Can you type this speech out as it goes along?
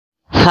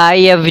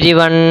Hi every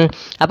one.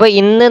 അപ്പോൾ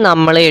ഇന്ന്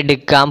നമ്മൾ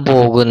എടുക്കാൻ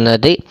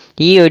പോകുന്നത്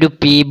ഈ ഒരു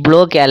പി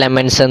ബ്ലോക്ക്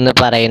എലമെൻറ്റ്സ് എന്ന്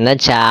പറയുന്ന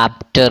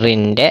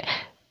ചാപ്റ്ററിൻ്റെ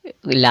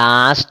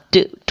ലാസ്റ്റ്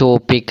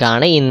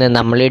ടോപ്പിക്കാണ് ഇന്ന്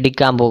നമ്മൾ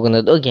എടുക്കാൻ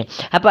പോകുന്നത്. ഓക്കെ,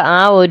 അപ്പോൾ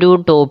ആ ഒരു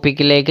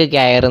ടോപ്പിക്കിലേക്ക്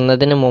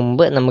കയറുന്നതിന്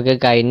മുമ്പ് നമുക്ക്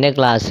കഴിഞ്ഞ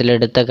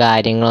ക്ലാസ്സിലെടുത്ത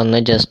കാര്യങ്ങളൊന്ന്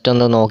ജസ്റ്റ്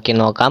ഒന്ന്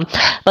നോക്കാം.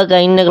 അപ്പോൾ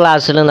കഴിഞ്ഞ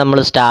ക്ലാസ്സിൽ നമ്മൾ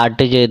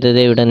സ്റ്റാർട്ട് ചെയ്തത്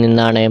ഇവിടെ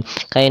നിന്നാണ്.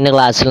 കഴിഞ്ഞ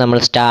ക്ലാസ്സിൽ നമ്മൾ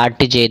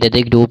സ്റ്റാർട്ട് ചെയ്തത്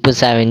group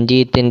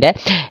 17ത്തിൻ്റെ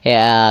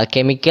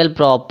chemical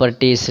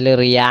പ്രോപ്പർട്ടീസിൽ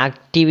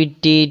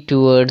reactivity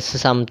towards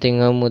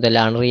something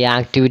മുതലാണ്.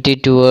 Reactivity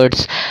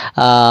towards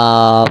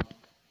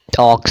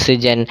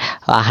oxygen,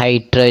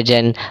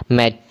 hydrogen,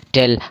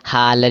 metal,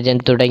 halogen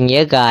തുടങ്ങിയ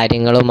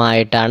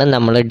കാര്യങ്ങളുമായിട്ടാണ്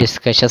നമ്മൾ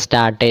ഡിസ്കഷൻ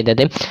സ്റ്റാർട്ട്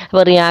ചെയ്തത്.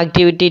 അപ്പോൾ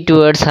റിയാക്ടിവിറ്റി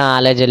ടുവേർഡ്സ്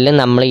ഹാലജനിൽ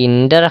നമ്മൾ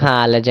ഇൻ്റർ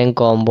ഹാലജൻ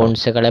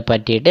കോമ്പൗണ്ട്സുകളെ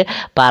പറ്റിയിട്ട്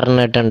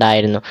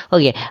പറഞ്ഞിട്ടുണ്ടായിരുന്നു.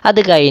 ഓക്കെ, അത്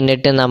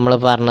കഴിഞ്ഞിട്ട് നമ്മൾ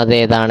പറഞ്ഞത്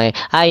ഏതാണ്?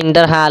 ആ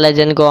ഇൻ്റർ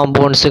ഹാലജൻ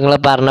കോമ്പൗണ്ട്സുകൾ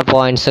പറഞ്ഞ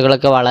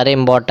പോയിൻറ്റ്സുകളൊക്കെ വളരെ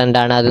ഇമ്പോർട്ടൻ്റ്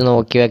ആണ്, അത്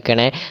നോക്കി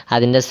വെക്കണേ.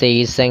 അതിൻ്റെ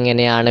സൈസ്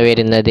എങ്ങനെയാണ്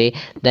വരുന്നത്,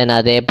 ദെൻ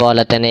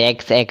അതേപോലെ തന്നെ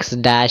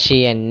എക്സ് ഡാഷ്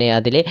എൻ,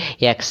 അതിൽ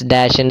എക്സ്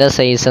ഡാഷിൻ്റെ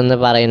സൈസ് എന്ന്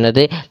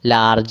പറയുന്നത്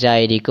ലാർജ്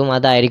ആയിരിക്കും,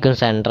 അതായിരിക്കും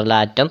central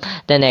atom.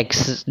 Then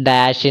X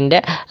ഡാഷിൻ്റെ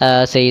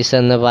size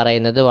എന്ന്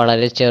പറയുന്നത്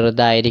വളരെ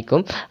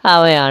ചെറുതായിരിക്കും,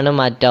 അവയാണ്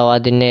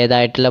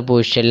അതിൻ്റേതായിട്ടുള്ള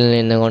പൊസിഷനിൽ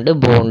നിന്നുകൊണ്ട്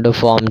ബോണ്ട്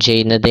ഫോം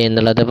ചെയ്യുന്നത്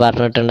എന്നുള്ളത്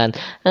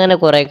പറഞ്ഞിട്ടുണ്ടായിരുന്നു. അങ്ങനെ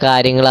കുറേ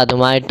കാര്യങ്ങൾ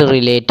അതുമായിട്ട്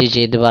റിലേറ്റ്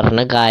ചെയ്ത്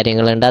പറഞ്ഞ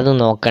കാര്യങ്ങളുണ്ട്, അത്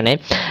നോക്കണേ.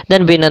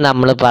 ദെൻ പിന്നെ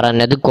നമ്മൾ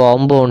പറഞ്ഞത്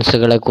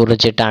കോമ്പൗണ്ട്സുകളെ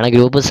കുറിച്ചിട്ടാണ്.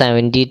 ഗ്രൂപ്പ്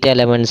 70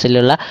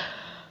 എലമെൻസിലുള്ള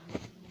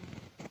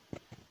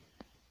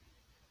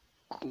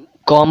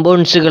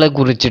കോമ്പൗണ്ട്സുകളെ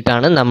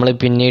കുറിച്ചിട്ടാണ് നമ്മൾ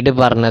പിന്നീട്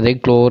പറഞ്ഞത്.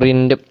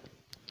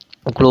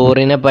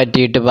 ക്ലോറിനെ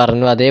പറ്റിയിട്ട്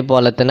പറഞ്ഞു,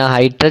 അതേപോലെ തന്നെ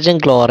ഹൈഡ്രജൻ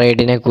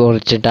ക്ലോറൈഡിനെ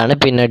കുറിച്ചിട്ടാണ്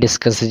പിന്നെ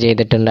ഡിസ്കസ്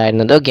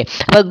ചെയ്തിട്ടുണ്ടായിരുന്നത്. ഓക്കെ,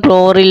 അപ്പോൾ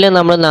ക്ലോറിനിൽ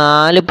നമ്മൾ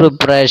 4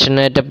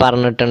 പ്രിപ്പറേഷനായിട്ട്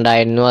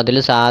പറഞ്ഞിട്ടുണ്ടായിരുന്നു. അതിൽ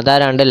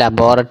സാധാരണ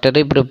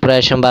ലബോറട്ടറി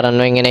പ്രിപ്പറേഷൻ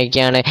പറഞ്ഞു.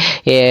 എങ്ങനെയൊക്കെയാണ്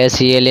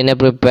ACLനെ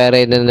പ്രിപ്പയർ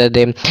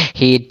ചെയ്യുന്നത്?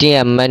 ഹീറ്റ്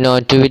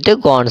MnO2 വിത്ത്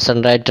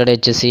കോൺസെൻട്രേറ്റഡ്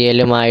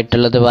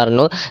HClമായിട്ടുള്ളത്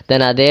പറഞ്ഞു.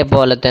 ദെൻ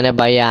അതേപോലെ തന്നെ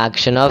by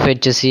action of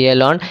HCl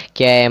on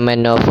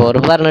KMnO4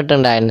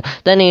 പറഞ്ഞിട്ടുണ്ടായിരുന്നു.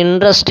 ദെൻ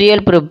ഇൻഡസ്ട്രിയൽ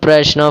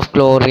പ്രിപ്പറേഷൻ ഓഫ്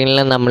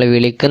ക്ലോറിനിൽ നമ്മൾ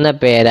വിളിക്കുന്ന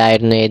പേരായിരുന്നു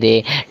ഏത്?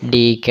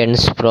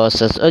 Deacons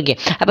process. ഓക്കെ,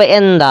 അപ്പോൾ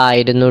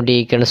എന്തായിരുന്നു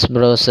ഡീക്കൻസ്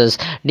പ്രോസസ്സ്?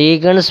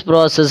 ഡീക്കൻസ്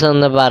പ്രോസസ്സ്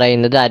എന്ന്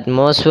പറയുന്നത്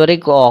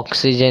അറ്റ്മോസ്ഫിയറിക്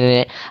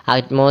ഓക്സിജൻ്റെ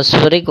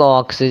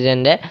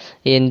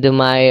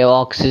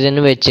ഓക്സിജൻ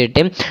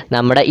വെച്ചിട്ട്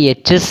നമ്മുടെ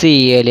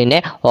HClനെ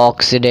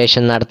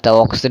ഓക്സിഡേഷൻ നടത്തുക.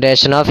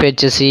 Oxidation of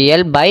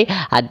HCl by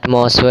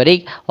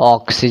atmospheric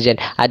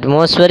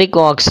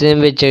oxygen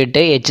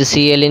വെച്ചിട്ട്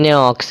HClനെ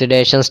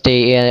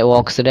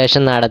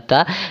ഓക്സിഡേഷൻ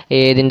നടത്തുക.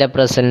 ഏതിൻ്റെ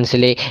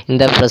പ്രസൻസിൽ? In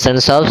the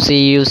presence of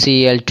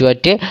CuCl2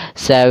 at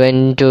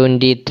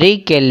 723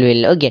 Kelvin.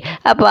 Okay,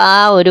 അപ്പോൾ ആ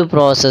ഒരു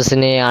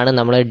പ്രോസസ്സിനെയാണ്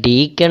നമ്മൾ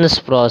ഡീക്കൻസ്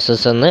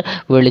പ്രോസസ്സ് എന്ന്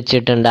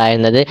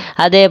വിളിച്ചിട്ടുണ്ടായിരുന്നത്.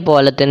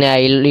 അതേപോലെ തന്നെ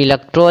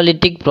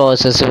ഇലക്ട്രോലിറ്റിക്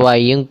പ്രോസസ്സ്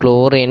വഴിയും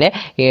ക്ലോറിനെ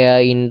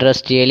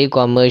ഇൻഡസ്ട്രിയലി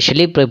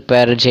കൊമേഴ്ഷ്യലി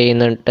പ്രിപ്പയർ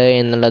ചെയ്യുന്നുണ്ട്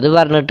എന്നുള്ളത്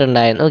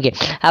പറഞ്ഞിട്ടുണ്ടായിരുന്നു. ഓക്കെ,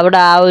 അവിടെ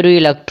ആ ഒരു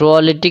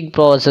ഇലക്ട്രോലിറ്റിക്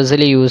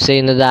പ്രോസസ്സിൽ യൂസ്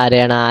ചെയ്യുന്നത്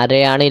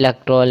ആരെയാണ്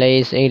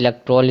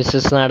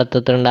ഇലക്ട്രോളിസിസ്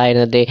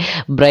നടത്തിയിട്ടുണ്ടായിരുന്നത്?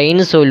 ബ്രെയിൻ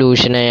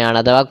സൊല്യൂഷനെയാണ്,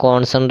 അഥവാ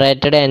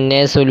കോൺസെൻട്രേറ്റഡ്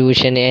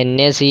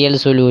NaCl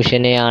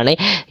സൊല്യൂഷനെയാണ്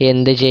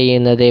എന്ത്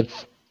ചെയ്യുന്നത്?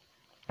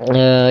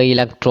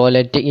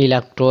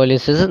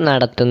 ഇലക്ട്രോളിസിസ്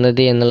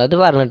നടത്തുന്നത് എന്നുള്ളത്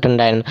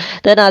പറഞ്ഞിട്ടുണ്ടായിരുന്നു.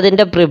 ദെൻ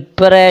അതിൻ്റെ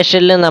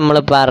പ്രിപ്പറേഷനിൽ നമ്മൾ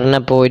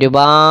പറഞ്ഞപ്പോൾ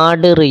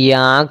ഒരുപാട്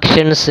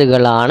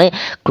റിയാക്ഷൻസുകളാണ്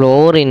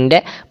ക്ലോറിൻ്റെ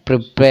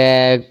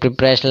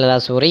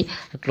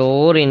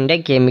ക്ലോറിൻ്റെ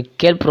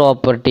കെമിക്കൽ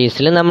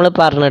പ്രോപ്പർട്ടീസിൽ നമ്മൾ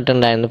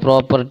പറഞ്ഞിട്ടുണ്ടായിരുന്നു.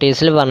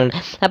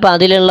 അപ്പോൾ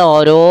അതിലുള്ള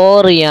ഓരോ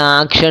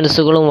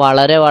റിയാക്ഷൻസുകളും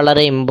വളരെ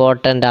വളരെ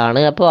ഇമ്പോർട്ടൻ്റ് ആണ്.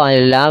 അപ്പോൾ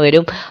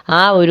എല്ലാവരും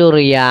ആ ഒരു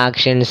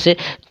റിയാക്ഷൻസ്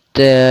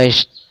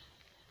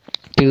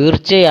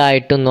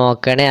തീർച്ചയായിട്ടും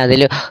നോക്കണേ.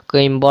 അതിൽ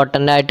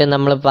ഇമ്പോർട്ടൻ്റ് ആയിട്ട്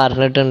നമ്മൾ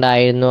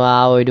പറഞ്ഞിട്ടുണ്ടായിരുന്നു ആ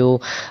ഒരു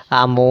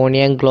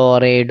അമോണിയം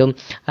ക്ലോറൈഡും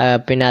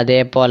പിന്നെ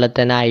അതേപോലെ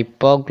തന്നെ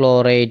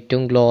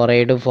ഹൈപ്പോക്ലോറൈറ്റും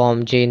ക്ലോറൈഡ് ഫോം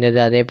ചെയ്യുന്നത്,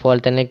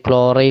 അതേപോലെ തന്നെ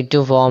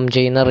ക്ലോറൈറ്റ് ഫോം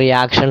ചെയ്യുന്ന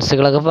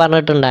റിയാക്ഷൻസുകളൊക്കെ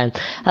പറഞ്ഞിട്ടുണ്ടായിരുന്നു.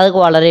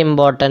 അതൊക്കെ വളരെ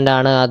ഇമ്പോർട്ടൻ്റ്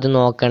ആണ്, അത്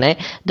നോക്കണേ.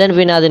 ദെൻ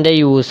പിന്നെ അതിൻ്റെ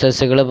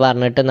യൂസസുകൾ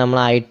പറഞ്ഞിട്ട് നമ്മൾ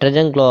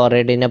ഹൈഡ്രജൻ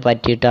ക്ലോറൈഡിനെ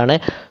പറ്റിയിട്ടാണ്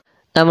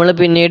നമ്മൾ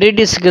പിന്നീട്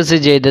ഡിസ്കസ്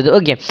ചെയ്തത്.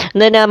 ഓക്കെ,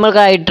 then നമുക്ക്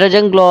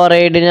ഹൈഡ്രജൻ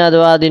ക്ലോറൈഡിന്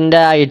അഥവാ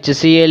അതിൻ്റെ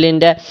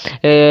HClൻ്റെ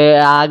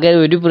ആകെ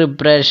ഒരു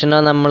പ്രിപ്പറേഷനോ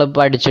നമ്മൾ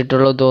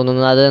പഠിച്ചിട്ടുള്ളൂ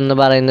തോന്നുന്നു. അതെന്ന്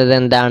പറയുന്നത്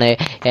എന്താണ്?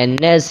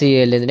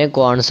 NaCl, ഇതിനെ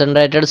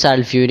കോൺസെൻട്രേറ്റഡ്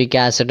സൾഫ്യൂരിക്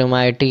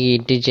ആസിഡുമായിട്ട്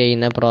ഹീറ്റ്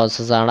ചെയ്യുന്ന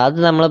പ്രോസസ്സാണ്, അത്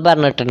നമ്മൾ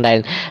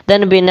പറഞ്ഞിട്ടുണ്ടായിരുന്നു.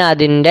 ദെൻ പിന്നെ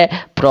അതിൻ്റെ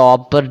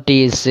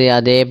പ്രോപ്പർട്ടീസ്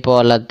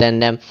അതേപോലെ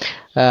തന്നെ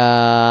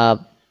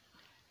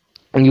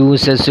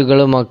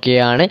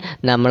യൂസസുകളുമൊക്കെയാണ്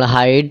നമ്മൾ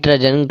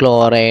ഹൈഡ്രജൻ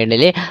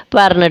ക്ലോറൈഡിൽ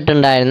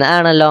പറഞ്ഞിട്ടുണ്ടായിരുന്നത്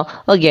ആണല്ലോ.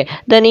 ഓക്കെ,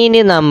 ദെൻ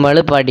ഇനി നമ്മൾ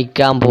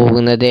പഠിക്കാൻ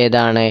പോകുന്നത്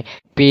ഏതാണ്?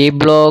 പി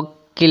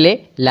ബ്ലോക്ക് ബ്ലോക്കിൽ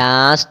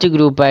ലാസ്റ്റ്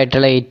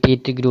ഗ്രൂപ്പായിട്ടുള്ള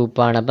 80th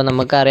ഗ്രൂപ്പാണ്. അപ്പോൾ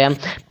നമുക്കറിയാം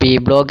പി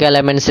ബ്ലോക്ക്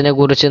എലമെൻസിനെ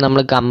കുറിച്ച്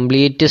നമ്മൾ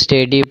കംപ്ലീറ്റ്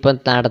സ്റ്റഡി ഇപ്പം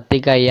നടത്തി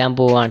കഴിയാൻ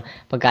പോവാണ്.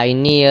 അപ്പോൾ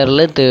കഴിഞ്ഞ ഇയറിൽ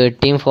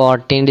 13,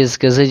 14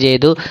 ഡിസ്കസ്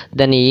ചെയ്തു.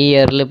 ദെൻ ഈ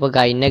ഇയറിൽ ഇപ്പോൾ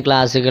കഴിഞ്ഞ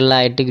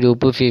ക്ലാസ്സുകളിലായിട്ട്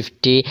ഗ്രൂപ്പ്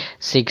 50,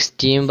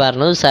 16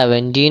 പറഞ്ഞു,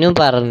 17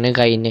 പറഞ്ഞു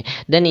കഴിഞ്ഞ്.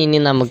 ദെൻ ഇനി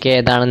നമുക്ക്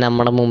ഏതാണ്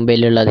നമ്മുടെ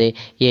മുമ്പിലുള്ളത്?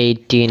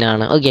 18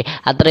 ആണ്. ഓക്കെ,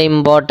 അത്ര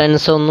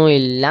ഇമ്പോർട്ടൻസ് ഒന്നും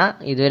ഇല്ല,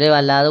 ഇതുവരെ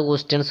വല്ലാതെ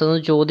ക്വസ്റ്റ്യൻസ്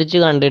ഒന്നും ചോദിച്ച്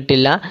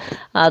കണ്ടിട്ടില്ല.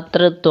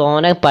 അത്ര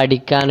തോനെ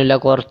പഠിക്കാനില്ല,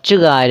 കുറച്ച്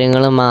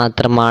കാര്യങ്ങൾ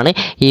മാത്രമാണ്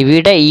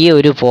ഇവിടെ ഈ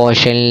ഒരു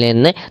പോർഷനിൽ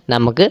നിന്ന്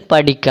നമുക്ക്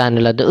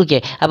പഠിക്കാനുള്ളത്. ഓക്കെ,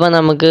 അപ്പോൾ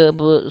നമുക്ക്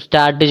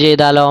സ്റ്റാർട്ട്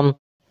ചെയ്താലോ?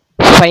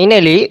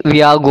 Finally, we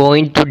are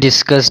going to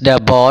discuss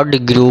about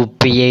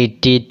group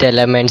 80th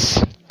elements.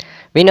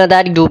 We know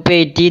that group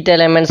 80th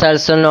elements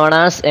also known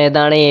as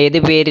ഏതാണ്, ഏത്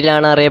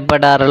പേരിലാണ്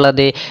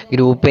അറിയപ്പെടാറുള്ളത്?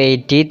 Group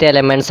 80th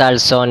elements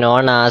also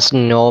known as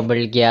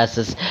noble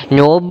gases.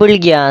 Noble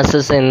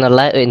gases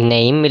എന്നുള്ള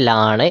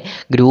നെയിമിലാണ്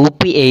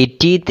ഗ്രൂപ്പ്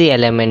 80th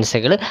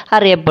എലമെൻസുകൾ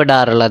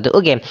അറിയപ്പെടാറുള്ളത്.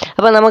 ഓക്കെ,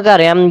 അപ്പോൾ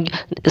നമുക്കറിയാം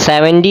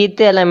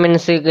 70th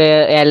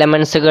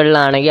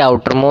എലമെൻസുകളിലാണെങ്കിൽ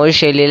outer most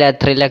ഷെല്ലിൽ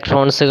എത്ര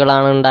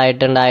ഇലക്ട്രോൺസുകളാണ്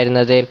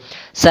ഉണ്ടായിട്ടുണ്ടായിരുന്നത്?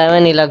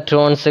 7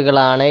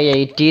 ഇലക്ട്രോൺസുകളാണ്.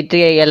 80th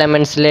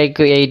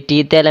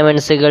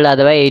എലമെൻസുകൾ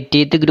അഥവാ 80th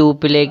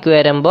ഗ്രൂപ്പിലേക്ക്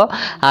വരുമ്പോൾ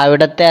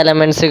അവിടുത്തെ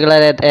എലമെൻസുകൾ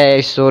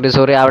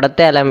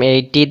അവിടുത്തെ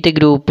 80th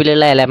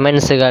ഗ്രൂപ്പിലുള്ള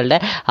എലമെൻസുകളുടെ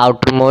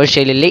ഔട്ടർ മോസ്റ്റ്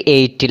ഷെല്ലിൽ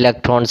 8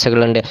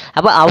 ഇലക്ട്രോൺസുകളുണ്ട്.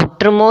 അപ്പോൾ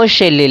ഔട്ടർ മോസ്റ്റ്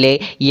ഷെല്ലിൽ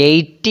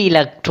 8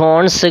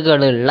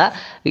 ഇലക്ട്രോൺസുകളുള്ള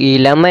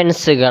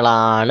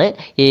ഇലമെൻസുകളാണ്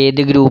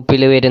ഏത്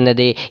ഗ്രൂപ്പിൽ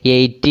വരുന്നത്?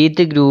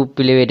 80th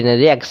ഗ്രൂപ്പിൽ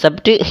വരുന്നത്.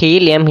 എക്സെപ്റ്റ്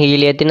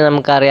ഹീലിയത്തിന്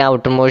നമുക്കറിയാം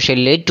ഔട്ടർ മോസ്റ്റ്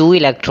ഷെല്ലിൽ 2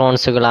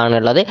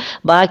 ഇലക്ട്രോൺസുകളാണുള്ളത്.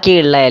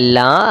 ബാക്കിയുള്ള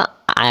എല്ലാ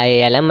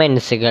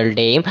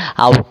എലമെൻസുകളുടെയും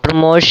ഔട്ടർ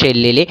മോസ്റ്റ്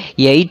ഷെല്ലിൽ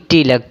 8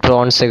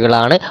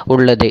 ഇലക്ട്രോൺസുകളാണ്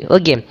ഉള്ളത്.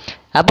 ഓക്കെ,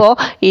 അപ്പോൾ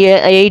ഈ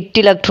 8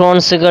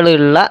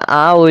 ഇലക്ട്രോൺസുകളുള്ള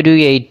ആ ഒരു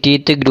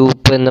 80th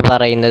ഗ്രൂപ്പ് എന്ന്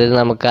പറയുന്നത്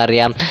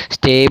നമുക്കറിയാം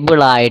സ്റ്റേബിൾ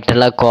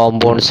ആയിട്ടുള്ള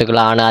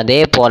കോമ്പൗണ്ട്സുകളാണ്.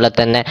 അതേപോലെ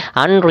തന്നെ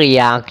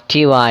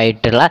അൺറിയാക്റ്റീവ്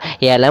ആയിട്ടുള്ള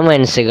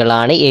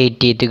എലമെൻസുകളാണ്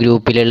 80th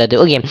ഗ്രൂപ്പിലുള്ളത്.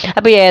 ഓക്കെ,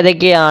 അപ്പോൾ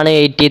ഏതൊക്കെയാണ്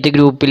 80th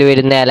ഗ്രൂപ്പിൽ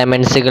വരുന്ന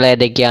എലമെൻസുകൾ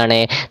ഏതൊക്കെയാണ്?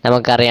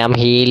 നമുക്കറിയാം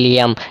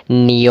helium,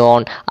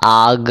 neon,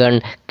 argon,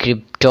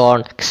 krypton,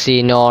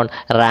 ക്സിനോൺ,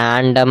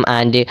 random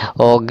and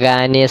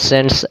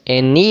ഓർഗാനിസൺസ്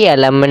എന്നീ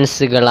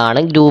എലമെൻസുകളാണ്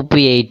ഗ്രൂപ്പ്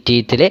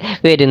 80th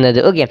വരുന്നത്.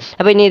 ഓക്കെ,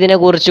 അപ്പോൾ ഇനി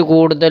ഇതിനെക്കുറിച്ച്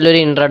കൂടുതലൊരു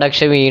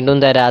ഇൻട്രൊഡക്ഷൻ വീണ്ടും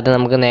തരാതെ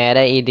നമുക്ക്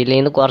നേരെ ഇതിൽ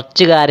നിന്ന്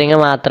കുറച്ച് കാര്യങ്ങൾ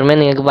മാത്രമേ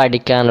നിങ്ങൾക്ക്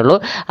പഠിക്കാനുള്ളൂ.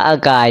 ആ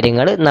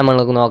കാര്യങ്ങൾ നമ്മൾ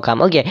നോക്കാം.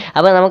 ഓക്കെ,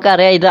 അപ്പോൾ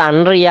നമുക്കറിയാം ഇത്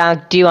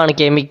അൺറിയാക്റ്റീവ് ആണ്.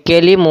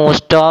 Chemically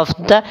most of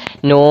the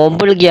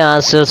Noble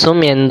ഗ്യാസസും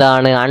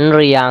എന്താണ്,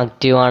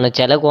 അൺറിയാക്റ്റീവ് ആണ്.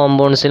 ചില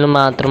കോമ്പൗണ്ട്സിൽ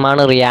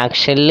മാത്രമാണ്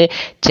റിയാക്ഷനിൽ,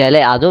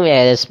 അതും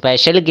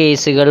സ്പെഷ്യൽ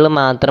കേസുകളിൽ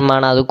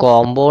മാത്രമാണ് അത്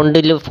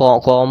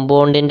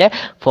കോമ്പൗണ്ടിൻ്റെ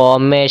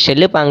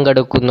ഫോർമേഷനിൽ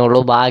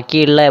പങ്കെടുക്കുന്നുള്ളൂ.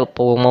 ബാക്കിയുള്ള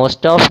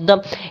മോസ്റ്റ് ഓഫ് ദ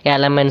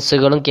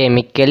എലമെൻസുകളും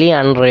കെമിക്കലി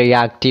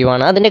അൺറിയാക്റ്റീവ്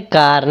ആണ്. അതിൻ്റെ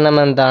കാരണം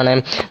എന്താണ്?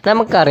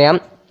 നമുക്കറിയാം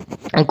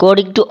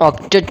അക്കോർഡിംഗ് ടു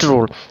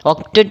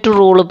ഒക്ടറ്റ്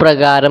റൂൾ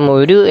പ്രകാരം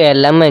ഒരു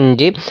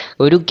എലമെൻറ്റ്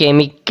ഒരു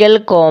കെമിക്കൽ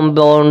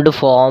കോമ്പൗണ്ട്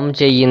ഫോം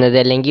ചെയ്യുന്നത്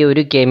അല്ലെങ്കിൽ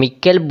ഒരു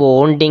കെമിക്കൽ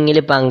ബോണ്ടിങ്ങിൽ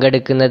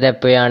പങ്കെടുക്കുന്നത്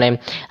എപ്പോഴാണ്?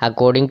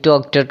 According to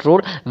octet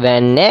rule,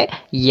 when A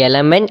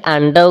element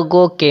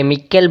undergo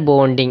chemical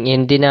bonding.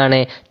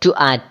 എന്തിനാണ്?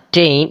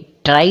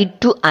 try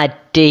to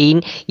attain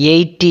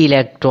 8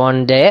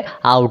 ഇലക്ട്രോണിൻ്റെ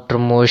outer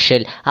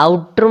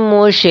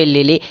most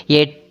ഷെല്ലിൽ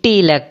 8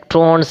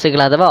 ഇലക്ട്രോൺസുകൾ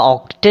അഥവാ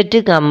ഒക്ടറ്റ്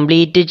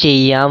കംപ്ലീറ്റ്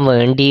ചെയ്യാൻ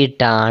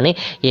വേണ്ടിയിട്ടാണ്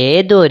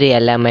ഏതൊരു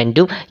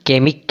എലമെൻറ്റും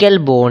കെമിക്കൽ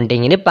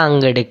ബോണ്ടിങ്ങിന്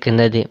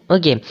പങ്കെടുക്കുന്നത്.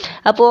 ഓക്കെ,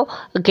 അപ്പോൾ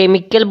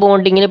കെമിക്കൽ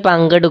ബോണ്ടിങ്ങിന്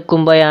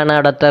പങ്കെടുക്കുമ്പോഴാണ്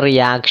അവിടുത്തെ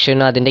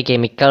റിയാക്ഷനും അതിൻ്റെ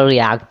കെമിക്കൽ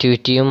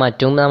റിയാക്ടിവിറ്റിയും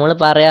മറ്റും നമ്മൾ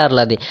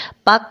പറയാറുള്ളത്.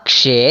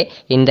 പക്ഷേ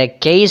in the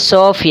case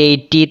of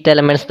 80th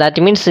elements, that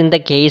means in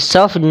the case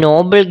of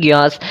noble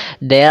gas,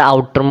 their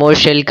outermost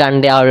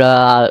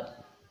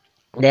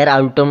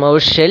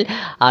shell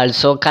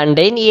also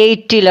contain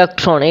 8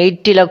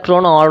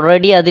 electron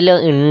already അതിൽ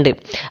ഉണ്ട്.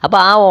 അപ്പോൾ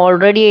ആ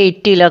ഓൾറെഡി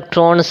 8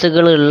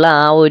 ഇലക്ട്രോൺസുകളുള്ള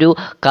ആ ഒരു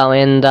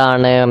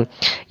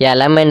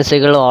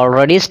എലമെൻസുകൾ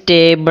ഓൾറെഡി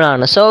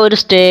സ്റ്റേബിളാണ്. സോ ഒരു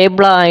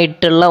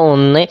സ്റ്റേബിളായിട്ടുള്ള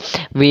ഒന്ന്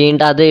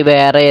വീണ്ടും അത്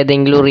വേറെ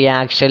ഏതെങ്കിലും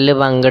റിയാക്ഷനിൽ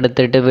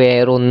പങ്കെടുത്തിട്ട്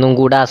വേറെ ഒന്നും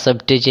കൂടെ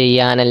അക്സെപ്റ്റ്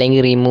ചെയ്യാൻ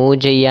അല്ലെങ്കിൽ റിമൂവ്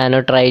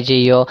ചെയ്യാനോ ട്രൈ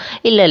ചെയ്യോ?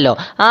 ഇല്ലല്ലോ.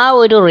 ആ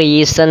ഒരു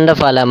റീസണിൻ്റെ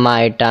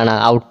ഫലമായിട്ടാണ്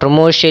ഔട്ടർ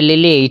മോസ്റ്റ്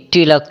ഷെല്ലിൽ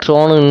 8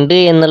 ഇലക്ട്രോൺ ഉണ്ട്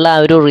എന്നുള്ള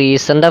ആ ഒരു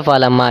റീസണിൻ്റെ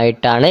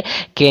ഫലമായിട്ടാണ്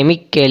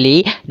കെമിക്കലി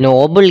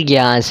നോബിൾ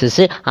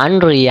ഗ്യാസസ്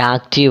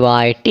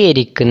അൺറിയാക്റ്റീവായിട്ട്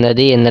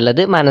ഇരിക്കുന്നത്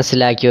എന്നുള്ളത്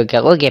മനസ്സിലാക്കി വെക്കുക.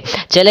 ഓക്കെ,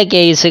 ചില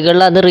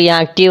കേസുകളിൽ അത്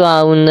റിയാക്റ്റീവ്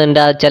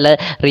ആവുന്നുണ്ട്, ചില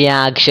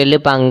റിയാക്ഷനിൽ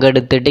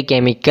പങ്കെടുത്തിട്ട്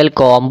കെമിക്കൽ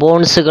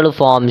കോമ്പൗണ്ട്സുകൾ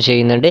ഫോം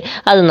ചെയ്യുന്നുണ്ട്.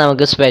 അത്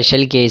നമുക്ക്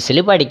സ്പെഷ്യൽ കേസിൽ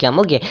പഠിക്കാം.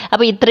 ഓക്കെ,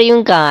 അപ്പോൾ ഇത്രയും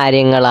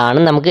കാര്യങ്ങളാണ്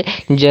നമുക്ക്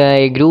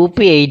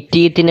ഗ്രൂപ്പ്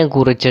 80th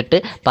കുറിച്ചിട്ട്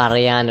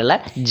പറയാനുള്ള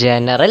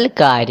ജനറൽ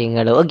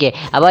കാര്യങ്ങൾ. ഓക്കെ,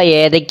 അപ്പോൾ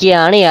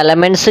ഏതൊക്കെയാണ്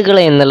എലമെൻസുകൾ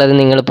എന്നുള്ളത്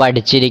നിങ്ങൾ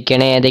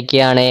പഠിച്ചിരിക്കണേ.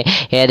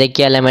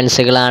 ഏതൊക്കെ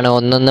എലമെൻസുകളാണ്?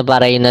 ഒന്നെന്ന്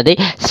പറയുന്നത്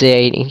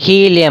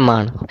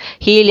ഹീലിയമാണ്.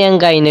 ഹീലിയം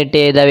കഴിഞ്ഞിട്ട്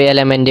ഏതാ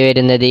എലമെൻറ്റ്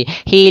വരുന്നത്?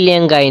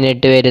 ഹീലിയം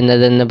കഴിഞ്ഞിട്ട്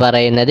വരുന്നതെന്ന്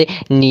പറയുന്നത്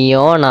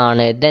നിയോൺ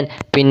ആണ്. ദെൻ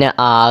പിന്നെ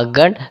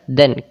argon,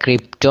 then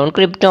krypton.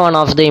 Krypton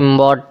of the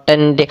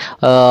important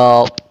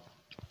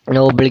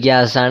noble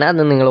gas ആണ്,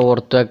 അത് നിങ്ങൾ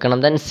ഓർത്തു വെക്കണം.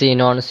 ദെൻ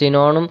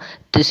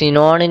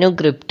സിനോണിനും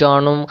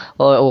ക്രിപ്റ്റോണും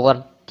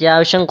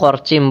അത്യാവശ്യം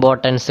കുറച്ച്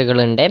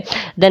ഇമ്പോർട്ടൻസുകളുണ്ട്.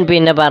 ദെൻ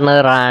പിന്നെ പറഞ്ഞത്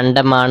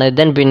റാൻഡം ആണ്.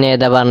 ദെൻ പിന്നെ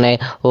ഏതാ പറഞ്ഞത്?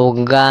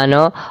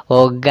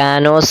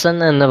 ഓർഗാനോസൺ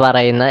എന്ന്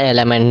പറയുന്ന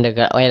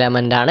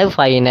എലമെൻ്റാണ്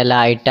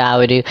ഫൈനലായിട്ട് ആ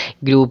ഒരു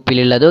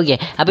ഗ്രൂപ്പിലുള്ളത്. ഓക്കെ,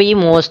 അപ്പോൾ ഈ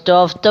മോസ്റ്റ്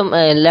ഓഫ് ദ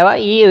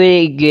ഈ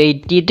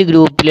 88th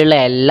ഗ്രൂപ്പിലുള്ള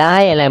എല്ലാ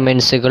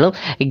എലമെൻസുകളും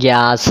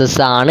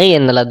ഗ്യാസസ് ആണ്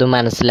എന്നുള്ളത്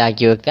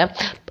മനസ്സിലാക്കി വെക്കുക.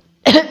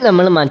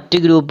 നമ്മൾ മറ്റ്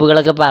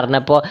ഗ്രൂപ്പുകളൊക്കെ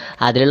പറഞ്ഞപ്പോൾ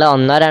അതിലുള്ള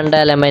 1-2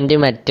 എലമെൻറ്റ്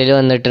മെറ്റൽ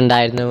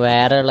വന്നിട്ടുണ്ടായിരുന്നു,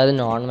 വേറെ ഉള്ളത്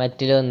നോൺ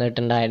മെറ്റൽ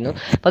വന്നിട്ടുണ്ടായിരുന്നു.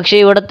 പക്ഷേ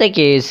ഇവിടുത്തെ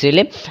കേസിൽ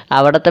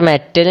അവിടുത്തെ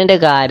മെറ്റലിൻ്റെ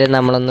കാര്യം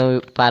നമ്മളൊന്നും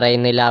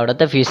പറയുന്നില്ല,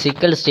 അവിടുത്തെ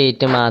ഫിസിക്കൽ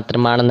സ്റ്റേറ്റ്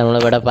മാത്രമാണ്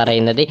നമ്മളിവിടെ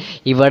പറയുന്നത്.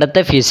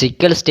 ഇവിടുത്തെ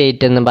ഫിസിക്കൽ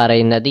സ്റ്റേറ്റ് എന്ന്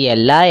പറയുന്നത്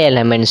എല്ലാ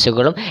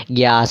എലമെൻസുകളും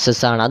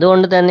ഗ്യാസസ് ആണ്.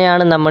 അതുകൊണ്ട്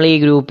തന്നെയാണ് നമ്മൾ ഈ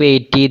ഗ്രൂപ്പ്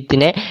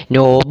 80th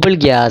നോബിൾ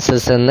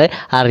ഗ്യാസസ് എന്ന്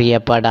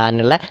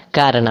അറിയപ്പെടാനുള്ള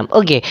കാരണം.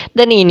 ഓക്കെ,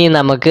 ദെൻ ഇനി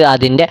നമുക്ക്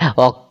അതിൻ്റെ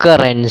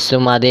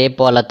ഒക്കറൻസും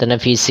അതേപോലെ തന്നെ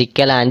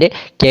ഫിസിക്കൽ ആൻഡ്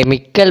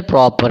കെമിക്കൽ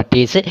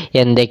പ്രോപ്പർട്ടീസ്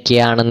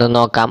എന്തൊക്കെയാണെന്ന്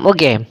നോക്കാം.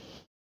 ഓക്കെ,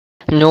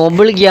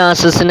 നോബിൾ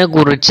ഗ്യാസസിനെ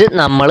കുറിച്ച്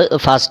നമ്മൾ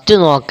ഫസ്റ്റ്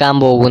നോക്കാൻ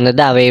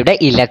പോകുന്നത് അവയുടെ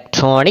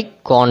ഇലക്ട്രോണിക്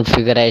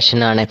കോൺഫിഗറേഷൻ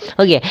ആണ്.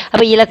 ഓക്കെ,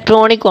 അപ്പോൾ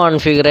ഇലക്ട്രോണിക്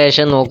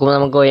കോൺഫിഗറേഷൻ നോക്കുമ്പോൾ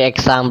നമുക്ക് ഒരു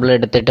എക്സാമ്പിൾ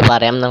എടുത്തിട്ട്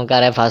പറയാം.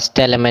 നമുക്കറിയാം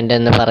ഫസ്റ്റ് എലമെൻ്റ്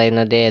എന്ന്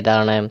പറയുന്നത്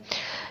ഏതാണ്?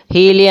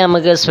 ഹീലിയം.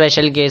 നമുക്ക്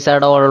സ്പെഷ്യൽ കേസ്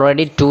അവിടെ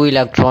ഓൾറെഡി 2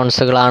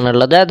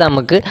 ഇലക്ട്രോൺസുകളാണുള്ളത്, അത്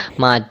നമുക്ക്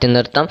മാറ്റി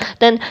നിർത്താം.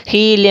 ദെൻ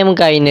ഹീലിയം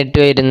കഴിഞ്ഞിട്ട്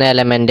വരുന്ന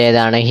എലമെൻ്റ്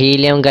ഏതാണ്?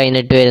 ഹീലിയം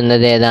കഴിഞ്ഞിട്ട്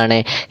വരുന്നത് ഏതാണ്?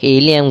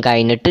 ഹീലിയം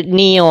കഴിഞ്ഞിട്ട്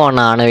നിയോൺ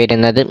ആണ്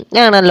വരുന്നത്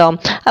ആണല്ലോ.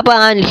 അപ്പോൾ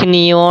ആ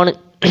നിയോൺ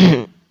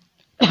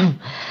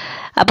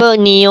അപ്പോൾ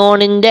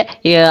നിയോണിൻ്റെ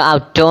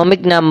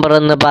അറ്റോമിക് നമ്പർ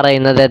എന്ന്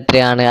പറയുന്നത്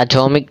എത്രയാണ്?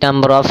 അറ്റോമിക്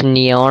നമ്പർ ഓഫ്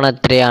നിയോൺ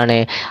എത്രയാണ്?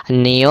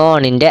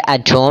 നിയോണിൻ്റെ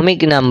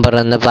അറ്റോമിക് നമ്പർ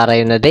എന്ന്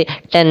പറയുന്നത്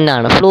 10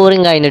 ആണ്.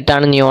 ഫ്ലൂറിൻ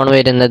കഴിഞ്ഞിട്ടാണ് നിയോൺ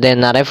വരുന്നത്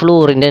എന്നറിയാം.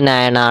 ഫ്ലൂറിൻ്റെ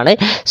 9 ആണ്.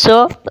 സോ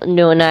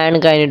 9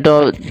 കഴിഞ്ഞിട്ട്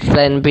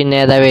പിന്നെ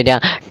ഏതാ വരിക?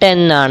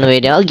 10 ആണ്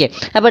വരിക. ഓക്കെ,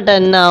 അപ്പോൾ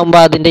 10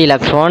 ആകുമ്പോൾ അതിൻ്റെ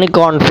ഇലക്ട്രോണിക്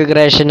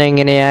കോൺഫിഗറേഷൻ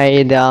എങ്ങനെയാണ്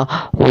ഇതാ?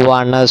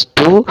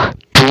 1s2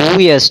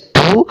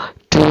 2s2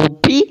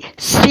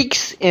 2p6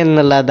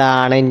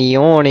 എന്നുള്ളതാണ്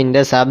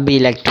നിയോണിൻ്റെ സബ്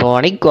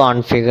ഇലക്ട്രോണിക്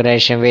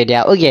കോൺഫിഗറേഷൻ വരിക.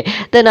 ഓക്കെ,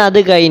 ദെൻ അത്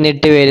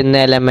കഴിഞ്ഞിട്ട് വരുന്ന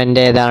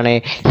എലമെൻ്റ് ഏതാണ്?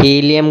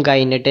 ഹീലിയം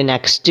കഴിഞ്ഞിട്ട്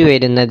നെക്സ്റ്റ്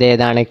വരുന്നത്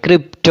ഏതാണ്?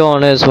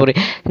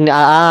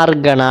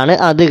 ആർഗൺ ആണ്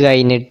അത്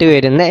കഴിഞ്ഞിട്ട്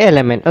വരുന്ന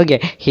element. Okay,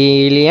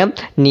 helium,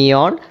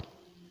 neon,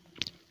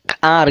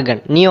 argon.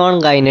 Neon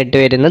കഴിഞ്ഞിട്ട്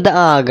വരുന്നത്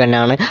ആർഗൺ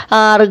ആണ്.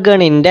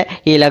 ആർഗണിൻ്റെ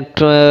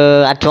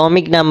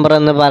അറ്റോമിക് നമ്പർ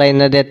എന്ന്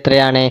പറയുന്നത്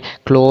എത്രയാണ്?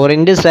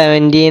 ക്ലോറിൻ്റെ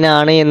 17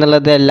 ആണ്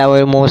എന്നുള്ളത്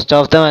മോസ്റ്റ്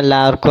ഓഫ് ദം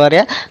എല്ലാവർക്കും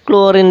അറിയാം.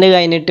 ക്ലോറിൻ്റെ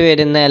കഴിഞ്ഞിട്ട്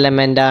വരുന്ന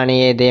എലമെൻ്റ് ആണ്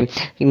ഏത്?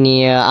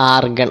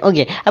 ആർഗൺ.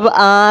 ഓക്കെ, അപ്പോൾ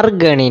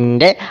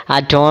ആർഗണിൻ്റെ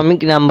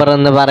അറ്റോമിക് നമ്പർ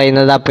എന്ന്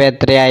പറയുന്നത് അപ്പോൾ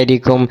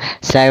എത്രയായിരിക്കും?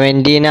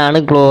 17 ആണ്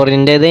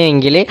ക്ലോറിൻ്റെത്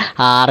എങ്കിൽ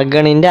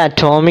ആർഗണിൻ്റെ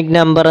അറ്റോമിക്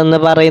നമ്പർ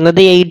എന്ന്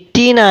പറയുന്നത്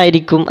 18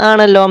 ആയിരിക്കും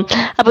ആണല്ലോ.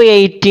 അപ്പോൾ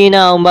 18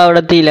 ആകുമ്പോൾ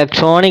അവിടുത്തെ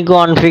ഇലക്ട്രോണിക്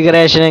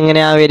കോൺഫിഗറേഷൻ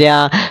എങ്ങനെയാണ് വരിക?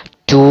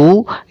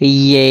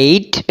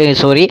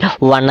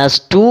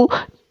 1s2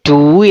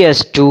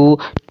 2s2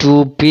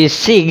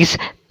 2p6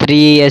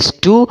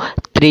 3s2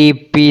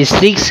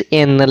 3p6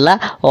 എന്നുള്ള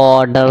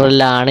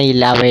ഓർഡറിലാണ്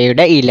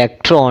അവയുടെ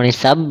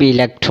സബ്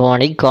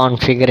ഇലക്ട്രോണിക്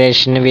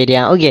കോൺഫിഗറേഷൻ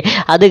വരിക. ഓക്കെ,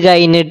 അത്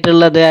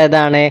കഴിഞ്ഞിട്ടുള്ളത്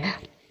ഏതാണ്?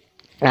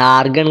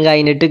 ആർഗൺ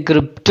കഴിഞ്ഞിട്ട്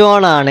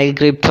ക്രിപ്റ്റോൺ ആണ്.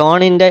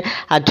 ക്രിപ്റ്റോണിൻ്റെ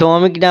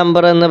അറ്റോമിക്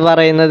നമ്പർ എന്ന്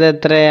പറയുന്നത്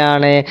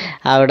എത്രയാണ്?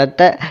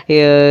 അവിടുത്തെ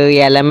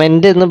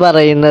എലമെൻ്റ് എന്ന്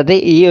പറയുന്നത്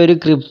ഈ ഒരു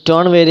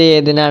ക്രിപ്റ്റോൺ വരെ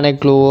ഏതിനാണ്?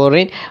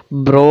 ക്ലോറിൻ.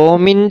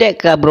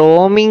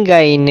 ബ്രോമിൻ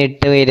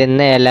കഴിഞ്ഞിട്ട്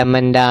വരുന്ന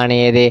എലമെൻ്റാണ്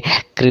ഏത്?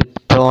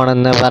 ക്രിപ്റ്റോൺ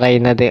എന്ന്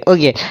പറയുന്നത്.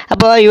 ഓക്കെ,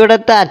 അപ്പോൾ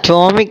ഇവിടുത്തെ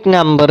അറ്റോമിക്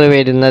നമ്പർ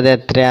വരുന്നത്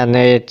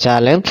എത്രയാണെന്ന്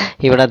വെച്ചാൽ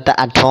ഇവിടുത്തെ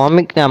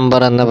അറ്റോമിക്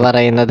നമ്പർ എന്ന്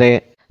പറയുന്നത്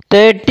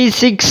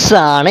 36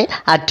 ആണ്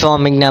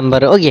അറ്റോമിക്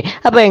നമ്പർ. ഓക്കെ,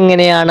 അപ്പോൾ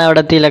എങ്ങനെയാണ്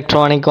അവിടുത്തെ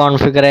ഇലക്ട്രോണിക്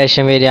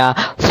കോൺഫിഗറേഷൻ വരിക?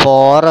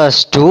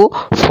 4s2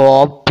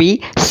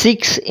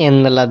 4p6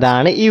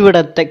 എന്നുള്ളതാണ്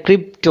ഇവിടുത്തെ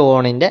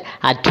ക്രിപ്റ്റോണിൻ്റെ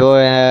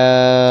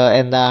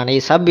ഈ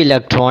സബ്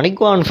ഇലക്ട്രോണിക്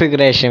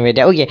കോൺഫിഗറേഷൻ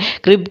വരിക. ഓക്കെ,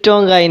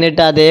 ക്രിപ്റ്റോൺ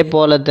കഴിഞ്ഞിട്ട്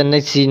അതേപോലെ തന്നെ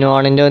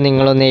സിനോണിൻ്റെ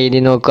നിങ്ങളൊന്ന്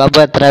എഴുതി നോക്കുക.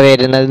 അപ്പോൾ എത്ര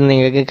വരുന്നത്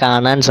നിങ്ങൾക്ക്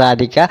കാണാൻ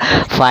സാധിക്കുക?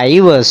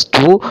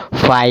 5s2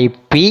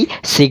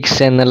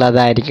 5p6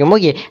 എന്നുള്ളതായിരിക്കും.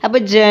 ഓക്കെ, അപ്പോൾ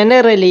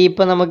ജനറലി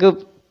ഇപ്പോൾ നമുക്ക്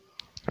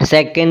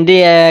സെക്കൻഡ്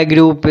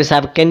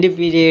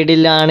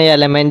പീരീഡിലാണ്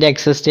എലമെൻറ്റ്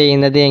എക്സിസ്റ്റ്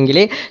ചെയ്യുന്നത് എങ്കിൽ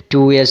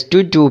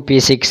 2s2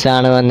 2p6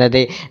 ആണ് വന്നത്.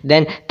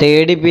 ദെൻ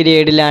തേർഡ്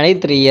പീരീഡിലാണ്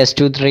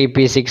 3s2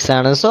 3p6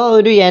 ആണ്. സോ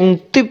ഒരു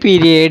nth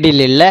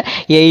പീരീഡിലുള്ള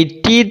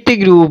 80th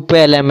ഗ്രൂപ്പ്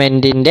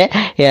എലമെൻറ്റിൻ്റെ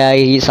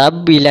ഈ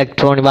sub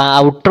electronic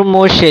outer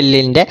most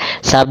ഷെല്ലിൻ്റെ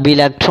sub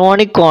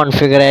electronic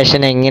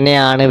configuration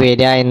എങ്ങനെയാണ്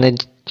വരിക എന്ന്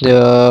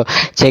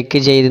ചെക്ക്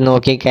ചെയ്ത്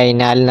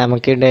നോക്കിക്കഴിഞ്ഞാൽ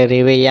നമുക്ക്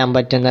ഡെറിവ് ചെയ്യാൻ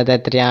പറ്റുന്നത്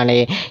എത്രയാണ്?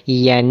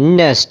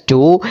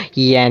 ns2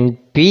 n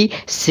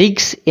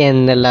NP6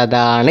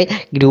 എന്നുള്ളതാണ്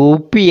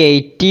ഗ്രൂപ്പ്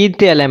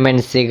 80th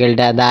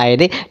എലമെൻസുകളുടെ,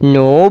 അതായത്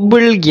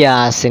നോബിൾ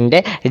ഗ്യാസിൻ്റെ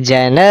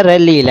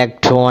ജനറൽ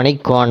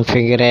ഇലക്ട്രോണിക്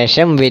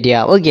കോൺഫിഗറേഷൻ വരിക.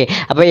 ഓക്കെ,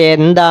 അപ്പോൾ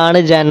എന്താണ്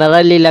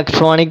general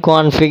electronic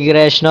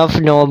configuration of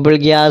Noble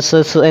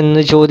gases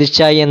എന്ന്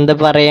ചോദിച്ചാൽ എന്ത്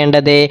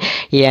പറയേണ്ടത്?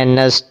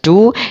 NS2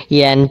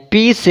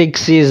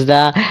 NP6 is the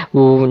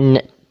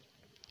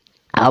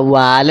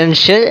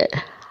valence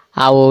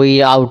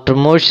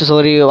outermost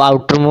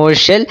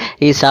shell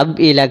is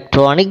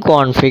sub-electronic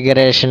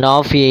configuration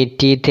of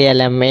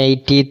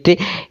 80th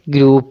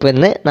group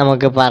എന്ന്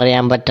നമുക്ക്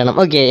പറയാൻ പറ്റണം.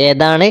 ഓക്കെ,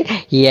 ഏതാണ്?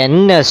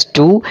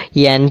 NS2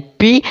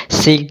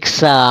 NP6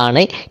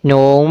 ആണ്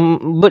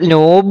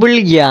നോബിൾ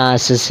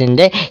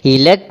ഗ്യാസസിൻ്റെ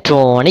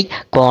ഇലക്ട്രോണിക്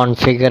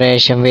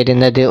കോൺഫിഗറേഷൻ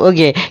വരുന്നത്.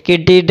 ഓക്കെ,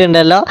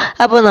 കിട്ടിയിട്ടുണ്ടല്ലോ.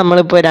 അപ്പോൾ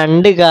നമ്മളിപ്പോൾ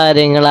രണ്ട്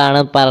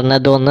കാര്യങ്ങളാണ്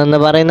പറഞ്ഞത്. ഒന്നെന്ന്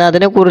പറയുന്നത്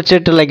അതിനെ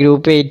കുറിച്ചിട്ടുള്ള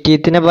ഗ്രൂപ്പ്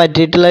 80ത്തിനെ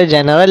പറ്റിയിട്ടുള്ള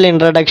ജനറൽ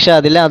ഇൻട്രഡക്ഷൻ,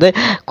 അതിൽ അത്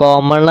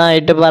കോമൺ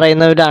ആയിട്ട്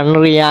പറയുന്ന ഒരു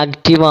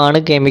അൺറിയാക്റ്റീവ് ആണ്,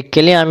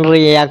 കെമിക്കലി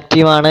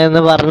അൺറിയാക്റ്റീവ് ആണ്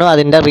എന്ന് പറഞ്ഞു.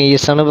 അതിൻ്റെ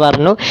റീസൺ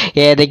പറഞ്ഞു,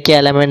 ഏതൊക്കെ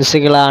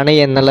എലമെൻസുകളാണ്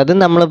എന്നുള്ളത്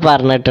നമ്മൾ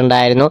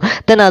പറഞ്ഞിട്ടുണ്ടായിരുന്നു.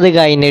 ദെൻ അത്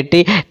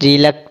കഴിഞ്ഞിട്ട്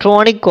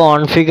ഇലക്ട്രോണിക്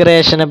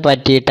കോൺഫിഗറേഷനെ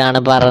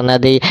പറ്റിയിട്ടാണ്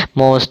പറഞ്ഞത്.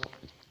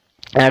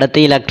 അടുത്ത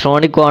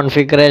ഇലക്ട്രോണിക്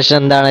കോൺഫിഗറേഷൻ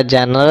എന്താണ്?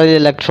 General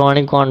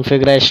electronic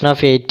configuration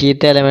of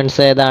 80th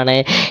elements ഏതാണ്?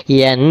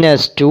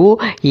 NS2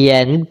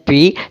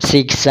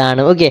 NP6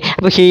 ആണ്. ഓക്കെ,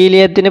 അപ്പോൾ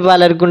ഹീലിയത്തിന്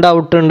പലർക്കും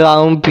ഡൗട്ട്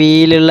ഉണ്ടാവും,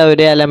 പിയിലുള്ള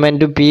ഒരു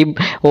എലമെൻറ്റ് പി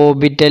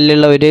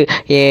ഓർബിറ്റലിലുള്ള ഒരു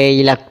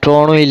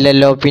ഇലക്ട്രോണും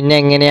ഇല്ലല്ലോ, പിന്നെ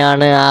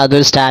എങ്ങനെയാണ് അത്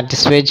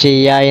സാറ്റിസ്ഫൈ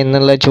ചെയ്യുക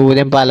എന്നുള്ള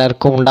ചോദ്യം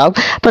പലർക്കും ഉണ്ടാവും.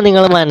 അപ്പോൾ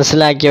നിങ്ങൾ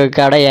മനസ്സിലാക്കി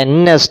വെക്കുക, അവിടെ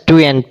NS2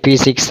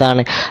 NP6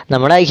 ആണ്.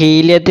 നമ്മുടെ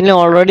ഹീലിയത്തിന്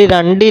ഓൾറെഡി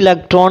 2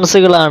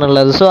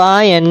 ഇലക്ട്രോൺസുകളാണുള്ളത്. സോ ആ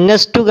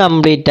NS2 കംപ്ലീറ്റ്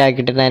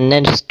ആക്കിയിട്ടുണ്ട്.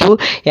 NS2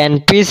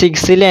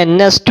 NP6ൽ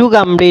NS2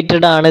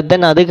 കംപ്ലീറ്റഡ് ആണ്.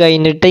 ദെൻ അത്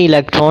കഴിഞ്ഞിട്ട്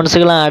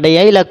ഇലക്ട്രോൺസുകൾ ആഡ്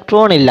ചെയ്യുക,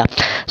 ഇലക്ട്രോൺ ഇല്ല.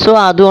 സോ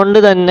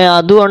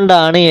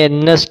അതുകൊണ്ടാണ്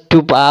NS2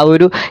 ആ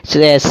ഒരു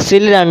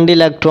എസ്സിൽ 2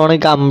 ഇലക്ട്രോൺ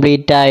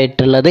കംപ്ലീറ്റ്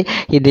ആയിട്ടുള്ളത്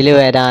ഇതിൽ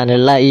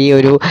വരാനുള്ള ഈ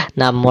ഒരു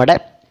നമ്മുടെ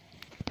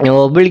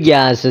നോബിൾ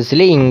ഗ്യാസസിൽ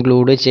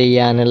ഇൻക്ലൂഡ്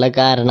ചെയ്യാനുള്ള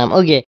കാരണം.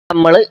 ഓക്കെ,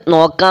 നമ്മൾ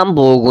നോക്കാൻ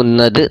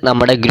പോകുന്നത്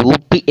നമ്മുടെ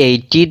ഗ്രൂപ്പ്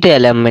 80th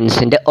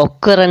എലമെൻസിൻ്റെ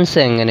ഒക്കറൻസ്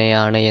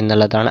എങ്ങനെയാണ്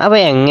എന്നുള്ളതാണ്. അപ്പോൾ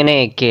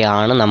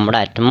എങ്ങനെയൊക്കെയാണ് നമ്മുടെ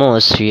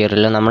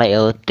അറ്റ്മോസ്ഫിയറിൽ നമ്മുടെ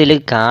എർത്തിൽ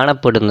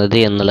കാണപ്പെടുന്നത്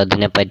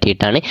എന്നുള്ളതിനെ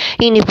പറ്റിയിട്ടാണ്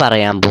ഇനി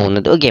പറയാൻ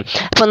പോകുന്നത്. ഓക്കെ,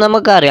 അപ്പോൾ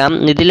നമുക്കറിയാം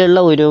ഇതിലുള്ള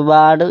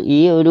ഒരുപാട്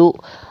ഈ ഒരു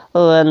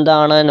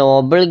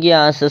നോബിൾ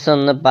ഗ്യാസസ്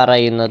എന്ന്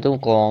പറയുന്നത്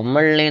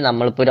കോമൺലി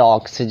നമ്മളിപ്പോൾ ഒരു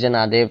ഓക്സിജൻ,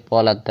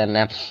 അതേപോലെ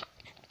തന്നെ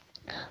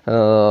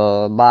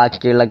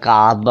ബാക്കിയുള്ള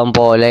കാർബൺ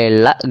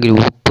പോലെയുള്ള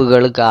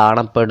ഗ്രൂപ്പുകൾ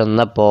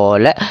കാണപ്പെടുന്ന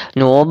പോലെ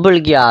നോബിൾ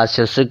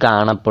ഗ്യാസസ്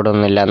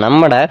കാണപ്പെടുന്നില്ല.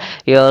 നമ്മുടെ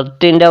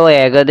എർത്തിൻ്റെ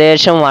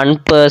ഏകദേശം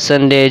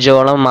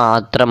 1%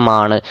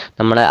 മാത്രമാണ്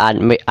നമ്മുടെ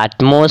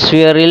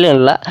അറ്റ്മോസ്ഫിയറിൽ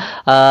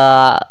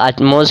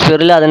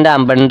അതിൻ്റെ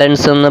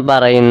അബണ്ടൻസ് എന്ന്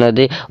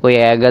പറയുന്നത്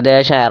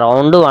ഏകദേശം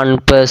അറൗണ്ട്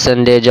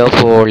 1%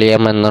 ഓഫ്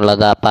വോളിയം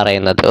എന്നുള്ളതാണ്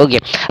പറയുന്നത്. ഓക്കെ,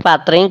 അപ്പോൾ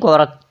അത്രയും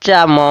കുറച്ച്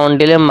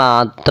എമൗണ്ടിൽ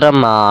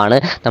മാത്രമാണ്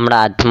നമ്മുടെ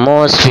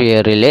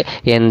അറ്റ്മോസ്ഫിയറിൽ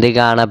എന്ത്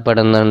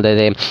കാണപ്പെടുന്നുണ്ട്?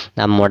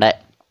 നമ്മുടെ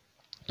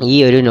ഈ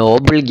ഒരു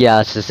നോബിൾ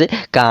ഗ്യാസസ്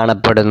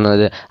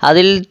കാണപ്പെടുന്നത്.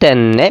 അതിൽ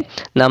തന്നെ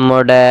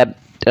നമ്മുടെ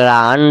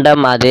റാൻഡം,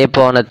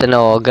 അതേപോലെ തന്നെ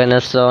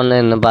ഓർഗനസോൺ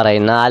എന്ന്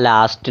പറയുന്ന ആ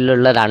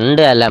ലാസ്റ്റിലുള്ള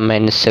 2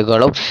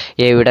 എലമെൻസുകളും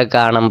ഇവിടെ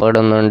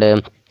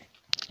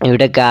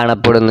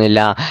കാണപ്പെടുന്നില്ല,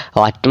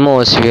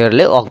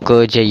 അറ്റ്മോസ്ഫിയറിൽ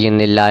ഒക്കർ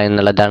ചെയ്യുന്നില്ല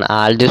എന്നുള്ളതാണ്.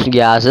 All these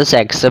gases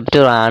except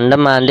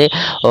random and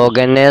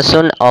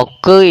ഓർഗനസോൺ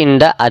occur in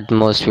the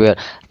atmosphere.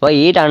 അപ്പോൾ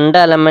ഈ 2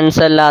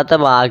 എലമെൻറ്റ്സ് അല്ലാത്ത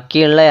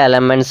ബാക്കിയുള്ള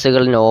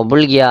എലമെൻസുകൾ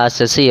നോബിൾ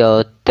ഗ്യാസസ്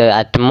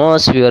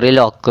അറ്റ്മോസ്ഫിയറിൽ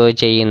ഒക്കർ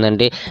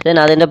ചെയ്യുന്നുണ്ട്. ദെൻ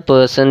അതിൻ്റെ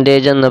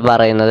പെർസെൻറ്റേജ് എന്ന്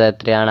പറയുന്നത്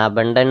എത്രയാണ്?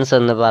 അബണ്ടൻസ്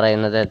എന്ന്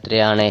പറയുന്നത്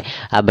എത്രയാണ്?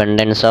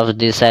 Abundance of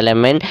this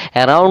element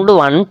around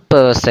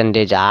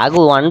 1%. ആകെ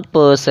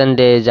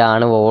 1%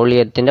 ആണ്,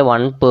 വോളിയത്തിൻ്റെ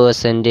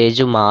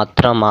 1%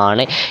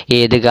 മാത്രമാണ്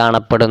ഏത്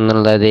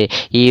കാണപ്പെടുന്നുള്ളത്?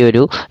 ഈ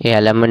ഒരു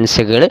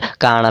എലമെൻസുകൾ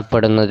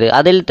കാണപ്പെടുന്നത്.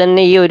 അതിൽ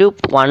തന്നെ ഈ ഒരു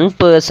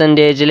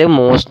 1%ൽ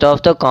മോസ്റ്റ്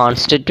ഓഫ് ദ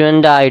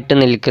കോൺസ്റ്റിറ്റ്യുവൻ്റ് ആയിട്ട്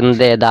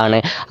നിൽക്കുന്നത് ഏതാണ്?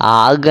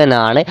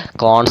 ആർഗനാണ്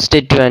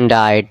കോൺസ്റ്റിറ്റ്യുവൻ്റ്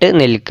ആയിട്ട്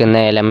നിൽക്കുന്ന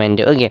എലമെൻറ്റ്.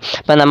 ഓക്കെ,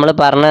 അപ്പം നമ്മൾ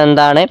പറഞ്ഞത്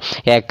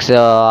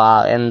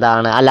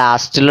എന്താണ് ആ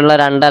ലാസ്റ്റിലുള്ള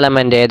 2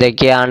 എലമെൻറ്റ്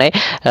ഏതൊക്കെയാണ്?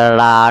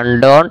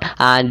 റാൻഡോൺ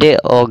ആൻഡ്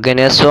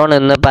ഓർഗനസോൺ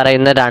എന്ന്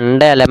പറയുന്ന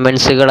 2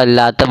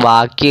 എലമെൻസുകളല്ലാത്ത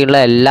ബാക്കിയുള്ള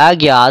എല്ലാ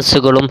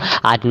ഗ്യാസുകളും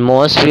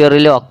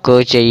അറ്റ്മോസ്ഫിയറിൽ ഒക്കർ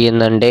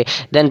ചെയ്യുന്നുണ്ട്.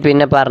 ദെൻ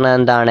പിന്നെ പറഞ്ഞത്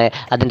എന്താണ്?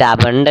 അതിൻ്റെ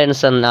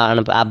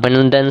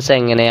അബണ്ടൻസ്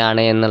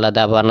എങ്ങനെയാണ്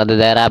എന്നുള്ളതാണ് പറഞ്ഞത്.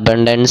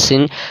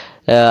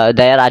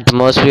 their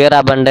atmosphere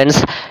abundance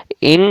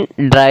in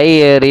dry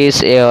air is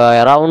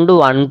around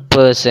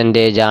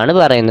 1% ആണ്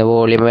പറയുന്നത്.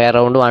 Volume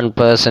around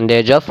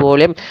 1% of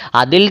volume.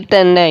 അതിൽ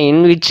തന്നെ in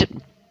which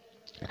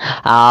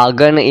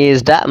argon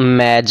is the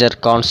major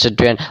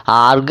constituent.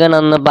 Argon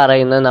എന്ന്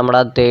പറയുന്നത്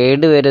നമ്മുടെ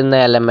 3rd വരുന്ന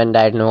എലമെൻ്റ്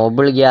ആയിട്ട്,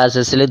 നോബിൾ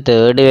ഗ്യാസസിൽ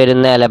 3rd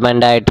വരുന്ന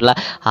എലമെൻ്റ് ആയിട്ടുള്ള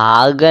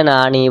ആർഗൺ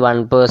ആണ് ഈ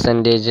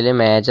 1%ൽ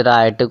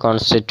മേജറായിട്ട്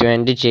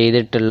കോൺസ്റ്റിറ്റ്യൂവൻറ്റ്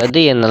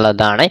ചെയ്തിട്ടുള്ളത്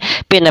എന്നുള്ളതാണ്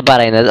പിന്നെ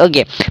പറയുന്നത്.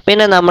 ഓക്കെ,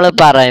 പിന്നെ നമ്മൾ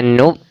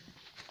പറഞ്ഞു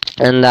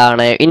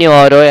എന്താണ് ഇനി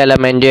ഓരോ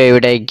എലമെൻറ്റും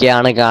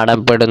എവിടേക്കാണ്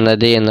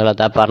കാണപ്പെടുന്നത്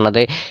എന്നുള്ളതാണ്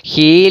പറഞ്ഞത്.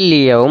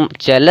 ഹീലിയവും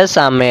ചില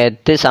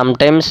സമയത്ത്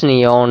സംടൈംസ്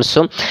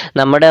നിയോൺസും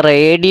നമ്മുടെ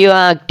റേഡിയോ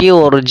ആക്റ്റീവ്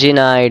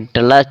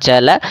ഒറിജിനായിട്ടുള്ള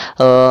ചില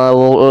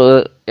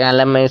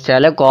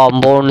ചില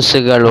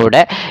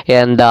കോമ്പൗണ്ട്സുകളുടെ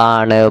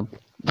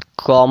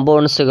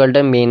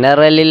കോമ്പൗണ്ട്സുകളുടെ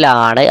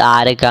മിനറലിലാണ്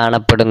ആര്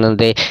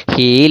കാണപ്പെടുന്നത്,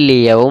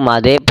 ഹീലിയവും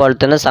അതേപോലെ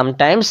തന്നെ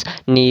സംടൈംസ്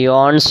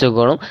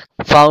നിയോൺസുകളും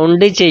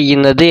ഫൗണ്ട്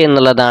ചെയ്യുന്നത്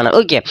എന്നുള്ളതാണ്.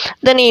 ഓക്കെ,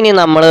 ഇനി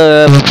നമ്മൾ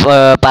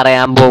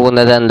പറയാൻ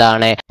പോകുന്നത്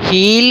എന്താണ്,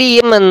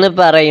 ഹീലിയം എന്ന്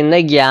പറയുന്ന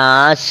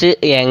ഗ്യാസ്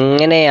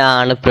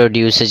എങ്ങനെയാണ്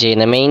പ്രൊഡ്യൂസ്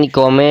ചെയ്യുന്നത്, മെയിൻ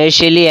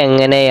കൊമേഴ്ഷ്യലി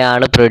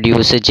എങ്ങനെയാണ്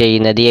പ്രൊഡ്യൂസ്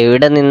ചെയ്യുന്നത്,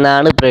 എവിടെ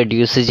നിന്നാണ്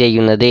പ്രൊഡ്യൂസ്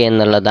ചെയ്യുന്നത്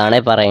എന്നുള്ളതാണ്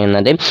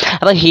പറയുന്നത്.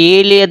 അപ്പോൾ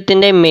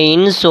ഹീലിയത്തിൻ്റെ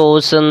മെയിൻ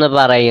സോഴ്സ് എന്ന്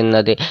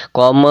പറയുന്നത്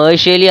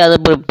കൊമേഴ്ഷ്യലി അത്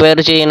പ്രിപ്പയർ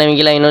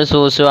ചെയ്യണമെങ്കിൽ അതിനൊരു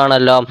സോഴ്സ്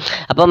വേണമല്ലോ.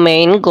 അപ്പോൾ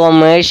main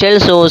commercial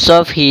source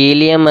of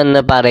helium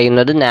എന്ന്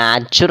പറയുന്നത്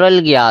നാച്ചുറൽ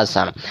ഗ്യാസ്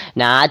ആണ്.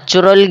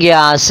 നാച്ചുറൽ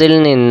ഗ്യാസിൽ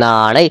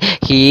നിന്നാണ്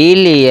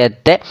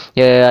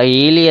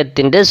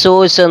ഹീലിയത്തിൻ്റെ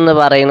സോഴ്സ് എന്ന്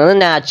പറയുന്നത്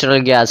നാച്ചുറൽ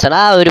ഗ്യാസ് ആണ്.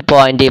 ആ ഒരു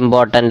പോയിന്റ്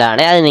ഇമ്പോർട്ടൻ്റ്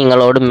ആണ്, അത്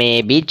നിങ്ങളോട് മേ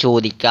ബി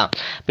ചോദിക്കാം.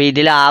 അപ്പോൾ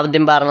ഇതിൽ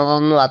ആദ്യം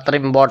പറഞ്ഞതൊന്നും അത്ര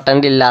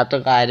ഇമ്പോർട്ടൻ്റ്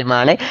ഇല്ലാത്ത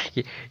കാര്യമാണ്.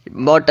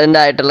 ഇമ്പോർട്ടൻ്റ്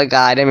ആയിട്ടുള്ള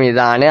കാര്യം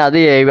ഇതാണ്, അത്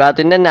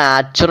അതിൻ്റെ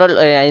നാച്ചുറൽ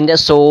അതിൻ്റെ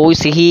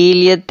സോഴ്സ്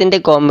ഹീലിയത്തിൻ്റെ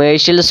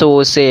കൊമേഴ്ഷ്യൽ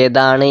സോഴ്സ്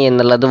ഏതാണ്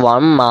എന്നുള്ളത്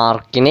 1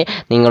 മാർക്കിന്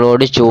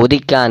നിങ്ങളോട്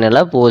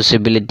ചോദിക്കാനുള്ള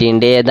പോസിബിലിറ്റി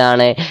ഉണ്ട്.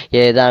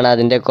 ഏതാണ്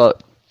അതിൻ്റെ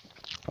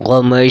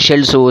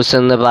കൊമേഴ്ഷ്യൽ സോഴ്സ്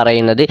എന്ന്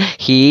പറയുന്നത്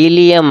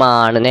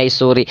ഹീലിയമാണ്.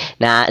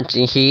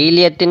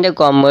 ഹീലിയത്തിൻ്റെ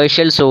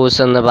കൊമേഴ്ഷ്യൽ സോഴ്സ്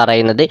എന്ന്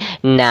പറയുന്നത്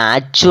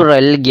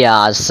നാച്ചുറൽ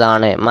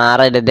ഗ്യാസാണ്.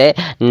 മാറരുത്,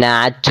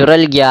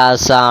 നാച്ചുറൽ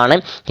ഗ്യാസാണ്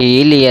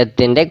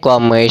ഹീലിയത്തിൻ്റെ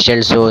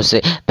കൊമേഴ്ഷ്യൽ സോഴ്സ്.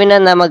 പിന്നെ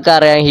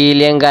നമുക്കറിയാം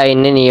ഹീലിയം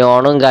കഴിഞ്ഞ്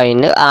നിയോണും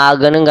കഴിഞ്ഞ്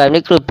ആർഗണും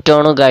കഴിഞ്ഞ്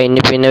ക്രിപ്റ്റോണും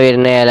കഴിഞ്ഞ് പിന്നെ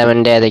വരുന്ന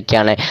എലമെൻ്റ്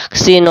ഏതൊക്കെയാണ്,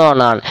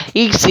 സിനോണാണ്.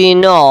 ഈ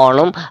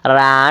സിനോണും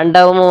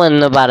റാൻഡമും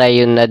എന്ന്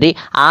പറയുന്നത്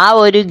ആ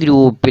ഒരു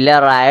ഗ്രൂപ്പിലെ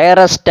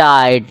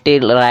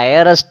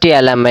റയറസ്റ്റ്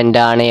എലമെൻ്റ്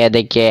ആണ്.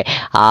 ഏതൊക്കെ,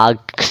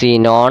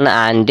 സിനോൺ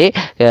ആൻഡ്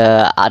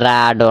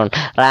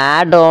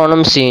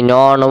റാഡോണും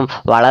സിനോണും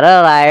വളരെ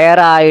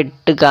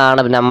റയറായിട്ട്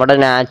കാണും. നമ്മുടെ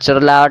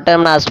നാച്ചുറലാവട്ടെ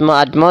നമ്മുടെ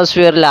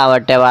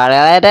അറ്റ്മോസ്ഫിയറിലാവട്ടെ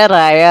വളരെ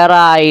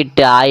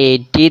റയറായിട്ട് ആ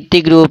 80th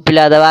ഗ്രൂപ്പിൽ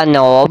അഥവാ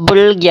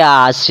നോബിൾ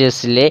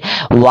ഗ്യാസസിൽ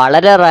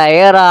വളരെ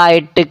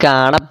റയറായിട്ട്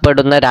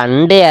കാണപ്പെടുന്ന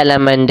 2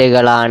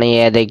 എലമെൻറ്റുകളാണ്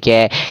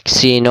ഏതൊക്കെ,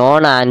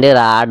 സിനോൺ ആൻഡ്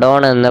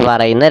റാഡോൺ എന്ന്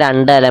പറയുന്ന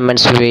 2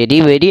 elements.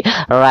 Very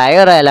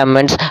rare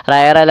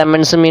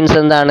elements means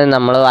എന്താണ്,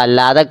 നമ്മൾ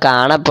അല്ലാതെ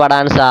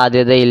കാണപ്പെടാൻ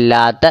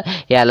സാധ്യതയില്ലാത്ത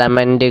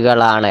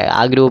എലമെൻറ്റുകളാണ്.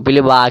 ആ ഗ്രൂപ്പിൽ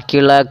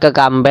ബാക്കിയുള്ളതൊക്കെ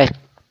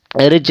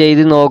കമ്പയർ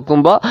ചെയ്ത്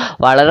നോക്കുമ്പോൾ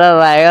വളരെ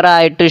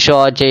റയറായിട്ട് ഷോ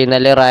ചെയ്യുന്ന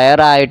അല്ലെങ്കിൽ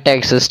റയറായിട്ട്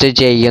എക്സിസ്റ്റ്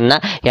ചെയ്യുന്ന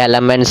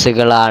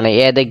എലമെൻസുകളാണ്.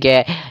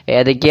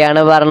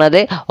 ഏതൊക്കെയാണ് പറഞ്ഞത്,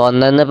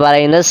 ഒന്നെന്ന്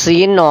പറയുന്നത്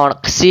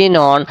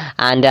xenon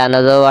and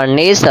another one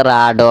is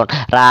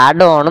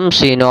റാഡോണും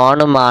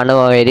സിനോണുമാണ്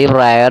very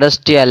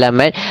rarest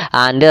element.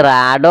 And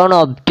radon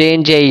obtain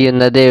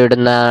ചെയ്യുന്നത്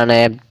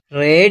എവിടുന്നാണ്,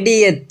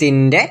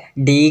 റേഡിയത്തിൻ്റെ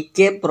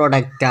ഡീകെ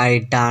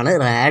പ്രൊഡക്റ്റായിട്ടാണ്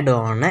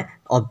റാഡോൺ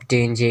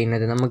ഒബ്റ്റെയിൻ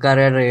ചെയ്യുന്നത്.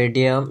 നമുക്കറിയാം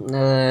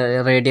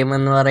റേഡിയം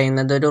എന്ന്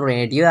പറയുന്നത് ഒരു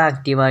റേഡിയോ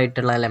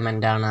ആക്റ്റീവായിട്ടുള്ള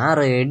എലമെൻ്റാണ്. ആ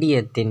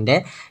റേഡിയത്തിൻ്റെ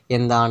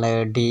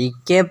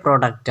ഡീകെ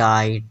പ്രൊഡക്റ്റ്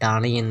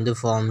ആയിട്ടാണ് എന്ത്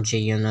ഫോം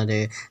ചെയ്യുന്നത്,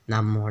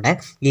 നമ്മുടെ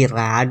ഈ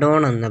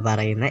റാഡോൺ എന്ന്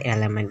പറയുന്ന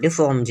എലമെൻറ്റ്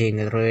ഫോം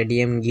ചെയ്യുന്നത്.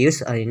 റേഡിയം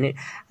ഗീവ്സ് അതിന്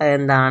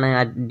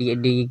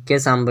ഡീകെ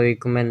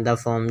സംഭവിക്കുമ്പോൾ എന്താ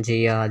ഫോം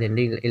ചെയ്യുക,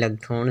 അതിൻ്റെ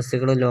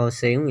ഇലക്ട്രോൺസുകൾ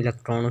ലോസ് ചെയ്യും.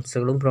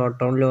 ഇലക്ട്രോൺസുകളും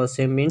പ്രോട്ടോൺ ലോസ്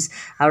ചെയ്യും മീൻസ്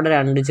അവിടെ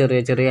 2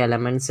 ചെറിയ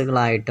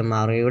എലമെൻസുകളായിട്ട്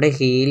മാറും. ഇവിടെ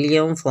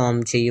ഹീലിയം ഫോം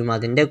ചെയ്യും,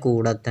 അതിൻ്റെ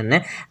കൂടെ തന്നെ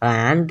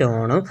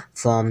റാഡോണും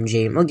ഫോം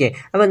ചെയ്യും. ഓക്കെ,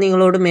 അപ്പോൾ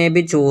നിങ്ങളോട് മേ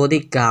ബി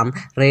ചോദിക്കാം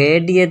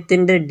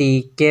റേഡിയത്തിൻ്റെ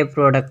ഡീകെ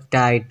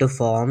പ്രൊഡക്റ്റായിട്ട്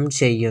ഫോം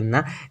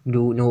ചെയ്യുന്ന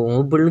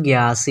നോബിൾ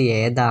ഗ്യാസ്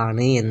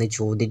ഏതാണ് എന്ന്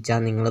ചോദിച്ചാൽ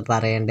നിങ്ങൾ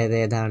പറയേണ്ടത്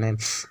ഏതാണ്,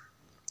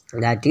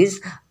 ദാറ്റ് ഈസ്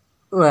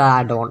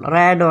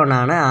റാഡോൺ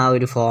ആണ് ആ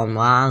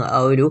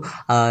ഒരു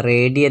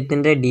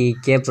റേഡിയത്തിൻ്റെ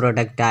ഡീകെ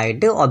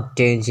പ്രൊഡക്റ്റായിട്ട്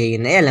ഒബ്റ്റെയിൻ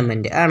ചെയ്യുന്ന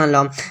എലമെൻറ്റ്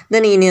ആണല്ലോ.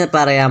 ഇനി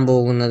പറയാൻ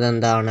പോകുന്നത്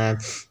എന്താണ്,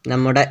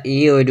 നമ്മുടെ ഈ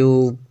ഒരു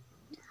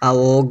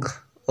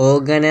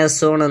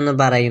ഓർഗനസോൺ എന്ന്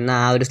പറയുന്ന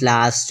ആ ഒരു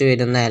ലാസ്റ്റ്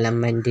വരുന്ന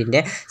എലമെൻറ്റിൻ്റെ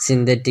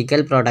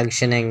സിന്തറ്റിക്കൽ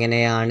പ്രൊഡക്ഷൻ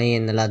എങ്ങനെയാണ്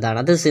എന്നുള്ളതാണ്.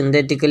 അത്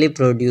സിന്തറ്റിക്കലി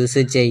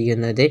പ്രൊഡ്യൂസ്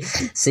ചെയ്യുന്നത്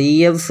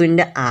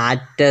CFൻ്റെ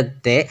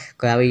ആറ്റത്തെ,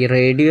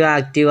 റേഡിയോ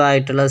ആക്റ്റീവ്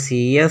ആയിട്ടുള്ള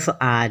CF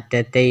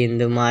ആറ്റത്തെ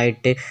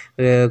എന്തുമായിട്ട്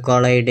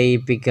കൊളൈഡ്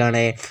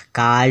ചെയ്യിപ്പിക്കുകയാണ്,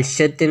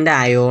 കാൽഷ്യത്തിൻ്റെ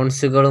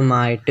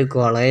അയോൺസുകളുമായിട്ട്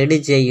കൊളൈഡ്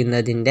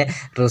ചെയ്യുന്നതിൻ്റെ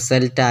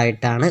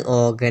റിസൾട്ടായിട്ടാണ്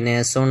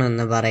ഓർഗനസോൺ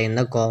എന്ന്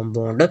പറയുന്ന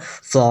കോമ്പൗണ്ട്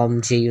ഫോം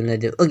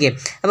ചെയ്യുന്നത്. ഓക്കെ,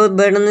 അപ്പോൾ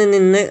ഇവിടെ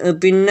നിന്ന്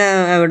പിന്നെ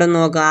ഇവിടെ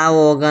നോക്കാം, ആ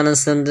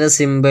ഓർഗാനിസത്തിൻ്റെ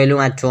സിംബലും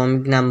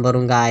അറ്റോമിക്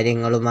നമ്പറും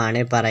കാര്യങ്ങളുമാണ്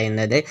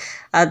പറയുന്നത്.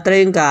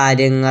 അത്രയും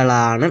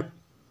കാര്യങ്ങളാണ്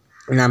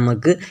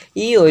നമുക്ക്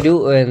ഈ ഒരു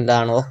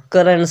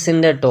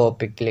ഒക്കറൻസിൻ്റെ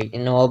ടോപ്പിക്കിൽ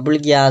നോബിൾ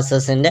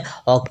ഗ്യാസസിൻ്റെ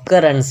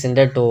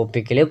ഒക്കറൻസിൻ്റെ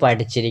ടോപ്പിക്കിൽ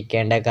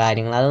പഠിച്ചിരിക്കേണ്ട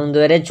കാര്യങ്ങൾ അതൊന്നും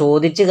ഇതുവരെ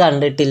ചോദിച്ച്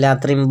കണ്ടിട്ടില്ല,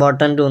 അത്ര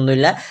ഇമ്പോർട്ടൻ്റ്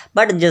ഒന്നുമില്ല.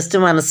 ബട്ട് ജസ്റ്റ്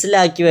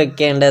മനസ്സിലാക്കി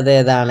വെക്കേണ്ടത്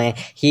ഏതാണ്,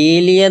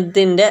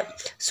 ഹീലിയത്തിൻ്റെ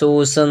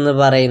സോഴ്സ് എന്ന്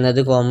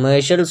പറയുന്നത്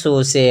കൊമേഴ്ഷ്യൽ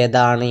സോഴ്സ്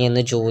ഏതാണ്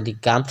എന്ന്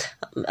ചോദിക്കാം.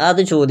 അത്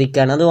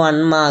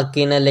 1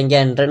 മാർക്കിന് അല്ലെങ്കിൽ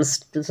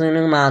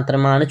എൻട്രൻസിന്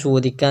മാത്രമാണ്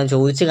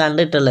ചോദിച്ച്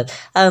കണ്ടിട്ടുള്ളത്.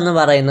 അതെന്ന്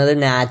പറയുന്നത്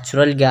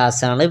നാച്ചുറൽ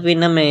ഗ്യാസാണ്.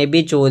 പിന്നെ മേ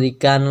ബി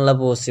ചോദിക്കാനുള്ള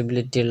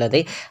പോസിബിലിറ്റി ഉള്ളത്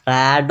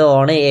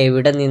റാഡോൺ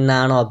എവിടെ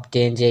നിന്നാണ്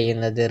ഒബ്റ്റെയിൻ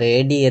ചെയ്യുന്നത്,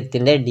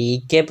 റേഡിയത്തിൻ്റെ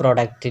ഡീകെ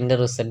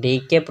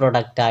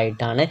പ്രൊഡക്റ്റ്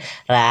ആയിട്ടാണ്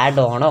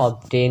റാഡോൺ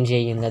ഒബ്റ്റെയിൻ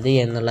ചെയ്യുന്നത്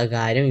എന്നുള്ള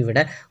കാര്യം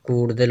ഇവിടെ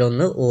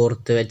കൂടുതലൊന്ന്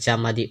ഓർത്ത് വെച്ചാൽ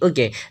മതി.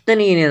 ഓക്കെ,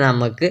 ഇനി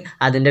നമുക്ക്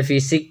അതിൻ്റെ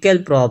ഫിസിക്കൽ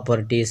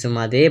പ്രോപ്പർട്ടീസും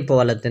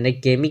അതേപോലെ തന്നെ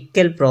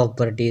കെമിക്കൽ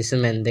പ്രോപ്പർട്ടീസും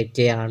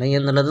എന്തൊക്കെയാണ്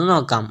എന്നുള്ളത്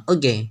നോക്കാം.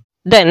 ഓക്കെ,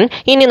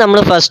 ഇനി നമ്മൾ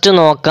ഫസ്റ്റ്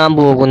നോക്കാൻ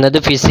പോകുന്നത്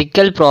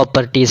ഫിസിക്കൽ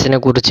പ്രോപ്പർട്ടീസിനെ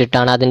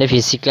കുറിച്ചിട്ടാണ്. അതിൻ്റെ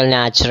ഫിസിക്കൽ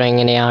നാച്ചർ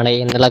എങ്ങനെയാണ്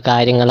എന്നുള്ള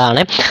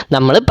കാര്യങ്ങളാണ്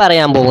നമ്മൾ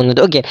പറയാൻ പോകുന്നത്.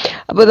 ഓക്കെ,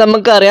 അപ്പോൾ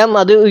നമുക്കറിയാം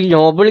അത്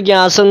നോബിൾ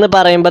ഗ്യാസ് എന്ന്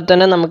പറയുമ്പോൾ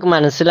തന്നെ നമുക്ക്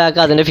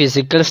മനസ്സിലാക്കാം അതിൻ്റെ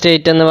ഫിസിക്കൽ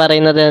സ്റ്റേറ്റ് എന്ന്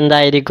പറയുന്നത്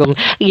എന്തായിരിക്കും,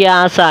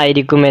 ഗ്യാസ്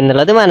ആയിരിക്കും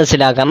എന്നുള്ളത്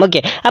മനസ്സിലാക്കാം.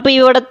 ഓക്കെ, അപ്പോൾ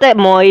ഇവിടുത്തെ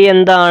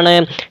എന്താണ്,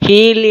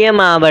 ഹീലിയം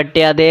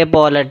ആവട്ടെ,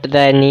 അതേപോലെ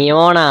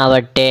നിയോൺ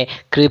ആവട്ടെ,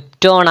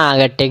 ക്രിപ്റ്റോൺ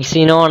ആകട്ടെ,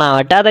 ക്സിനോൺ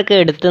ആവട്ടെ, അതൊക്കെ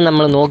എടുത്ത്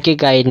നമ്മൾ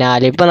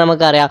നോക്കിക്കഴിഞ്ഞാൽ ഇപ്പോൾ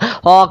നമുക്കറിയാം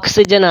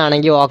ഓക്സിജൻ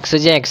ആണെങ്കിൽ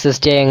ഓക്സിജൻ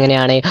എക്സിസ്റ്റ് ചെയ്യുക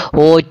എങ്ങനെയാണ്,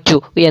 O2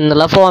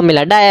 എന്നുള്ള ഫോമില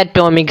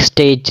ഡയറ്റോമിക്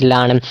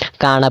സ്റ്റേറ്റിലാണ്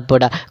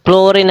കാണപ്പെടുക.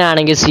 ക്ലോറിൻ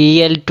ആണെങ്കിൽ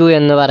Cl2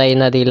 എന്ന്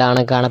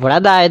പറയുന്നതിലാണ് കാണപ്പെടുക.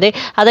 അതായത്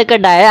അതൊക്കെ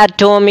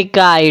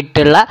ഡയറ്റോമിക്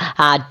ആയിട്ടുള്ള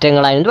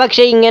ആറ്റങ്ങളായിരുന്നു.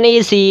 പക്ഷേ ഇങ്ങനെ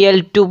ഈ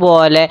Cl2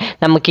 പോലെ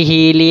നമുക്ക്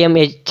ഹീലിയം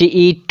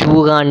He2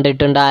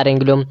 കണ്ടിട്ടുണ്ട്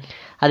ആരെങ്കിലും?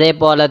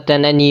 അതേപോലെ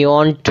തന്നെ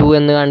നിയോൺ 2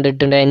 എന്ന്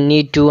കണ്ടിട്ടുണ്ടോ,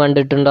 Ne2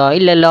 കണ്ടിട്ടുണ്ടോ?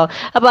 ഇല്ലല്ലോ.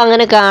 അപ്പോൾ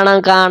അങ്ങനെ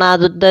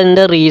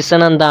കാണാത്തതിൻ്റെ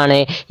റീസൺ എന്താണ്,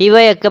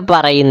 ഇവയൊക്കെ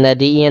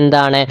പറയുന്നത്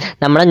എന്താണ്,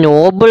 നമ്മുടെ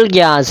നോബിൾ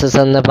ഗ്യാസസ്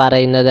എന്ന്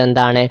പറയുന്നത്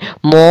എന്താണ്,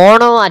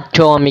 മോണോ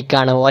അറ്റോമിക്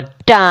ആണ്,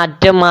 ഒറ്റ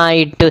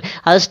ആറ്റമായിട്ട്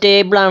അത്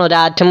സ്റ്റേബിളാണ്. ഒരു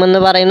ആറ്റം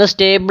എന്ന് പറയുന്നത്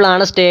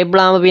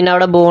സ്റ്റേബിളാകുമ്പോൾ പിന്നെ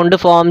അവിടെ ബോണ്ട്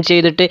ഫോം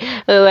ചെയ്തിട്ട്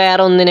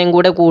വേറെ ഒന്നിനെയും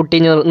കൂടെ കൂട്ടി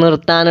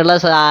നിർത്താനുള്ള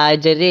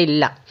സാഹചര്യം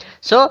ഇല്ല.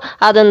 സോ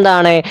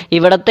അതെന്താണ്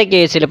ഇവിടുത്തെ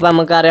കേസിൽ ഇപ്പോൾ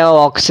നമുക്കറിയാം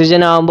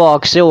ഓക്സിജൻ ആകുമ്പോൾ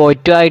ഓക്സിജൻ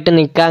O2 ആയിട്ട്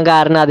നിൽക്കാൻ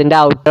കാരണം അതിൻ്റെ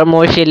ഔട്ടർ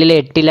മോസ്റ്റ് ഷെല്ലിൽ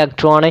 8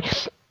 ഇലക്ട്രോൺ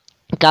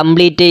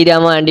കംപ്ലീറ്റ്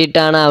ചെയ്യാൻ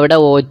വേണ്ടിയിട്ടാണ് അവിടെ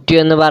O2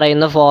 എന്ന്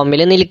പറയുന്ന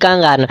ഫോമിൽ നിൽക്കാൻ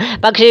കാരണം.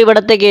 പക്ഷേ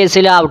ഇവിടുത്തെ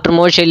കേസിൽ ഔട്ടർ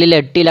മോസ്റ്റ് ഷെല്ലിൽ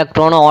 8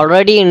 ഇലക്ട്രോൺ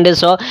ഓൾറെഡി ഉണ്ട്.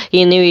 സോ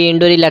ഇനി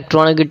വീണ്ടും ഒരു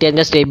ഇലക്ട്രോൺ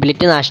കിട്ടിയതിൻ്റെ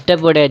സ്റ്റെബിലിറ്റി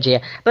നഷ്ടപ്പെടുകയാണ്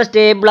ചെയ്യുക. അപ്പോൾ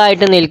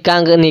സ്റ്റേബിളായിട്ട്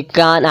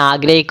നിൽക്കാൻ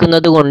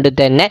ആഗ്രഹിക്കുന്നത് കൊണ്ട്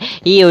തന്നെ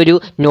ഈ ഒരു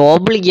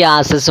നോബിൾ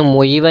ഗ്യാസസ്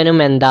മുഴുവനും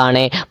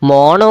എന്താണ്,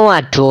 മോണോ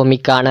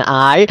അറ്റോമിക് ആണ്.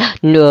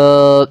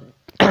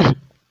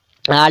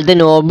 the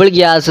noble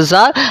gases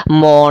are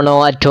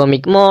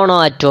monoatomic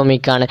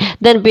ആണ്.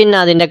 പിന്നെ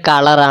അതിൻ്റെ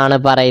കളറാണ്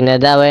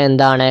പറയുന്നത്. അവ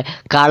എന്താണ്,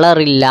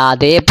 കളറില്ല,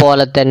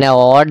 അതേപോലെ തന്നെ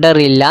ഓർഡർ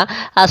ഇല്ല,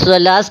 ആസ്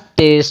വെൽ ആസ്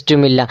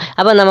ടേസ്റ്റും ഇല്ല.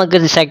 അപ്പോൾ നമുക്ക്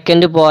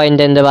സെക്കൻഡ്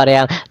പോയിന്റ് എന്ത്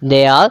പറയാം,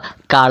 they are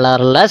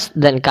colourless.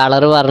 Then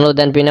colour പറഞ്ഞു.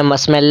 ദെൻ പിന്നെ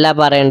സ്മെല്ലാണ്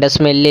പറയേണ്ടത്,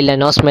 സ്മെല്ലില്ല,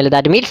 no smell,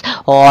 that means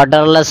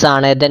odourless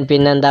ആണ്. ദെൻ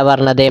പിന്നെ എന്താ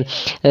പറഞ്ഞത്,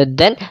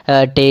 ദെൻ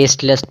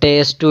ടേസ്റ്റ്ലെസ്,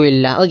 ടേസ്റ്റും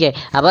ഇല്ല. ഓക്കെ,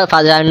 അപ്പോൾ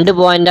 2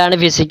 പോയിൻ്റാണ്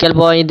ഫിസിക്കൽ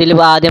പോയിന്റ്.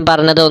 ഇതിൽ ആദ്യം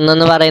പറഞ്ഞത്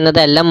ഒന്നെന്ന് പറയുന്നത്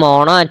എല്ലാം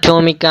മോണോ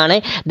അറ്റോമിക് ആണ്.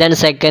 ദെൻ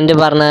സെക്കൻഡ്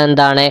പറഞ്ഞത്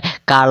എന്താണ്,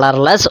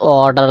 കളർലെസ്,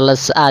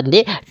 ഓർഡർലെസ് ആൻഡ്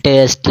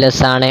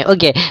ടേസ്റ്റ്ലെസ് ആണ്.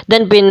 ഓക്കെ,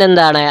 ദെൻ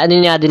പിന്നെന്താണ്,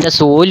 അതിൻ്റെ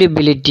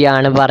സോലിബിലിറ്റി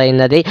ആണ്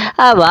പറയുന്നത്.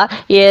 അവ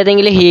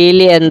ഏതെങ്കിലും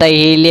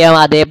ഹീലിയം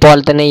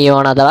അതേപോലെ തന്നെ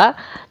ഇയോൺ അഥവാ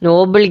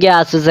നോബിൾ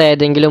ഗ്യാസസ്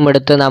ഏതെങ്കിലും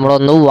എടുത്ത്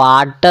നമ്മളൊന്ന്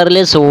വാട്ടറിൽ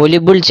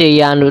സോലിബിൾ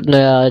ചെയ്യാൻ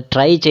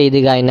ട്രൈ ചെയ്ത്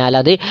കഴിഞ്ഞാൽ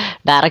അത്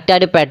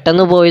ഡയറക്റ്റായിട്ട്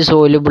പെട്ടെന്ന് പോയി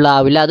സോലിബിൾ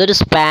ആവില്ല. അതൊരു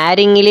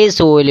സ്പാരിങ്ങിലി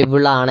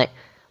സോലിബിൾ ആണ്.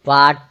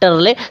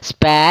 വാട്ടറിൽ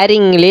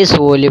സ്പാരിങ്ങിലി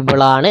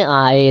സോലിബിളാണ്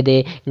ഏത്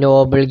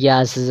നോബിൾ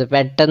ഗ്യാസസ്.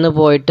 പെട്ടെന്ന്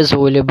പോയിട്ട്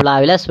സോലിബിൾ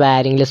ആവില്ല,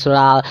 സ്പാരിങ്ങിലി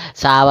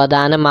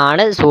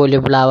സാവധാനമാണ്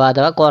സോലിബിൾ ആവുക,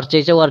 അഥവാ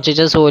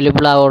കുറച്ച്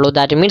സോലിബിൾ ആവുള്ളൂ.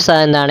 ദാറ്റ് മീൻസ്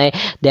അതെന്താണ്,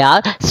 they are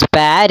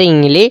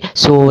സ്പാരിങ്ങിലി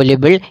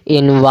soluble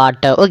in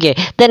water. Okay,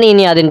 then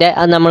ഇനി അതിൻ്റെ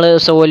നമ്മൾ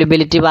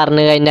സോലിബിലിറ്റി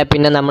പറഞ്ഞു കഴിഞ്ഞാൽ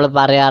പിന്നെ നമ്മൾ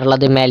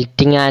പറയാറുള്ളത്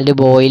മെൽറ്റിംഗ് ആൻഡ്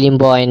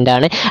ബോയിലിംഗ് പോയിൻ്റ്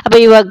ആണ്. അപ്പോൾ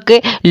ഇവക്ക്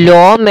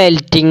ലോ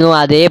മെൽറ്റിങ്ങും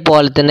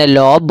അതേപോലെ തന്നെ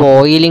ലോ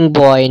ബോയിലിംഗ്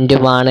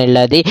പോയിൻറ്റുമാണ്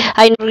ഉള്ളത്.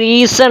 അതിന്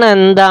റീസൺ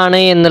എന്താണ്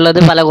എന്നുള്ളത്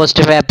പല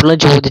ക്വസ്റ്റ്യൻ പേപ്പറിലും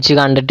ചോദിച്ച്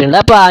കണ്ടിട്ടുണ്ട്.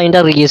 അപ്പോൾ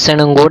അതിൻ്റെ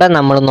റീസണും കൂടെ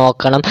നമ്മൾ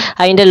നോക്കണം.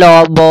 അതിൻ്റെ ലോ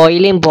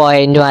ബോയിലിംഗ്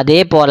പോയിൻറ്റും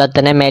അതേപോലെ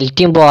തന്നെ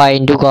മെൽറ്റിംഗ്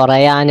പോയിൻറ്റും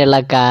കുറയാനുള്ള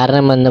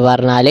കാരണം എന്ന്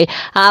പറഞ്ഞാൽ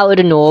ആ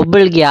ഒരു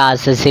നോബിൾ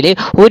ഗ്യാസസിൽ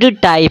ഒരു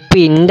ടൈപ്പ്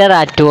ഇൻ്റർ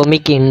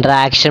അറ്റോമിക്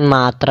ഇൻട്രാക്ഷൻ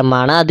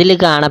മാത്രമാണ് അതിൽ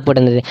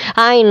കാണപ്പെടുന്നത്.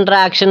 ആ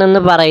ഇൻട്രാക്ഷൻ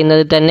എന്ന്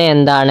പറയുന്നത് തന്നെ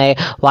എന്താണ്,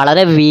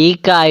 വളരെ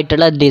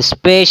വീക്കായിട്ടുള്ള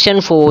ഡിസ്പേഷൻ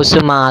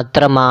ഫോഴ്സ്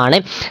മാത്രമാണ്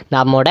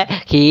നമ്മുടെ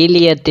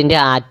ഹീലിയത്തിൻ്റെ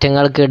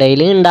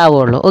ആറ്റങ്ങൾക്കിടയിൽ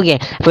ഉണ്ടാവുള്ളൂ. ഓക്കെ,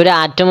 അപ്പോൾ ഒരു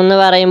ആറ്റം എന്ന്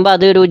പറയുമ്പോൾ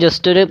അതൊരു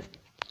ജസ്റ്റ് ഒരു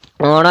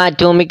മോണോ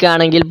അറ്റോമിക്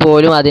ആണെങ്കിൽ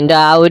പോലും അതിൻ്റെ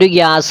ആ ഒരു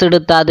ഗ്യാസ്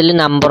എടുത്താൽ അതിൽ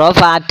നമ്പർ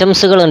ഓഫ്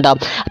ആറ്റംസുകൾ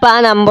ഉണ്ടാവും. അപ്പോൾ ആ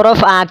നമ്പർ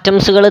ഓഫ്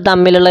ആറ്റംസുകൾ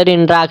തമ്മിലുള്ള ഒരു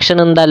ഇൻട്രാക്ഷൻ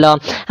ഉണ്ടല്ലോ,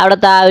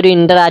 അവിടുത്തെ ആ ഒരു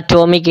ഇൻ്റർ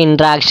അറ്റോമിക്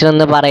ഇൻട്രാക്ഷൻ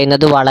എന്ന്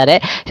പറയുന്നത് വളരെ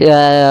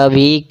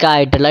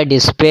വീക്കായിട്ടുള്ള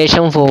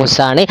ഡിസ്പേഷൻ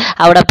ഫോഴ്സാണ്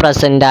അവിടെ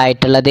പ്രസൻ്റ്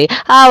ആയിട്ടുള്ളത്.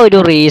 ആ ഒരു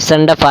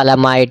റീസണിൻ്റെ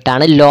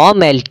ഫലമായിട്ടാണ് ലോ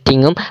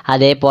മെൽറ്റിങ്ങും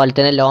അതേപോലെ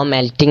തന്നെ low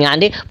melting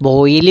and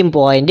boiling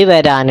point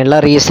വരാനുള്ള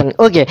റീസൺ.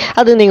 ഓക്കെ,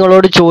 അത്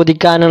നിങ്ങളോട്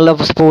ചോദിക്കാനുള്ള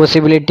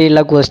പോസിബിലിറ്റി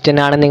ഉള്ള ക്വസ്റ്റ്യൻ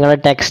ആണ്.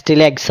 നിങ്ങളുടെ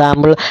ടെക്സ്റ്റിൽ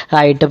എക്സാമ്പിൾ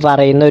ആയിട്ട്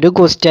പറയുന്ന ഒരു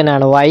ക്വസ്റ്റ്യൻ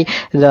ആണ്. വൈ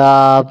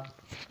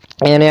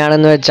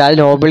എങ്ങനെയാണെന്ന് വെച്ചാൽ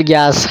noble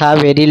gas have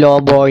very low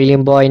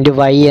boiling point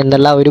Y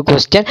എന്നുള്ള ഒരു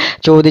ക്വസ്റ്റ്യൻ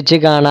ചോദിച്ച്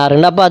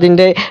കാണാറുണ്ട്. അപ്പോൾ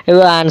അതിൻ്റെ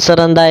ആൻസർ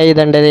എന്താ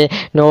എഴുതേണ്ടത്?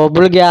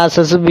 നോബിൾ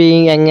ഗ്യാസസ്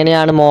ബീയിങ്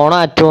എങ്ങനെയാണ് മോണോ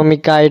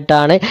അറ്റോമിക്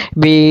ആയിട്ടാണ്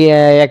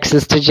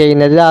എക്സിസ്റ്റ്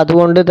ചെയ്യുന്നത്.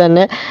 അതുകൊണ്ട്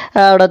തന്നെ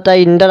അവിടുത്തെ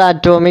ഇൻ്റർ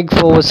അറ്റോമിക്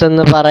ഫോഴ്സ്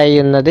എന്ന്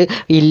പറയുന്നത്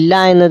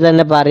ഇല്ല എന്ന്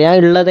തന്നെ പറയാം.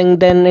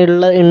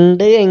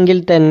 ഉണ്ട്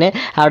എങ്കിൽ തന്നെ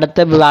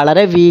അവിടുത്തെ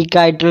വളരെ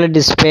വീക്കായിട്ടുള്ള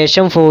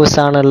ഡിസ്പേഷൻ ഫോഴ്സ്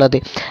ആണുള്ളത്.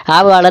 ആ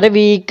വളരെ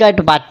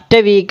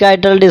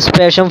വീക്കായിട്ടുള്ള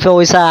ഡിസ്പേഷൻ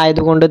ഫോഴ്സ്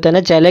ആയതുകൊണ്ട് തന്നെ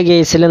ചില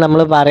കേസിൽ നമ്മൾ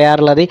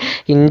പറയാറുള്ളത്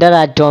ഇൻ്റർ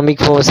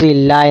അറ്റോമിക് ഫോഴ്സ്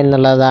ഇല്ല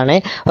എന്നുള്ളതാണ്.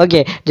 ഓക്കെ,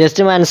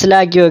 ജസ്റ്റ്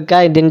മനസ്സിലാക്കി വെക്കുക.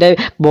 ഇതിൻ്റെ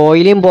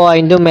ബോയിലിംഗ്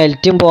പോയിൻറ്റും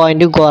മെൽറ്റിംഗ്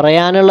പോയിൻറ്റും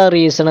കുറയാനുള്ള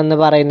റീസൺ എന്ന്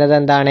പറയുന്നത്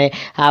എന്താണ്?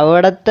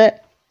 അവിടുത്തെ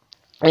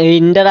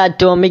ഇൻ്റർ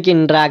അറ്റോമിക്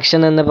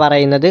ഇൻട്രാക്ഷൻ എന്ന്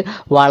പറയുന്നത്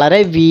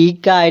വളരെ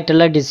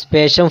വീക്കായിട്ടുള്ള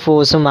ഡിസ്പേഷൻ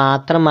ഫോഴ്സ്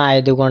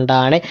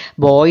മാത്രമായതുകൊണ്ടാണ്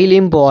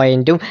ബോയിലിംഗ്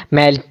പോയിൻറ്റും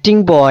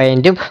മെൽറ്റിംഗ്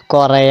പോയിൻറ്റും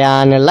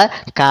കുറയാനുള്ള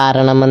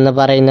കാരണമെന്ന്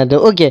പറയുന്നത്.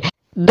 ഓക്കെ,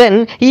 ദെൻ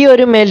ഈ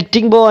ഒരു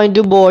മെൽറ്റിംഗ്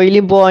പോയിൻറ്റും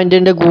ബോയിലിംഗ്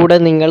പോയിൻറ്റിൻ്റെ കൂടെ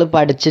നിങ്ങൾ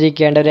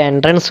പഠിച്ചിരിക്കേണ്ട ഒരു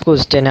എൻട്രൻസ്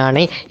ക്വസ്റ്റ്യൻ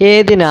ആണ്.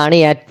 ഏതിനാണ്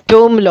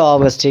ഏറ്റവും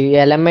ലോവസ്റ്റ്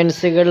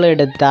എലമെൻസുകൾ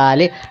എടുത്താൽ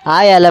ആ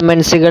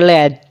എലമെൻസുകളിൽ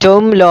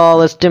ഏറ്റവും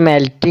ലോവസ്റ്റ്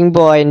മെൽറ്റിംഗ്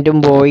പോയിൻറ്റും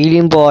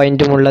ബോയിലിംഗ്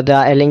പോയിൻറ്റും ഉള്ളത്,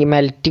 അല്ലെങ്കിൽ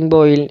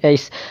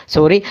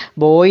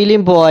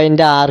ബോയിലിംഗ്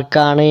പോയിൻ്റ്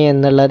ആർക്കാണ്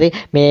എന്നുള്ളത്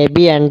മേ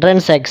ബി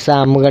എൻട്രൻസ്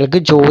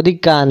എക്സാമുകൾക്ക്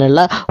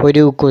ചോദിക്കാനുള്ള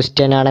ഒരു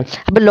ക്വസ്റ്റ്യൻ ആണ്.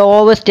 അപ്പോൾ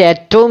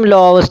ഏറ്റവും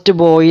ലോവസ്റ്റ്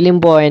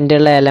ബോയിലിംഗ്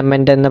പോയിൻ്റുള്ള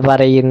എലമെൻ്റ് എന്ന്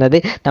പറയുന്നത്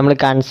നമ്മൾ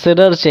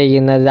കൺസിഡർ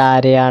ചെയ്യുന്നത്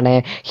ആരെയാണ്?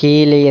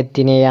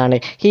 ഹീലിയത്തിനെയാണ്.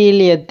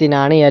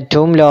 ഹീലിയത്തിനാണ്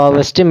ഏറ്റവും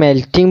ലോവസ്റ്റ്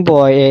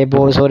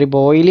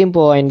ബോയിലിംഗ്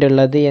പോയിൻ്റ്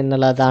ഉള്ളത്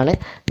എന്നുള്ളതാണ്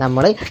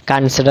നമ്മൾ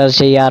കൺസിഡർ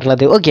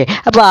ചെയ്യാറുള്ളത്. ഓക്കെ,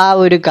 അപ്പോൾ ആ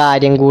ഒരു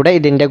കാര്യം കൂടെ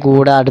ഇതിൻ്റെ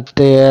കൂടെ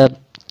അടുത്ത്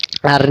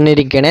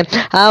അറിഞ്ഞിരിക്കണേ.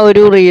 ആ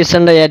ഒരു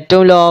റീസണിൻ്റെ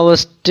ഏറ്റവും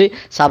ലോവസ്റ്റ്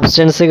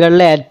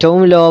സബ്സ്റ്റൻസുകളിലെ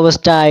ഏറ്റവും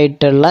ലോവസ്റ്റ്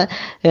ആയിട്ടുള്ള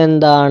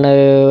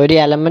ഒരു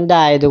എലമെൻ്റ്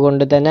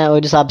ആയതുകൊണ്ട് തന്നെ,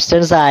 ഒരു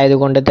സബ്സ്റ്റൻസ്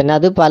ആയതുകൊണ്ട് തന്നെ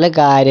അത് പല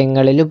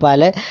കാര്യങ്ങളിലും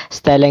പല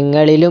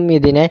സ്ഥലങ്ങളിലും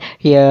ഇതിനെ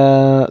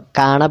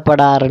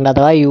കാണപ്പെടാറുണ്ട്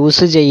അഥവാ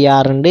യൂസ്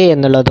ചെയ്യാറുണ്ട്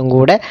എന്നുള്ളതും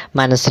കൂടെ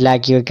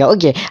മനസ്സിലാക്കി വെക്കുക.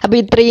 ഓക്കെ, അപ്പോൾ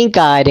ഇത്രയും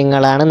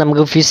കാര്യങ്ങളാണ്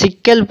നമുക്ക്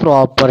ഫിസിക്കൽ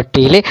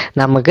പ്രോപ്പർട്ടിയിൽ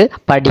നമുക്ക്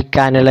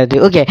പഠിക്കാനുള്ളത്.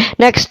 ഓക്കെ,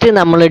 നെക്സ്റ്റ്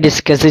നമ്മൾ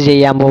ഡിസ്കസ്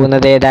ചെയ്യാൻ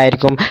പോകുന്നത്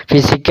ഏതായിരിക്കും?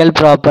 ഫിസിക്കൽ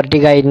പ്രോപ്പർട്ടി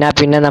കഴിഞ്ഞാൽ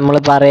പിന്നെ നമ്മൾ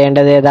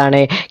പറയേണ്ടത്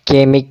ഏതാണ്?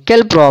 കെമിക്കൽ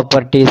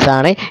പ്രോപ്പർട്ടീസ്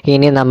ആണ്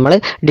ഇനി നമ്മൾ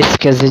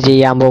ഡിസ്കസ്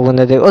ചെയ്യാൻ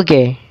പോകുന്നത്.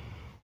 ഓക്കെ,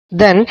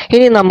 ദെൻ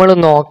ഇനി നമ്മൾ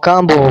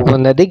നോക്കാൻ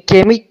പോകുന്നത്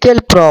chemical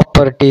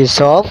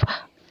properties of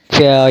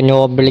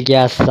Noble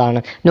gases ആണ്.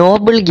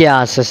 നോബിൾ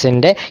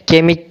ഗ്യാസസിൻ്റെ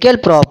കെമിക്കൽ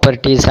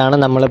പ്രോപ്പർട്ടീസ് ആണ്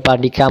നമ്മൾ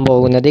പഠിക്കാൻ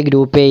പോകുന്നത്.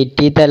 ഗ്രൂപ്പ്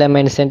 80th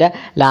എലമെൻസിൻ്റെ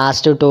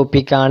ലാസ്റ്റ്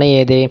ടോപ്പിക്കാണ്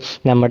ഏത്?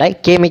 നമ്മുടെ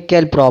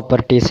കെമിക്കൽ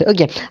പ്രോപ്പർട്ടീസ്.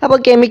 ഓക്കെ, അപ്പോൾ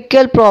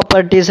കെമിക്കൽ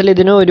പ്രോപ്പർട്ടീസിൽ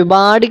ഇതിന്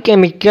ഒരുപാട്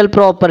കെമിക്കൽ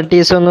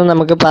പ്രോപ്പർട്ടീസ് ഒന്നും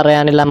നമുക്ക്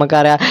പറയാനില്ല.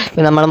 നമുക്കറിയാം,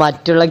 നമ്മൾ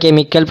മറ്റുള്ള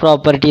കെമിക്കൽ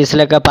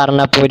പ്രോപ്പർട്ടീസിലൊക്കെ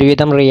പറഞ്ഞപ്പോൾ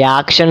ഒരുവിധം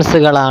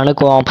റിയാക്ഷൻസുകളാണ്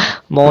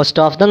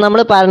മോസ്റ്റ് ഓഫ് ദം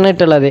നമ്മൾ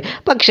പറഞ്ഞിട്ടുള്ളത്.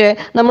 പക്ഷേ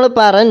നമ്മൾ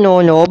പറഞ്ഞു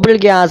Noble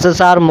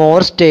gases are more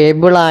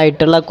stable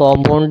ആയിട്ടുള്ള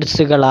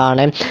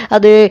കോമ്പൗണ്ട്സുകളാണ്.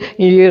 അത്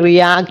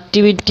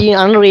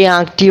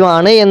അൺറിയാക്റ്റീവ്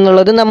ആണ്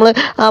എന്നുള്ളത് നമ്മൾ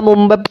ആ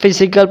മുമ്പ്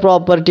ഫിസിക്കൽ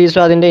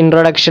പ്രോപ്പർട്ടീസും അതിൻ്റെ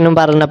ഇൻട്രൊഡക്ഷനും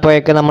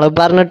പറഞ്ഞപ്പോഴൊക്കെ നമ്മൾ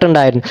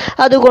പറഞ്ഞിട്ടുണ്ടായിരുന്നു.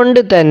 അതുകൊണ്ട്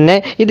തന്നെ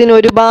ഇതിന്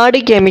ഒരുപാട്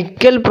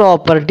കെമിക്കൽ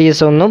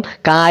പ്രോപ്പർട്ടീസ് ഒന്നും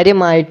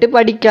കാര്യമായിട്ട്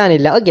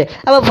പഠിക്കാനില്ല. ഓക്കെ,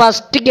 അപ്പോൾ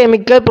ഫസ്റ്റ്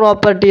കെമിക്കൽ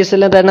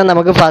പ്രോപ്പർട്ടീസിൽ തന്നെ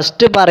നമുക്ക്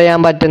ഫസ്റ്റ് പറയാൻ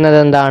പറ്റുന്നത്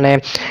എന്താണ്?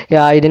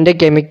 ഇതിൻ്റെ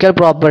കെമിക്കൽ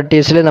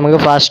പ്രോപ്പർട്ടീസിൽ നമുക്ക്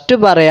ഫസ്റ്റ്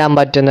പറയാൻ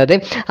പറ്റുന്നത്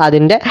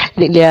അതിൻ്റെ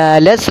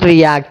ലെസ്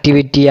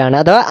റിയാക്ടിവിറ്റിയാണ്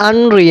അഥവാ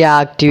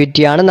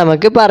അൺറിയാക്ടിവിറ്റിയാണ്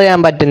നമുക്ക് പറയാൻ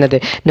പറ്റുന്നത്.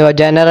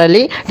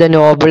 Generally the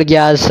noble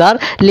gas R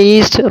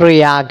least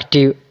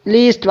reactive.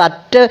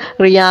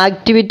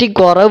 Reactivity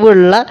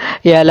കുറവുള്ള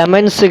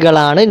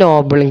എലമെൻസുകളാണ്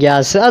നോബിൾ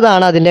ഗ്യാസ്.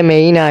 അതാണ് അതിൻ്റെ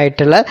മെയിൻ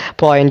ആയിട്ടുള്ള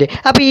പോയിന്റ്.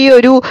 അപ്പോൾ ഈ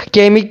ഒരു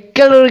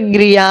കെമിക്കൽ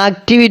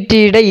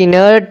റിയാക്ടിവിറ്റിയുടെ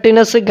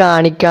ഇനേർട്ട്നെസ്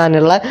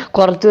കാണിക്കാനുള്ള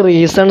കുറച്ച്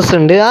റീസൺസ്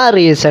ഉണ്ട്. ആ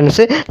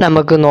റീസൺസ്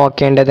നമുക്ക്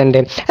നോക്കേണ്ടതുണ്ട്.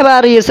 അപ്പോൾ ആ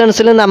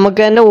റീസൺസിൽ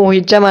നമുക്ക് തന്നെ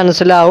ഊഹിച്ചാൽ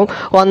മനസ്സിലാവും.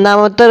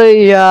 ഒന്നാമത്തെ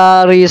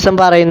റീസൺ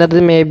പറയുന്നത്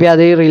മേ ബി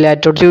അത്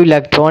റിലേറ്റഡ് ടു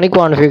ഇലക്ട്രോണിക്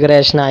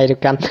കോൺഫിഗറേഷൻ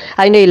ആയിരിക്കാം.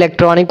 അതിൻ്റെ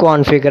ഇലക്ട്രോണിക്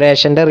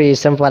കോൺഫിഗറേഷൻ്റെ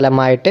റീസൺ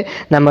ഫലമായിട്ട്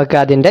നമുക്ക്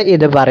അതിൻ്റെ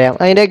ഇത് പറയാം.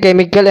 അതിൻ്റെ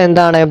കെമിക്കൽ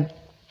എന്താണ്?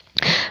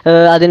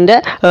 അതിൻ്റെ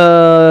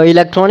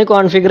ഇലക്ട്രോണിക്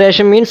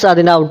കോൺഫിഗറേഷൻ മീൻസ്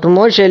അതിൻ്റെ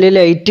ഔട്ടർമോസ്റ്റ് ഷെല്ലിൽ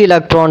 8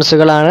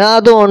 ഇലക്ട്രോൺസുകളാണ്.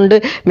 അതുകൊണ്ട്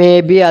മേ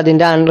ബി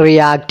അതിൻ്റെ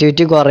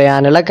റിയാക്ടിവിറ്റി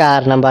കുറയാനുള്ള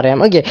കാരണം പറയാം.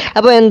 ഓക്കെ,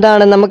 അപ്പോൾ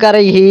എന്താണ്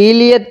നമുക്കറിയാം,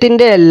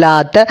 ഹീലിയത്തിൻ്റെ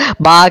അല്ലാത്ത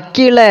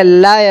ബാക്കിയുള്ള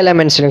എല്ലാ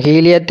എലമെൻസിനും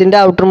ഹീലിയത്തിൻ്റെ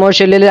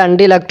ഔട്ടർമോസ്റ്റ് ഷെല്ലിൽ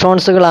 2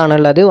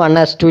 ഇലക്ട്രോൺസുകളാണുള്ളത്.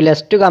 1s2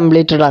 s2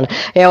 കംപ്ലീറ്റഡ് ആണ്.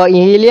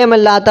 ഹീലിയം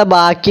അല്ലാത്ത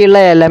ബാക്കിയുള്ള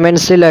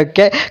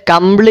എലമെൻസിലൊക്കെ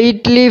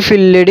കംപ്ലീറ്റ്ലി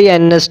ഫില്ലിഡ്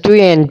ns2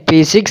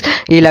 np6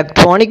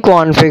 ഇലക്ട്രോണിക്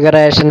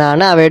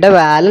കോൺഫിഗറേഷനാണ് അവയുടെ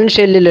വാലൻസ്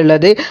ഷെല്ലിലുള്ള.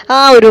 ആ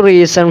ഒരു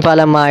റീസൺ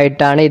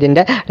ഫലമായിട്ടാണ്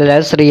ഇതിൻ്റെ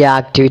ലെസ്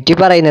റിയാക്ടിവിറ്റി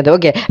പറയുന്നത്.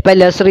 ഓക്കെ, അപ്പോൾ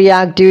ലെസ്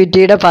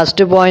റിയാക്ടിവിറ്റിയുടെ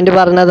ഫസ്റ്റ് പോയിന്റ്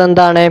പറഞ്ഞത്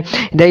എന്താണ്?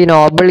 The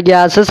Noble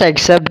gases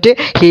except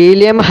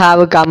helium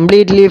have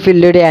completely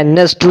ഫില്ഡ്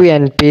ns2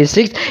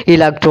 np6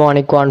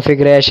 electronic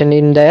configuration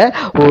in the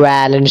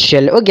വാലൻസ്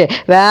shell. Okay,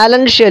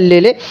 വാലൻസ്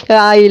ഷെല്ലിൽ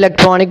ആ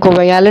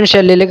വാലൻസ്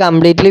ഷെല്ലിൽ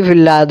കംപ്ലീറ്റ്ലി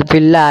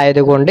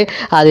ഫില്ലായതുകൊണ്ട്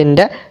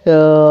അതിൻ്റെ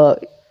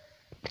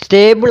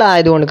സ്റ്റേബിൾ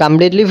ആയതുകൊണ്ട്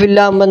കംപ്ലീറ്റ്ലി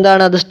ഫില്ലാകുമ്പോൾ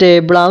എന്താണ്, അത്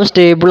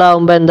സ്റ്റേബിൾ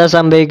ആകുമ്പോൾ എന്താ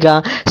സംഭവിക്കുക?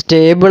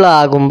 സ്റ്റേബിൾ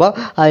ആകുമ്പോൾ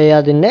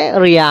അതിൻ്റെ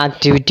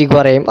റിയാക്ടിവിറ്റി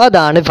കുറയും.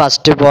 അതാണ്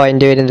ഫസ്റ്റ്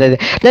പോയിന്റ് വരുന്നത്.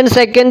 ദെൻ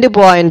സെക്കൻഡ്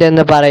പോയിന്റ്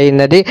എന്ന്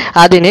പറയുന്നത്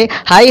അതിന്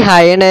ഹൈ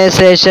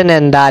അയണൈസേഷൻ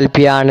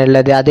എൻതാൽപ്പി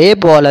ആണുള്ളത്.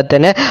 അതേപോലെ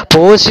തന്നെ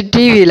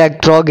പോസിറ്റീവ്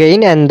ഇലക്ട്രോ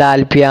ഗെയിൻ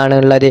എൻതാൽപ്പി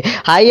ആണുള്ളത്.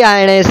 ഹൈ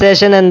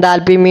അയണൈസേഷൻ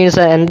എൻതാൽപ്പി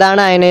മീൻസ്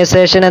എന്താണ്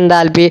അയണൈസേഷൻ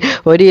എൻതാൽപ്പി?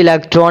 ഒരു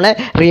ഇലക്ട്രോണെ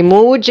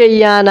റിമൂവ്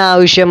ചെയ്യാൻ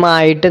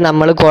ആവശ്യമായിട്ട്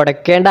നമ്മൾ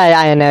കൊടുക്കേണ്ട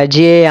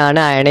എനർജിയെയാണ്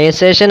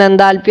അയണൈസേഷൻ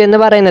എൻതാൽപ്പി എന്ന്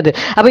പറയുന്നത്.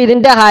 അപ്പോൾ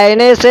ഇതിൻ്റെ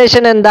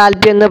അയണൈസേഷൻ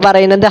എൻതാൽപ്പി എന്ന്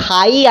പറയുന്നത്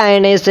ഹൈ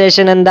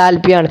അയണൈസേഷൻ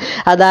എൻതാൽപ്പിയാണ്.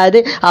 അതായത്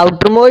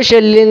ഔട്ടർമോസ്റ്റ്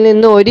ഷെല്ലിൽ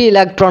നിന്ന് ഒരു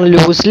ഇലക്ട്രോൺ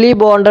ലൂസ്ലി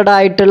ബോണ്ടഡ്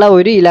ആയിട്ടുള്ള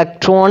ഒരു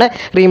ഇലക്ട്രോണെ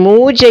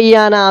റിമൂവ്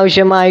ചെയ്യാൻ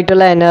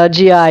ആവശ്യമായിട്ടുള്ള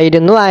എനർജി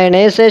ആയിരുന്നു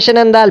അയണൈസേഷൻ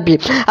എൻതാൽപ്പി.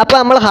 അപ്പോൾ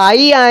നമ്മൾ ഹൈ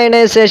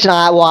അയണൈസേഷൻ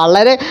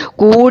വളരെ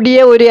കൂടിയ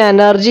ഒരു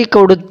എനർജി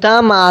കൊടുത്താൽ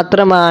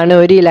മാത്രമാണ്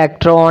ഒരു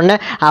ഇലക്ട്രോണിനെ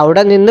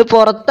അവിടെ നിന്ന്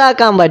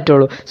പുറത്താക്കാൻ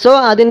പറ്റുള്ളൂ. സോ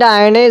അതിൻ്റെ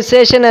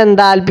അയണൈസേഷൻ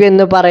എൻതാൽപ്പി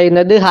എന്ന്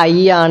പറയുന്നത് ഹൈ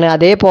ആണ്.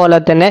 അതേപോലെ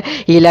തന്നെ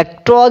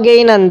ഇലക്ട്രോ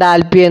ഗെയിൻ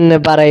എൻതാൽപ്പി എന്ന്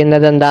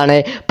പറയുന്നത് എന്താണ്?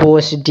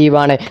 പോസിറ്റീവ്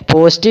ആണ്.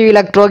 പോസിറ്റീവ്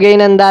ഇലക്ട്രോ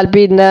ഗെയിൻ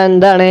എൻതാൽപ്പി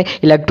എന്താണ്?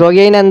 ഇലക്ട്രോ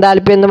ഗെയിൻ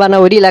എൻതാൽപ്പി എന്ന്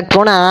പറഞ്ഞാൽ ഒരു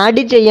ഇലക്ട്രോൺ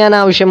ആഡ് ചെയ്യാൻ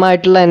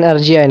ആവശ്യമായിട്ടുള്ള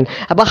എനർജിയാണ്.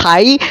 അപ്പോൾ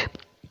high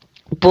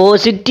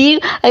positive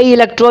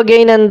electro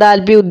gain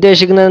enthalpy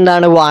ഉദ്ദേശിക്കുന്നത്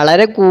എന്താണ്?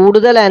 വളരെ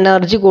കൂടുതൽ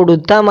എനർജി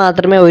കൊടുത്താൽ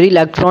മാത്രമേ ഒരു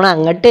ഇലക്ട്രോൺ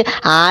അങ്ങോട്ട്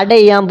ആഡ്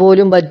ചെയ്യാൻ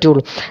പോലും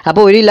പറ്റുള്ളൂ.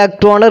 അപ്പോൾ ഒരു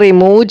ഇലക്ട്രോൺ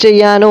റിമൂവ്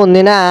ചെയ്യാനോ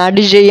ഒന്നിനെ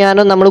ആഡ്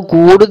ചെയ്യാനോ നമ്മൾ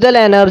കൂടുതൽ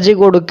എനർജി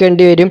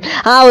കൊടുക്കേണ്ടി വരും.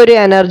 ആ ഒരു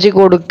എനർജി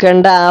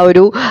കൊടുക്കേണ്ട ആ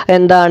ഒരു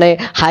എന്താണ്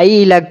high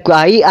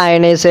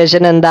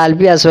ionisation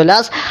enthalpy as well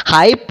as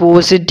high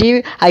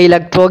positive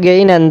electro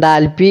gain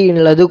enthalpy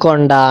ഉള്ളത്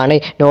കൊണ്ടാണ്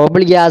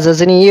നോബിൾ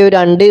ഗ്യാസസിന് ഈ ഒരു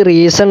 2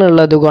 റീസൺ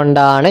ഉള്ളത്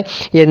കൊണ്ടാണ്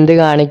എന്ത്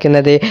കാണിക്കുന്നത്?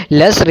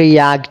 ലെസ്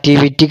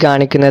റിയാക്ടിവിറ്റി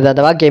കാണിക്കുന്നത്,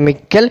 അഥവാ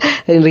കെമിക്കൽ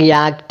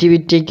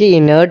റിയാക്ടിവിറ്റിക്ക്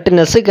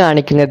ഇനേർട്ട്നെസ്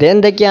കാണിക്കുന്നത്.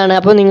 എന്തൊക്കെയാണ്?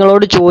 അപ്പോൾ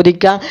നിങ്ങളോട്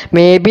ചോദിക്കാം,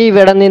 മേ ബി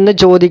ഇവിടെ നിന്ന്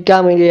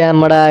ചോദിക്കാം,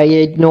 നമ്മുടെ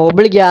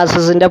നോബിൾ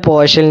ഗ്യാസസിൻ്റെ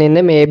പോർഷനിൽ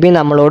നിന്ന് മേ ബി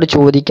നമ്മളോട്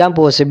ചോദിക്കാൻ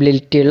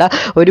പോസിബിലിറ്റി ഉള്ള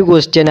ഒരു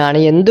ക്വസ്റ്റ്യൻ ആണ്.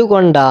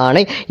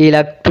 എന്തുകൊണ്ടാണ്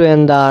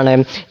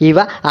ഇവ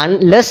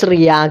ലെസ്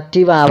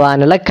റിയാക്റ്റീവ്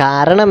ആവാനുള്ള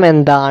കാരണം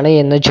എന്താണ്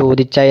എന്ന്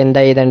ചോദിച്ചാൽ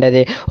എന്താ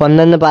എഴുതേണ്ടത്?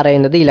 ഒന്നെന്ന്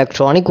പറയുന്നത്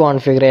ഇലക്ട്രോണിക്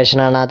കോൺഫിഗറേഷൻ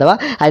ആണ്, അഥവാ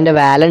അതിൻ്റെ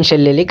വാലൻസ്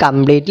ഷെല്ലിൽ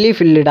കംപ്ലീറ്റ്ലി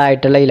ഫില്ഡ്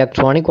ആയിട്ടുള്ള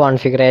ഇലക്ട്രോണിക്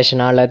കോൺഫിഗറേഷൻ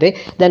ആണുള്ളത്.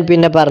 ദെൻ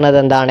പിന്നെ പറഞ്ഞത്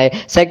എന്താണ്?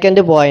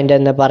 സെക്കൻഡ് പോയിന്റ്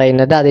എന്ന്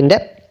പറയുന്നത് അതിൻ്റെ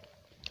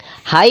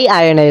high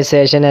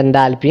ionisation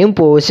എൻതാൽപ്പിയും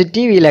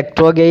positive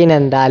electro gain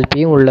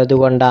എൻതാൽപ്പിയും ഉള്ളത്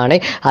കൊണ്ടാണ്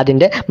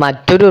അതിൻ്റെ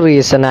മറ്റൊരു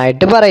റീസൺ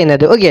ആയിട്ട്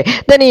പറയുന്നത്. ഓക്കെ,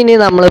 ദെൻ ഇനി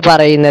നമ്മൾ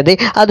പറയുന്നത്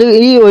അത്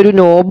ഈ ഒരു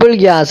നോബിൾ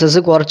ഗ്യാസസ്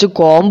കുറച്ച്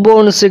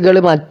കോമ്പൗണ്ട്സുകൾ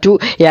മറ്റു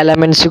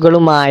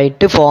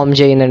എലമെൻസുകളുമായിട്ട് ഫോം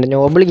ചെയ്യുന്നുണ്ട്.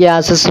 Noble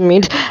gases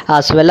means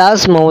as well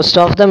as most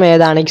of them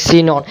ഏതാണ്?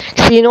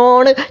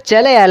 ക്സിനോൺ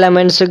ചില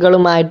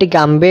എലമെൻസുകളുമായിട്ട്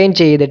കമ്പൈൻ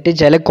ചെയ്തിട്ട്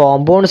ചില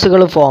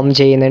കോമ്പൗണ്ട്സുകൾ ഫോം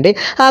ചെയ്യുന്നുണ്ട്.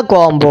 ആ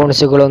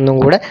കോമ്പൗണ്ട്സുകളൊന്നും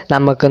കൂടെ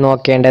നമുക്ക്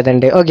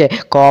നോക്കേണ്ടതുണ്ട്. ഓക്കെ,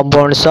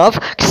 കോമ്പൗണ്ട്സ് ഓഫ്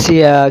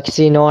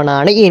ക്സിനോൺ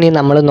ആണ് ഇനി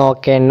നമ്മൾ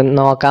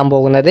നോക്കാൻ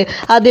പോകുന്നത്.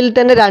 അതിൽ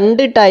തന്നെ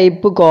 2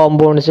 ടൈപ്പ്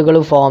കോമ്പൗണ്ട്സുകൾ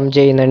ഫോം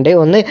ചെയ്യുന്നുണ്ട്.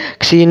 ഒന്ന്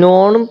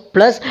ക്സിനോണും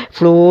പ്ലസ്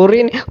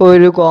ഫ്ലൂറിൻ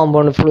ഒരു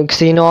കോമ്പൗണ്ട്,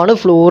 ക്സിനോൺ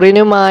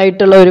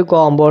ഫ്ലൂറിനുമായിട്ടുള്ള ഒരു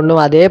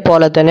കോമ്പൗണ്ടും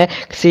അതേപോലെ തന്നെ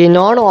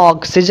ക്സിനോൺ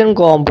ഓക്സിജൻ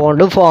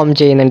കോമ്പൗണ്ടും ഫോം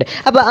ചെയ്യുന്നുണ്ട്.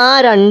 അപ്പോൾ ആ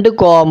 2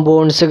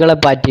 കോമ്പൗണ്ട്സുകളെ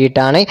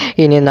പറ്റിയിട്ടാണ്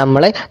ഇനി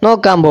നമ്മൾ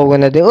നോക്കാൻ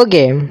പോകുന്നത്.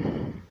 ഓക്കെ,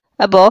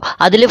 അപ്പോൾ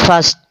അതിൽ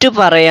ഫസ്റ്റ്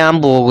പറയാൻ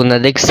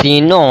പോകുന്നത്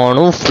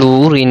ക്സിനോണും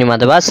ഫ്ലൂറിനും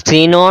അഥവാ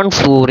ക്സിനോൺ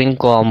ഫ്ലൂറിൻ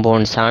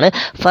കോമ്പൗണ്ട്സ് ആണ്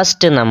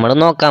ഫസ്റ്റ് നമ്മൾ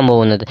നോക്കാൻ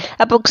പോകുന്നത്.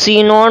 അപ്പോൾ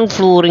ക്സിനോൺ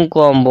ഫ്ലൂറിൻ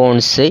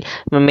കോമ്പൗണ്ട്സ്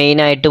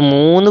മെയിനായിട്ട്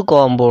 3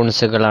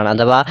 കോമ്പൗണ്ട്സുകളാണ്.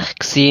 അഥവാ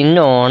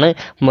ക്സിനോൺ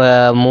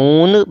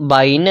 3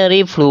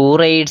 ബൈനറി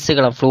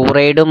ഫ്ലൂറൈഡ്സുകളാണ്.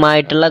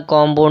 ഫ്ലൂറൈഡുമായിട്ടുള്ള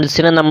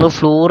കോമ്പൗണ്ട്സിനെ നമ്മൾ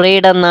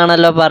ഫ്ലൂറൈഡ്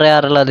എന്നാണല്ലോ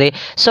പറയാറുള്ളത്.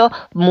 സോ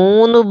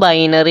 3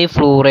 ബൈനറി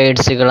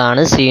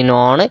ഫ്ലൂറൈഡ്സുകളാണ്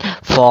ക്സിനോൺ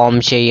ഫോം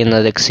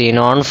ചെയ്യുന്നത്.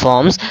 ക്സിനോൺ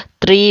ഫോംസ്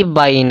 3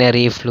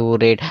 ബൈനറി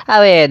ഫ്ലൂറൈഡ്.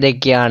 അവ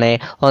ഏതൊക്കെയാണ്?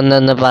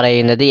 ഒന്നെന്ന്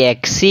പറയുന്നത്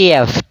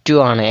XeF2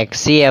 ആണ്.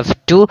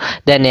 XeF2,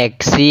 then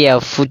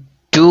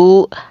XeF2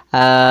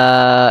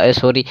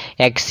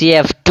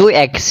 XeF2,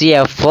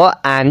 XeF4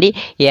 and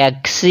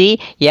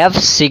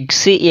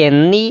XeF6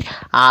 എന്നീ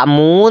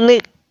 3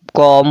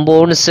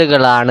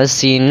 കോമ്പൗണ്ട്സുകളാണ്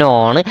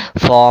സിനോൺ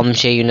ഫോം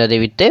ചെയ്യുന്നത്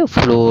വിത്ത്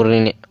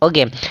ഫ്ലൂറിന്.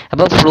 ഓക്കെ,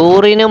 അപ്പോൾ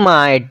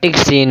ഫ്ലൂറിനുമായിട്ട്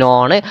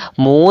സിനോൺ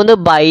 3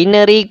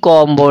 ബൈനറി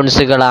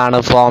കോമ്പൗണ്ട്സുകളാണ്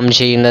ഫോം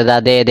ചെയ്യുന്നത്.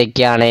 അത്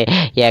ഏതൊക്കെയാണ്?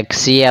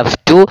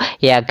 XeF2,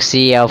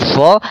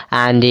 XeF4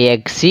 and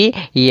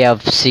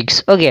XeF6.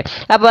 Okay,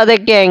 അപ്പോൾ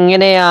അതൊക്കെ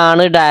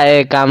എങ്ങനെയാണ്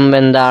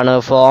എന്താണ്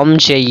ഫോം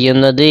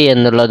ചെയ്യുന്നത്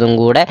എന്നുള്ളതും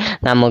കൂടെ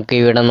നമുക്ക്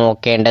ഇവിടെ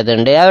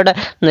നോക്കേണ്ടതുണ്ട്. അവിടെ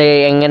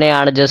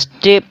എങ്ങനെയാണ്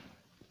ജസ്റ്റ്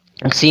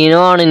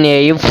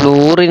സിനോണിനെയും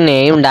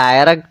ഫ്ലൂറിനെയും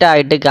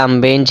ഡയറക്റ്റായിട്ട്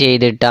കമ്പൈൻ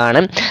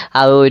ചെയ്തിട്ടാണ്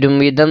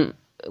ഒരുവിധം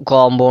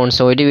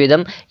കോമ്പൗണ്ട്സ്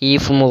ഒരുവിധം ഈ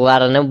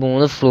പറഞ്ഞ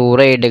 3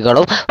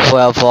 ഫ്ലൂറൈഡുകളും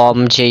ഫോം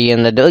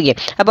ചെയ്യുന്നത്. ഓക്കെ,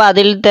 അപ്പോൾ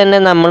അതിൽ തന്നെ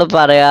നമ്മൾ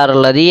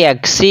പറയാറുള്ളത് ഈ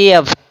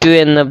XeF2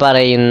 എന്ന്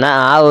പറയുന്ന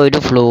ആ ഒരു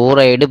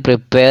ഫ്ലൂറൈഡ്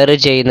പ്രിപ്പയർ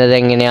ചെയ്യുന്നത്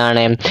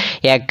എങ്ങനെയാണ്?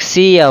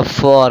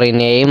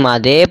 XeF4നെയും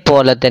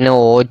അതേപോലെ തന്നെ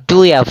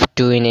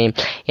O2F2നെയും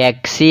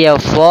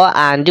XeF4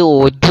 ആൻഡ്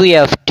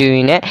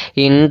O2F2നെ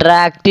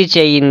ഇൻട്രാക്ട്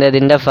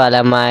ചെയ്യുന്നതിൻ്റെ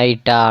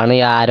ഫലമായിട്ടാണ്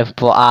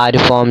ആര്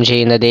ഫോം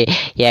ചെയ്യുന്നത്?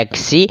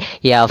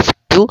 XeF2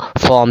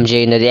 ഫോം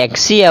ചെയ്യുന്നത്.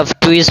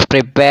 XeF2 is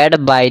prepared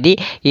by the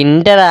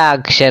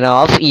interaction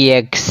of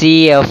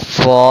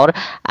XeF4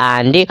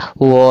 and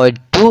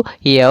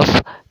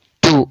O2F2.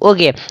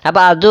 Okay,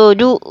 അപ്പോൾ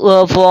അതൊരു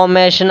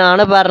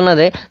ഫോർമേഷനാണ്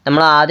പറഞ്ഞത്.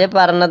 നമ്മൾ ആദ്യം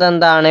പറഞ്ഞത്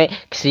എന്താണ്?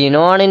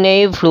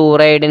 സിനോണിനെയും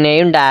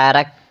ഫ്ലൂറൈഡിനെയും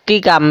ഡയറക്റ്റ്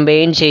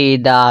കമ്പൈൻ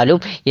ചെയ്താലും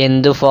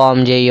എന്ത് ഫോം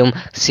ചെയ്യും?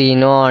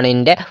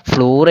 സിനോണിൻ്റെ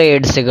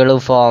ഫ്ലൂറൈഡ്സുകൾ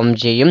ഫോം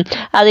ചെയ്യും.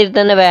 അതിൽ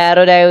തന്നെ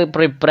വേറൊരു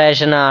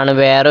പ്രിപ്പറേഷനാണ്,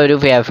 വേറൊരു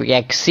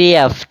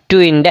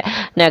XeF2ൻ്റെ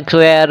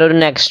വേറൊരു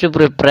നെക്സ്റ്റ്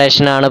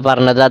പ്രിപ്പറേഷനാണ്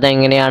പറഞ്ഞത്.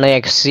 അതെങ്ങനെയാണ്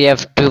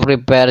XeF2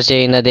 പ്രിപ്പയർ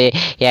ചെയ്യുന്നത്?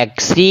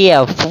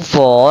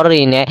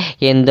 XeF4നെ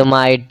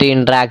എന്തുമായിട്ട്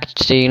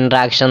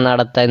ഇൻട്രാക്ഷൻ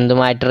നടത്തുക,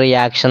 എന്തുമായിട്ട്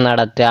റിയാക്ഷൻ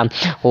നടത്തുക?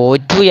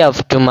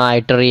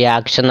 O2F2മായിട്ട്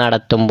റിയാക്ഷൻ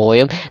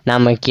നടത്തുമ്പോഴും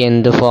നമുക്ക്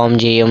എന്ത് ഫോം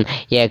ചെയ്യും?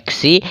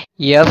 XeF6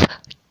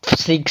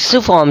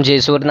 ഫോം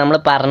ചെയ്യും. സോറി, നമ്മൾ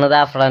പറഞ്ഞത്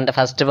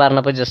ഫസ്റ്റ്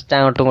പറഞ്ഞപ്പോൾ ജസ്റ്റ്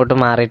അങ്ങോട്ടും ഇങ്ങോട്ടും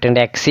മാറിയിട്ടുണ്ട്.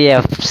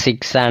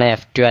 XeF6 ആണ്,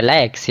 F2 അല്ല,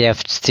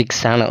 XeF6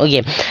 ആണ്. ഓക്കെ,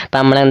 അപ്പം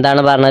നമ്മൾ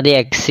എന്താണ് പറഞ്ഞത്?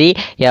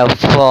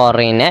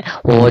 XeF4നെ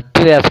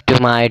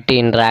O2F2മായിട്ട്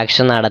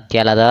ഇൻട്രാക്ഷൻ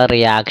നടത്തിയാൽ, അഥവാ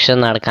റിയാക്ഷൻ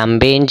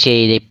കമ്പൈൻ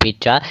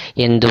ചെയ്യിപ്പിച്ചാൽ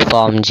എന്ത്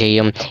ഫോം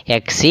ചെയ്യും?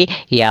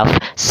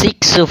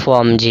 XeF6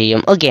 ഫോം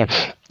ചെയ്യും. ഓക്കെ,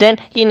 ദെൻ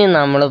ഇനി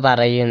നമ്മൾ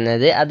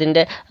പറയുന്നത്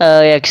അതിൻ്റെ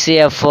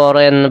XeF4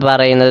 എന്ന്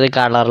പറയുന്നത്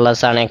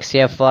കളർലെസ് ആണ്.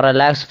 XeF4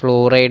 അല്ല,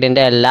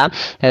 ഫ്ലൂറൈഡിൻ്റെ എല്ലാ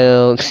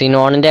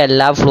സിനോണിൻ്റെ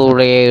എല്ലാ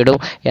ഫ്ലൂറൈഡും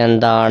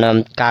എന്താണ്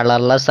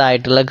കളർലെസ്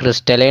ആയിട്ടുള്ള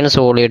ക്രിസ്റ്റലൈൻ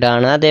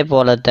സോളിഡാണ്.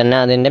 അതേപോലെ തന്നെ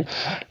അതിൻ്റെ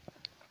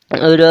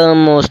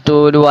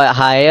ഒരു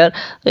ഹയർ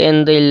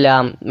എന്തില്ല,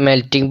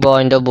 മെൽറ്റിംഗ്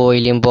പോയിൻ്റോ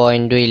ബോയിലിംഗ്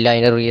പോയിൻറ്റും ഇല്ല.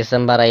 അതിൻ്റെ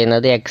റീസൺ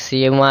പറയുന്നത്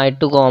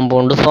Xeയുമായിട്ട്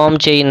കോമ്പൗണ്ട് ഫോം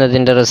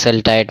ചെയ്യുന്നതിൻ്റെ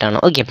റിസൾട്ടായിട്ടാണ്.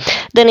 ഓക്കെ,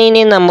 ദെൻ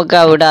ഇനി നമുക്ക്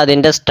അവിടെ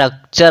അതിൻ്റെ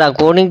structure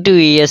according to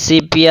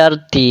ESEPR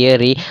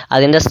theory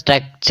അതിൻ്റെ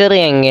സ്ട്രക്ചർ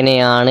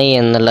എങ്ങനെയാണ്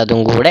എന്നുള്ളതും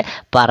കൂടെ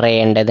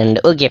പറയേണ്ടതുണ്ട്.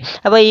 ഓക്കെ,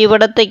 അപ്പോൾ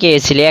ഇവിടുത്തെ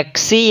കേസിൽ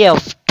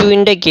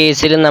XeF2ൻ്റെ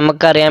കേസിൽ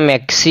നമുക്കറിയാം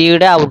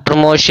Xeയുടെ ഔട്ടർ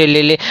മോസ്റ്റ്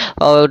ഷെല്ലിൽ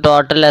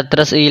ടോട്ടൽ എത്ര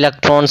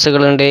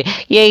ഇലക്ട്രോൺസുകളുണ്ട്?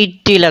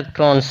 8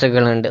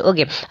 ഇലക്ട്രോൺസുകളുണ്ട്.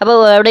 ഓക്കെ, അപ്പോൾ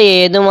അവിടെ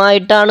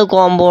ഏതുമായിട്ടാണ്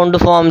കോമ്പൗണ്ട്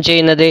ഫോം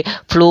ചെയ്യുന്നത്?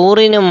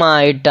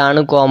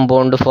 ഫ്ലൂറിനുമായിട്ടാണ്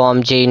കോമ്പൗണ്ട് ഫോം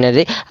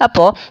ചെയ്യുന്നത്.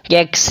 അപ്പോൾ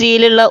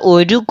Xeയിലുള്ള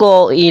ഒരു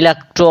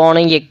ഇലക്ട്രോൺ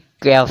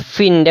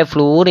Fൻ്റെ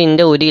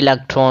ഫ്ലൂറിൻ്റെ ഒരു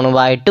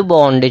ഇലക്ട്രോണുമായിട്ട്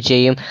ബോണ്ട്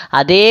ചെയ്യും.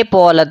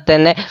 അതേപോലെ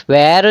തന്നെ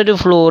വേറൊരു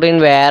ഫ്ലൂറിൻ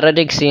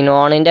വേറൊരു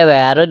സിനോണിൻ്റെ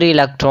വേറൊരു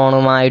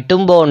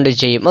ഇലക്ട്രോണുമായിട്ടും ബോണ്ട്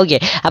ചെയ്യും. ഓക്കെ,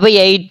 അപ്പോൾ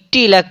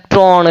 8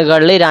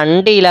 ഇലക്ട്രോണുകളിൽ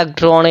 2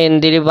 ഇലക്ട്രോൺ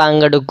എന്തിൽ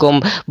പങ്കെടുക്കും?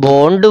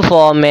 ബോണ്ട്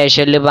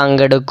ഫോർമേഷനിൽ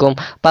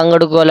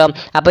പങ്കെടുക്കുമല്ലോ.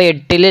 അപ്പോൾ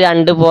 8ൽ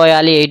 2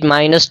 പോയാൽ 8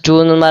 - 2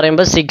 എന്ന്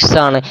പറയുമ്പോൾ 6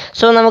 ആണ്.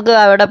 സോ നമുക്ക്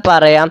അവിടെ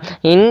പറയാം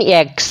in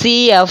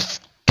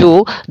XeF2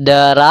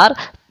 there are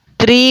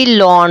 3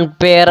 lone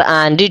pair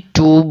and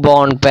 2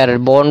 bond pair.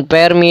 Bond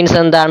pair means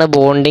എന്താണ്?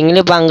 ബോണ്ടിങ്ങിൽ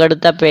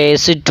പങ്കെടുത്ത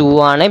പേഴ്സ് 2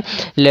 ആണ്.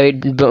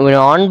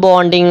 നോൺ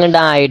ബോണ്ടിങ്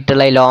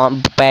ആയിട്ടുള്ള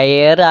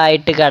പെയർ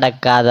ആയിട്ട്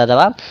കിടക്കാതെ,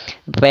 അഥവാ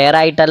പെയർ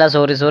ആയിട്ടല്ല,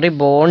 സോറി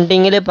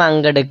ബോണ്ടിങ്ങിൽ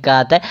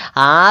പങ്കെടുക്കാത്ത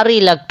 6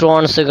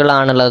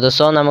 ഇലക്ട്രോൺസുകളാണുള്ളത്.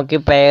 സോ നമുക്ക്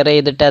പെയർ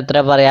ചെയ്തിട്ട് എത്ര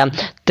പറയാം?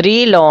 3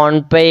 ലോൺ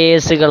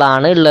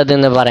പെയേഴ്സുകളാണ്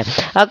ഉള്ളതെന്ന് പറയാം.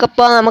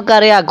 അപ്പോൾ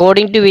നമുക്കറിയാം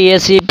according to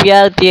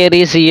ESEPR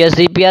theory,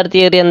 CSEPR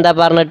theory എന്താ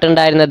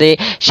പറഞ്ഞിട്ടുണ്ടായിരുന്നത്?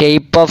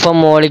 Shape of A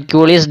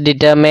molecule is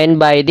determined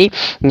by the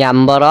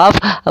number of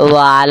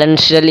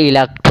valence shell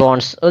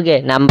electrons. Okay,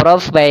 number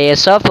of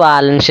pairs of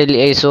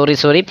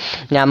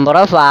number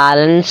of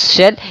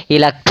valence shell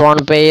electron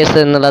pairs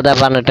എന്നുള്ളത്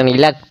പറഞ്ഞിട്ടുണ്ട്.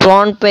 ഇലക്ട്രോൺ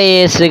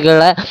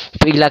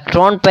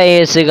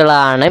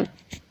പെയേഴ്സുകളാണ്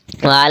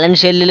വാലൻസ്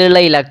ഷെല്ലിലുള്ള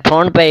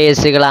ഇലക്ട്രോൺ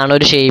പെയേഴ്സുകളാണ്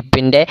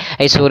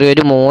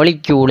ഒരു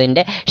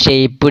മോളിക്യൂളിൻ്റെ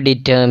shape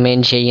determine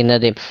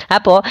ചെയ്യുന്നത്.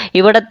 അപ്പോൾ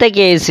ഇവിടുത്തെ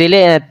കേസിൽ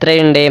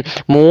എത്രയുണ്ട്?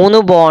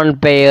 3 ബോണ്ട്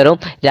പെയറും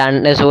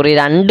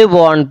 2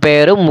 ബോണ്ട്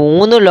പെയറും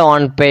 3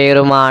 ലോൺ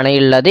പെയറുമാണ്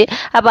ഉള്ളത്.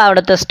 അപ്പോൾ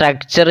അവിടുത്തെ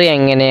സ്ട്രക്ചർ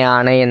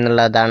എങ്ങനെയാണ്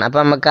എന്നുള്ളതാണ്.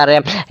 അപ്പോൾ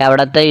നമുക്കറിയാം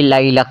അവിടുത്തെ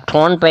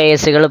ഇലക്ട്രോൺ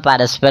പെയേഴ്സുകൾ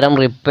പരസ്പരം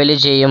റിപ്പൽ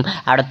ചെയ്യും.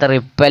 അവിടുത്തെ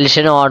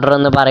റിപ്പൽഷൻ ഓർഡർ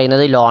എന്ന്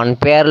പറയുന്നത് ലോൺ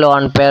പെയർ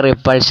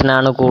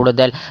റിപ്പൽഷനാണ്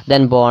കൂടുതൽ.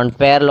 Then bond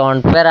pair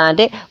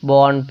and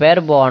bond pair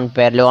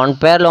lone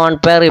pair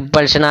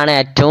repulsion ആണ്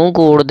ഏറ്റവും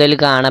കൂടുതൽ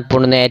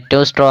കാണപ്പെടുന്ന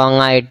ഏറ്റവും സ്ട്രോങ്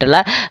ആയിട്ടുള്ള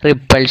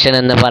റിപ്പൾഷൻ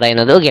എന്ന്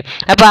പറയുന്നത്. ഓക്കെ,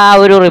 അപ്പോൾ ആ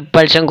ഒരു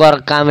റിപ്പൾഷൻ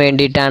കുറക്കാൻ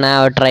വേണ്ടിയിട്ടാണ്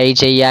ട്രൈ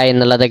ചെയ്യുക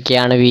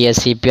എന്നുള്ളതൊക്കെയാണ്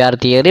VSEPR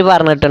തിയറി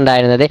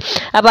പറഞ്ഞിട്ടുണ്ടായിരുന്നത്.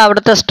 അപ്പോൾ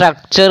അവിടുത്തെ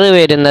സ്ട്രക്ചർ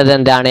വരുന്നത്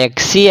എന്താണ്?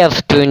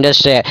 XeF2ൻ്റെ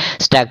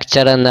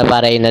സ്ട്രക്ചർ എന്ന്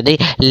പറയുന്നത്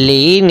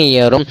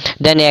ലീനിയറും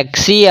ദെൻ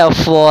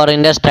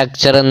XeF4ൻ്റെ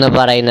സ്ട്രക്ചർ എന്ന്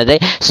പറയുന്നത്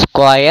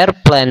സ്ക്വയർ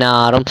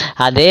പ്ലനാറും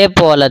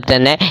അതേപോലെ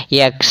തന്നെ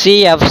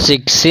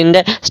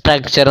XeF6ൻ്റെ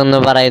സ്ട്രക്ചർ എന്ന്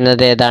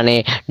പറയുന്നത് ഏതാണ്?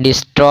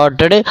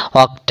 ഡിസ്റ്റോർട്ടഡ്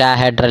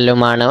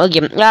ഒക്ടാഹെഡ്രലുമാണ്. ഓക്കെ,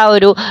 ആ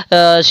ഒരു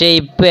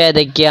ഷേപ്പ്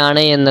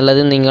ഏതൊക്കെയാണ്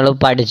എന്നുള്ളത് നിങ്ങൾ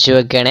പഠിച്ചു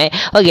വെക്കണേ.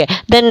 ഓക്കെ,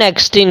 ദെൻ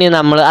നെക്സ്റ്റ് ഇനി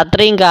നമ്മൾ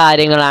അത്രയും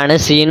കാര്യങ്ങളാണ്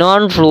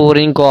സിനോൺ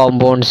ഫ്ലൂറിൻ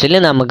കോമ്പൗണ്ട്സിൽ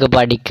നമുക്ക്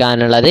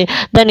പഠിക്കാനുള്ളത്.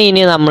 ദെൻ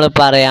ഇനി നമ്മൾ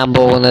പറയാൻ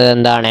പോകുന്നത്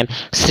എന്താണ്?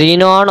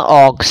 സിനോൺ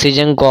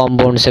ഓക്സിജൻ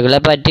കോമ്പൗണ്ട്സുകളെ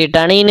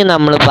പറ്റിയിട്ടാണ് ഇനി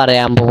നമ്മൾ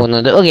പറയാൻ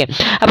പോകുന്നത്. ഓക്കെ,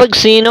 അപ്പോൾ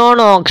സിനോൺ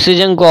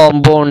ഓക്സിജൻ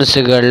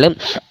കോമ്പൗണ്ട്സുകളിൽ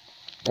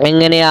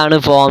എങ്ങനെയാണ്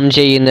ഫോം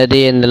ചെയ്യുന്നത്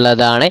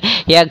എന്നുള്ളതാണ്.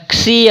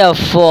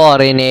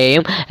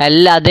 XeF4നെയും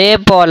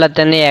അതേപോലെ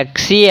തന്നെ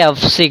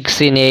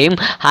XeF6നെയും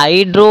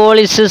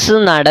ഹൈഡ്രോളിസിസ്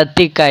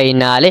നടത്തി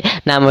കഴിഞ്ഞാൽ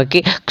നമുക്ക്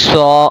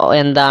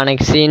എന്താണ്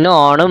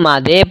സിനോണും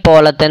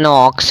അതേപോലെ തന്നെ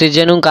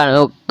ഓക്സിജനും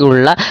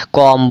ഉള്ള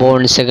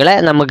കോമ്പൗണ്ട്സുകളെ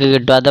നമുക്ക്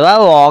കിട്ടും, അഥവാ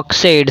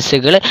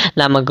ഓക്സൈഡ്സുകൾ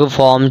നമുക്ക്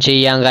ഫോം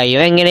ചെയ്യാൻ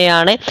കഴിയും.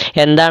 എങ്ങനെയാണ്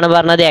എന്താണ്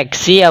പറഞ്ഞത്?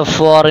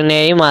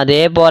 XeF4നെയും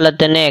അതേപോലെ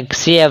തന്നെ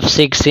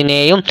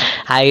XeF6നെയും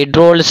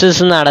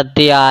ഹൈഡ്രോളിസിസ്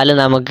നടത്തിയാൽ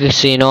നമുക്ക്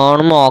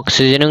സിനോണും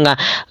ഓക്സിജനും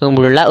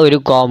ഉള്ള ഒരു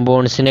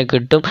കോമ്പൗണ്ട്സിനെ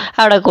കിട്ടും.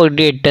 അവിടെ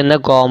കിട്ടുന്ന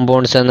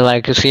കോമ്പൗണ്ട്സ് എന്ന്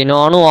പറയുന്നത്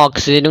സിനോണും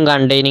ഓക്സിജനും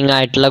കണ്ടെയ്നിങ്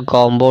ആയിട്ടുള്ള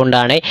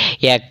കോമ്പൗണ്ടാണ്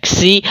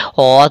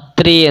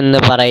XeO3 എന്ന്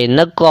പറയുന്ന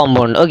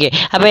കോമ്പൗണ്ട്. ഓക്കെ,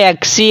 അപ്പോൾ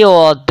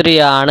XeO3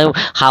 ആണ്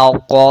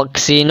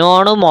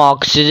സിനോണും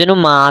ഓക്സിജനും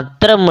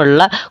മാത്രമുള്ള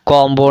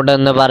കോമ്പൗണ്ട്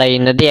എന്ന്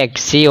പറയുന്നത്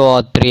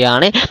XeO3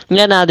 ആണ്.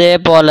 ഞാൻ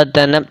അതേപോലെ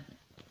തന്നെ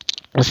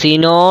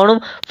സിനോണും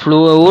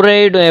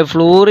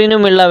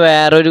ഫ്ലൂറിനുമുള്ള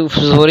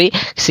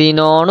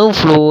സിനോണും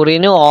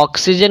ഫ്ലൂറിനും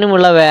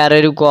ഓക്സിജനുമുള്ള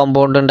വേറൊരു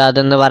കോമ്പൗണ്ട് ഉണ്ട്,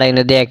 അതെന്ന്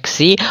പറയുന്നത്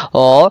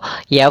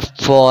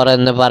XeOF4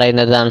 എന്ന്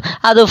പറയുന്നതാണ്.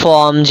 അത്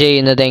ഫോം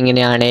ചെയ്യുന്നത്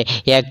എങ്ങനെയാണ്?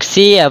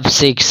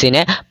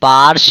 XeF6നെ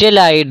പാർഷ്യൽ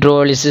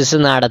ഹൈഡ്രോളിസിസ്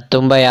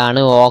നടത്തുമ്പോഴാണ്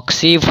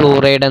ഓക്സി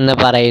ഫ്ലൂറൈഡ് എന്ന്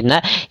പറയുന്ന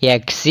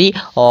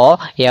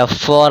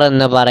XeOF4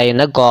 എന്ന്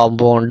പറയുന്ന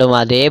കോമ്പൗണ്ടും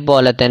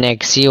അതേപോലെ തന്നെ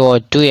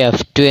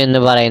XeO2F2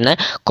 എന്ന് പറയുന്ന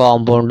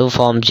കോമ്പൗണ്ടും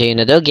ഫോം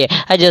ചെയ്യുന്നത്. ഓക്കെ,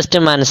 അത് ജസ്റ്റ്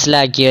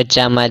മനസ്സിലാക്കി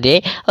വെച്ചാൽ മതി.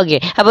 ഓക്കെ,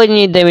 അപ്പോൾ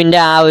ഇനി ഇതിൻ്റെ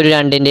ആ ഒരു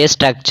രണ്ടിൻ്റെ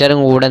സ്ട്രക്ചറും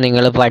കൂടെ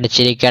നിങ്ങൾ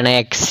പഠിച്ചിരിക്കണം.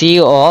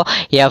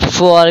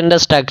 XeOF4ൻ്റെ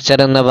സ്ട്രക്ചർ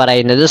എന്ന്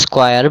പറയുന്നത്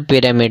സ്ക്വയർ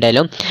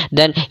പിരമിഡലും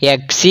ദെൻ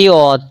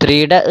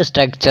XeO3യുടെ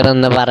സ്ട്രക്ചർ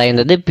എന്ന്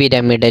പറയുന്നത്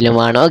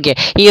പിരമിഡലുമാണ്. ഓക്കെ,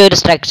 ഈ ഒരു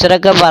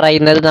സ്ട്രക്ചറൊക്കെ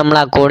പറയുന്നത് നമ്മൾ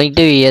അക്കോർഡിംഗ്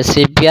ടു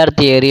VSEPR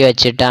തിയറി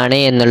വെച്ചിട്ടാണ്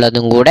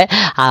എന്നുള്ളതും കൂടെ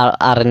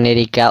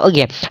അറിഞ്ഞിരിക്കുക.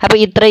 ഓക്കെ, അപ്പോൾ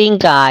ഇത്രയും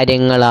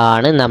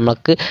കാര്യങ്ങളാണ്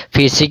നമുക്ക്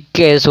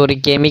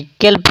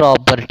കെമിക്കൽ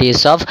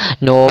പ്രോപ്പർട്ടീസ് ഓഫ്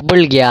നോബിൾ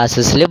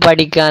ഗ്യാസസിൽ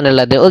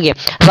പഠിക്കാനുള്ളത്. ഓക്കെ,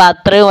 അപ്പോൾ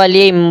അത്രയും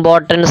വലിയ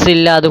ഇമ്പോർട്ടൻസ്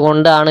ഇല്ല,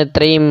 അതുകൊണ്ടാണ്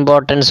ഇത്രയും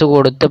ഇമ്പോർട്ടൻസ്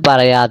കൊടുത്ത്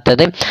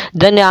പറയാത്തത്.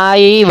 ദെൻ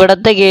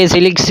ഇവിടുത്തെ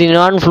കേസിൽ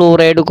xenon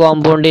fluoride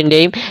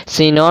കോമ്പൗണ്ടിൻ്റെയും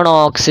xenon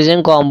oxygen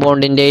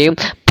കോമ്പൗണ്ടിൻ്റെയും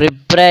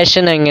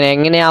preparation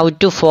എങ്ങനെ ഹൗ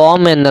ടു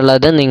ഫോം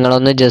എന്നുള്ളത്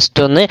നിങ്ങളൊന്ന്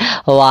ജസ്റ്റ് ഒന്ന്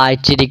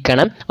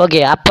വായിച്ചിരിക്കണം. ഓക്കെ,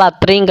 അപ്പോൾ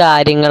അത്രയും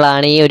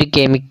കാര്യങ്ങളാണ് ഈ ഒരു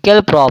കെമിക്കൽ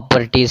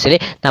പ്രോപ്പർട്ടീസിൽ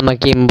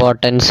നമുക്ക്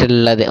ഇമ്പോർട്ടൻസ്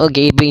ഉള്ളത്.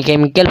 ഓക്കെ, ഇപ്പോൾ ഈ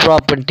കെമിക്കൽ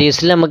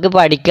പ്രോപ്പർട്ടീസിൽ നമുക്ക്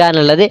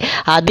പഠിക്കാനുള്ളത്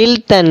അതിൽ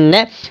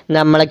തന്നെ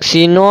നമ്മൾ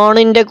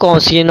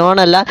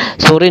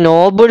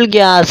നോബിൾ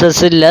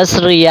ഗ്യാസസ്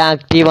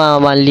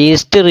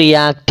ലീസ്റ്റ്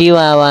റിയാക്റ്റീവ്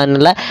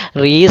ആവാനുള്ള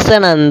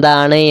റീസൺ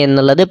എന്താണ്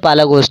എന്നുള്ളത് പല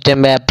ക്വസ്റ്റ്യൻ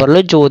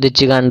പേപ്പറിലും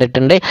ചോദിച്ച്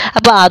കണ്ടിട്ടുണ്ട്.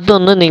 അപ്പോൾ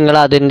അതൊന്ന് നിങ്ങൾ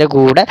അതിൻ്റെ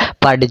കൂടെ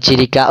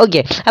പഠിച്ചിരിക്കുക.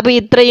 ഓക്കെ, അപ്പോൾ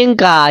ഇത്രയും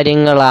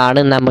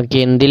കാര്യങ്ങളാണ് നമുക്ക്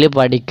എന്തിൽ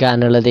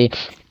പഠിക്കാനുള്ളത്?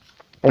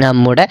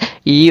 നമ്മുടെ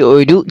ഈ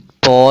ഒരു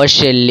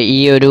പോർഷനിൽ ഈ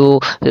ഒരു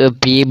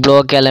പി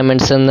ബ്ലോക്ക്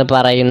എലമെൻറ്റ്സ് എന്ന്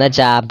പറയുന്ന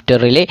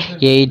ചാപ്റ്ററിൽ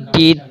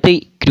 80th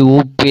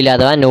ഗ്രൂപ്പിൽ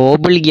അഥവാ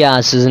നോബിൾ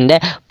ഗ്യാസസിൻ്റെ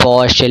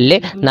പോർഷനിൽ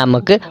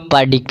നമുക്ക്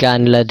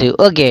പഠിക്കാനുള്ളത്.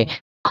 ഓക്കെ,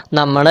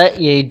 നമ്മൾ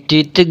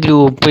 80th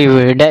ഗ്രൂപ്പ്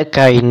ഇവിടെ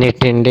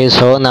കഴിഞ്ഞിട്ടുണ്ട്.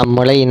 സോ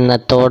നമ്മൾ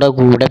ഇന്നത്തോടെ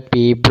കൂടെ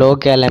പി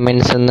ബ്ലോക്ക്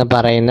എലമെൻറ്റ്സ് എന്ന്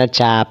പറയുന്ന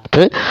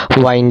ചാപ്റ്റർ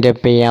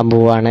വൈൻഡപ്പ് ചെയ്യാൻ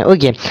പോവുകയാണ്.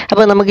 ഓക്കെ,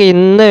 അപ്പോൾ നമുക്ക്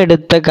ഇന്ന്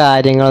എടുത്ത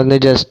കാര്യങ്ങളൊന്ന്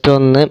ജസ്റ്റ്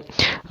ഒന്ന്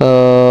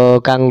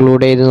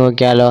കൺക്ലൂഡ് ചെയ്ത്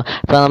നോക്കിയാലോ.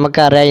 അപ്പോൾ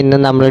നമുക്കറിയാം ഇന്ന്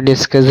നമ്മൾ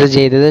ഡിസ്കസ്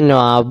ചെയ്തത്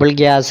നോബിൾ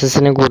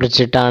ഗ്യാസസിനെ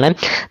കുറിച്ചിട്ടാണ്.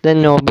 ദെൻ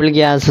നോബിൾ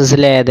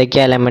ഗ്യാസസിൽ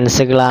ഏതൊക്കെ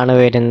എലമെൻസുകളാണ്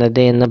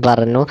വരുന്നത് എന്ന്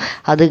പറഞ്ഞു.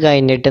 അത്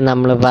കഴിഞ്ഞിട്ട്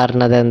നമ്മൾ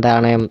പറഞ്ഞത്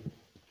എന്താണ്?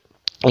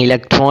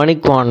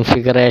 ഇലക്ട്രോണിക്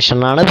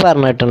കോൺഫിഗറേഷനാണ്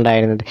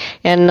പറഞ്ഞിട്ടുണ്ടായിരുന്നത്.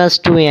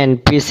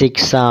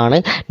 NS2NP6 ആണ്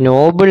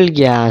നോബിൾ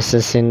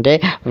ഗ്യാസസിൻ്റെ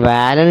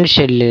വാലൻസ്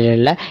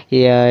ഷെല്ലിലുള്ള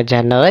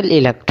ജനറൽ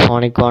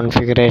ഇലക്ട്രോണിക്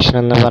കോൺഫിഗറേഷൻ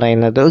എന്ന്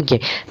പറയുന്നത്. ഓക്കെ,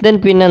 ദെൻ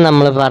പിന്നെ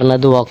നമ്മൾ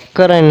പറഞ്ഞത്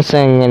ഒക്കറൻസ്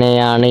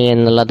എങ്ങനെയാണ്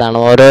എന്നുള്ളതാണ്.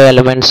 ഓരോ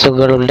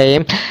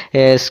എലമെൻസുകളുടെയും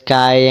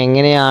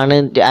എങ്ങനെയാണ്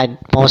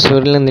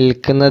അറ്റ്മോസ്ഫിയറിൽ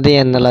നിൽക്കുന്നത്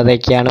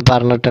എന്നുള്ളതൊക്കെയാണ്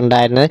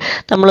പറഞ്ഞിട്ടുണ്ടായിരുന്നത്.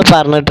 നമ്മൾ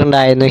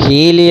പറഞ്ഞിട്ടുണ്ടായിരുന്നു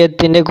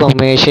ഹീലിയത്തിൻ്റെ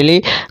കൊമേഴ്ഷ്യലി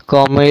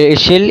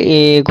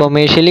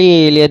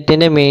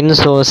ഹീലിയത്തിൻ്റെ മെയിൻ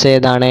സോഴ്സ്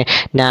ഏതാണ്?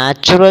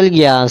 നാച്ചുറൽ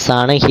ഗ്യാസ്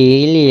ആണ്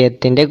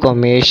ഹീലിയത്തിൻ്റെ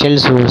കൊമേഴ്ഷ്യൽ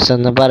സോഴ്സ്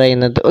എന്ന്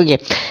പറയുന്നത്. ഓക്കെ,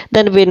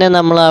 ദെൻ പിന്നെ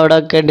നമ്മൾ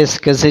അവിടെയൊക്കെ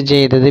ഡിസ്കസ്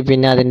ചെയ്തത്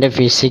പിന്നെ അതിൻ്റെ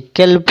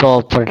ഫിസിക്കൽ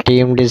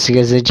പ്രോപ്പർട്ടിയും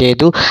ഡിസ്കസ്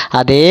ചെയ്തു,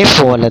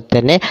 അതേപോലെ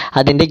തന്നെ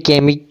അതിൻ്റെ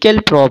കെമിക്കൽ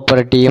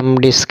പ്രോപ്പർട്ടിയും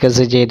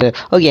ഡിസ്കസ് ചെയ്തു.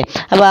 ഓക്കെ,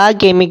 അപ്പോൾ ആ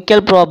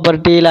കെമിക്കൽ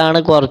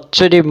പ്രോപ്പർട്ടിയിലാണ്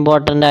കുറച്ചൊരു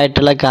ഇമ്പോർട്ടൻ്റ്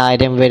ആയിട്ടുള്ള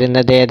കാര്യം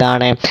വരുന്നത്.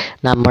 ഏതാണ്?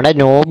 നമ്മുടെ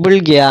നോബിൾ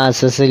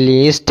ഗ്യാസസ്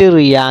ലീസ്റ്റ്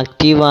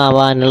റിയാക്റ്റീവ്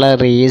ആവാനുള്ള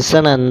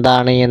റീസൺ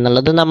എന്താണ്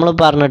എന്നുള്ളത് നമ്മൾ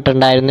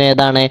പറഞ്ഞിട്ടുണ്ടായിരുന്നു.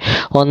 ഏതാണ്?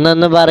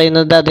 ഒന്നെന്ന്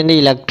പറയുന്നത് അതിൻ്റെ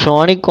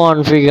ഇലക്ട്രോണിക്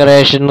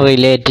കോൺഫിഗറേഷൻ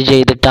റിലേറ്റ്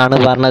ചെയ്തിട്ടാണ്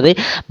പറഞ്ഞത്.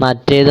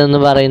 മറ്റേതെന്ന്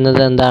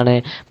പറയുന്നത് എന്താണ്?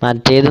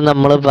 മറ്റേത്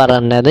നമ്മൾ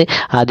പറഞ്ഞത്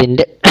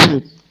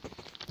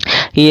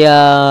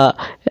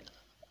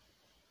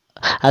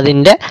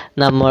അതിൻ്റെ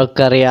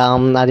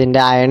നമ്മൾക്കറിയാം അതിൻ്റെ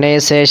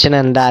ionisation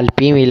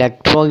എൻതാൽപ്പിയും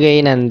electro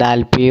gain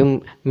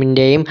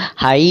എൻതാൽപ്പിയുമിൻ്റെയും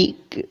high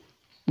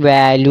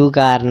value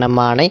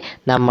കാരണമാണ്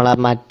നമ്മൾ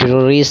മറ്റൊരു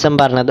റീസൺ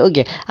പറഞ്ഞത്.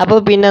 ഓക്കെ, അപ്പോൾ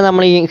പിന്നെ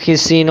നമ്മൾ ഈ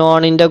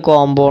സിനോണിൻ്റെ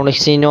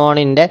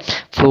സിനോണിൻ്റെ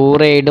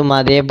ഫ്ലൂറൈഡും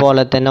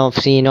അതേപോലെ തന്നെ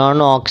സിനോൺ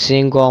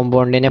ഓക്സിജൻ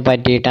കോമ്പൗണ്ടിനെ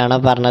പറ്റിയിട്ടാണ്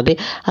പറഞ്ഞത്.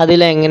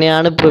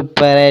 അതിലെങ്ങനെയാണ്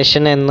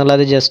പ്രിപ്പറേഷൻ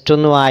എന്നുള്ളത് ജസ്റ്റ്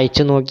ഒന്ന്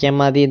വായിച്ച് നോക്കിയാൽ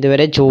മതി.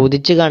 ഇതുവരെ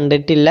ചോദിച്ച്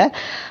കണ്ടിട്ടില്ല,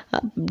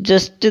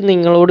 ജസ്റ്റ്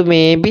നിങ്ങളോട്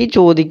മേ ബി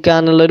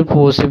ചോദിക്കാനുള്ളൊരു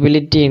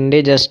പോസിബിലിറ്റി ഉണ്ട്.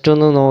 ജസ്റ്റ്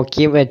ഒന്ന്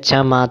നോക്കി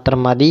വെച്ചാൽ മാത്രം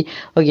മതി.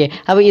 ഓക്കെ,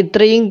 അപ്പോൾ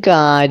ഇത്രയും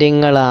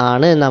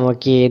കാര്യങ്ങളാണ്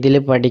നമുക്ക് ഏതിൽ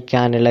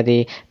പഠിക്കാനുള്ളത്?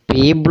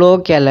 പി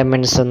ബ്ലോക്ക്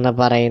എലമെൻറ്റ്സ് എന്ന്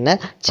പറയുന്ന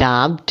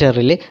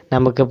ചാപ്റ്ററിൽ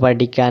നമുക്ക്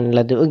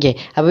പഠിക്കാനുള്ളത്. ഓക്കെ,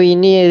 അപ്പോൾ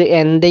ഇനി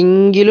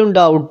എന്തെങ്കിലും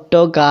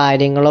ഡൗട്ടോ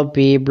കാര്യങ്ങളോ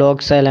പി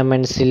ബ്ലോക്ക്സ്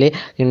എലമെൻറ്റ്സിൽ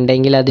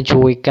ഉണ്ടെങ്കിൽ അത്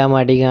ചോദിക്കാൻ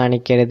മടി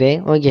കാണിക്കരുത്.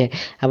 ഓക്കെ,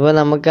 അപ്പോൾ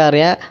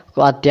നമുക്കറിയാം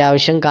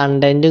അത്യാവശ്യം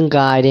കണ്ടൻറ്റും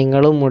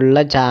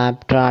കാര്യങ്ങളുമുള്ള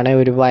ചാപ്റ്ററാണ്.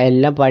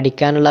 എല്ലാം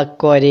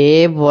പഠിക്കാനുള്ളതൊക്കെ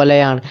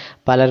ഒരേപോലെയാണ്.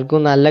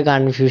 പലർക്കും നല്ല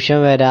കൺഫ്യൂഷൻ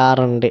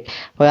വരാറുണ്ട്.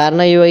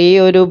 കാരണം ഈ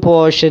ഒരു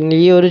പോർഷനിൽ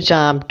ഈ ഒരു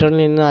ചാപ്റ്ററിൽ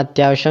നിന്ന്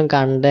അത്യാവശ്യം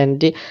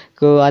കണ്ടൻറ്റ്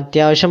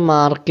അത്യാവശ്യം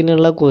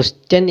മാർക്കിനുള്ള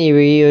ക്വസ്റ്റ്യൻ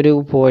ഈ ഒരു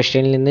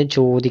പോർഷനിൽ നിന്ന്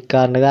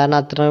ചോദിക്കാറുണ്ട്. കാരണം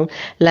അത്രയും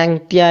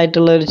ലെങ്തി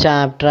ആയിട്ടുള്ള ഒരു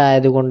ചാപ്റ്റർ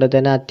ആയതുകൊണ്ട്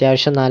തന്നെ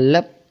അത്യാവശ്യം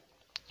നല്ല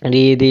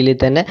രീതിയിൽ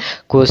തന്നെ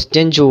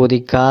ക്വസ്റ്റ്യൻ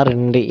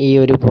ചോദിക്കാറുണ്ട് ഈ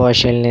ഒരു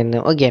പോർഷനിൽ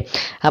നിന്ന്. ഓക്കെ,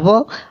 അപ്പോൾ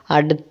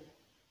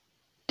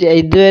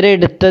ഇതുവരെ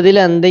എടുത്തതിൽ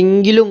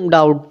എന്തെങ്കിലും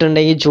ഡൗട്ട്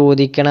ഉണ്ടെങ്കിൽ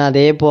ചോദിക്കണം.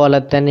 അതേപോലെ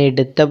തന്നെ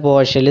എടുത്ത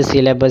പോർഷനിൽ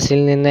സിലബസിൽ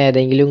നിന്ന്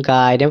ഏതെങ്കിലും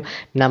കാര്യം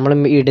നമ്മൾ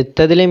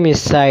എടുത്തതിൽ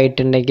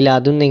മിസ്സായിട്ടുണ്ടെങ്കിൽ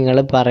അതും നിങ്ങൾ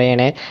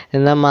പറയണേ.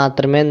 എന്നാൽ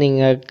മാത്രമേ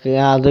നിങ്ങൾക്ക്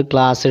അത്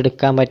ക്ലാസ്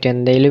എടുക്കാൻ പറ്റൂ.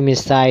 എന്തെങ്കിലും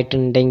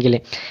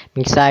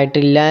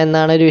മിസ്സായിട്ടില്ല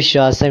എന്നാണ് ഒരു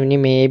വിശ്വാസം. ഇനി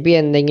മേ ബി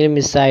എന്തെങ്കിലും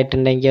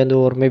മിസ്സായിട്ടുണ്ടെങ്കിൽ അത്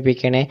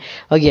ഓർമ്മിപ്പിക്കണേ.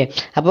 ഓക്കെ,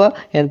 അപ്പോൾ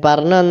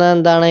പറഞ്ഞു വന്നത്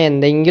എന്താണ്?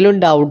 എന്തെങ്കിലും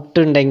ഡൗട്ട്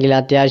ഉണ്ടെങ്കിൽ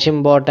അത്യാവശ്യം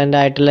ഇമ്പോർട്ടൻ്റ്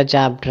ആയിട്ടുള്ള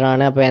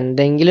ചാപ്റ്ററാണ്. അപ്പോൾ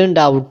എന്തെങ്കിലും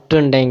ഡൗട്ട്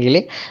ഉണ്ടെങ്കിൽ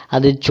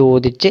അത്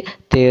ചോദിച്ച്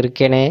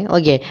തീർക്കണേ.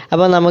 ഓക്കെ,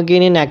 അപ്പോൾ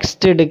നമുക്കിനി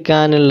നെക്സ്റ്റ്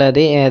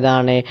എടുക്കാനുള്ളത്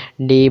ഏതാണ്?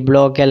 ഡി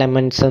ബ്ലോക്ക്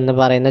എലമെൻറ്റ്സ് എന്ന്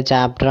പറയുന്ന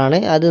ചാപ്റ്ററാണ്.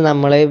 അത്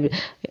നമ്മൾ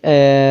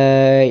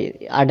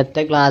അടുത്ത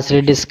ക്ലാസ്സിൽ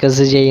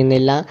ഡിസ്കസ്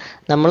ചെയ്യുന്നില്ല.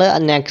 നമ്മൾ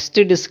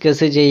നെക്സ്റ്റ്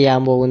ഡിസ്കസ് ചെയ്യാൻ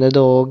പോകുന്നത്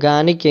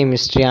ഓർഗാനിക്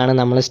കെമിസ്ട്രിയാണ്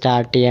നമ്മൾ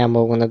സ്റ്റാർട്ട് ചെയ്യാൻ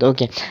പോകുന്നത്.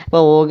 ഓക്കെ,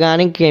 അപ്പോൾ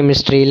ഓർഗാനിക്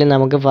കെമിസ്ട്രിയിൽ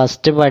നമുക്ക്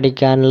ഫസ്റ്റ്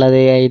പഠിക്കാനുള്ളത്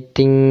ഐ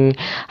തിങ്ക്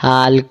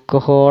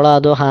ആൽക്കഹോളോ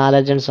അതോ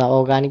ഹാലജൻസോ.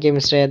 ഓർഗാനിക്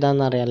കെമിസ്ട്രി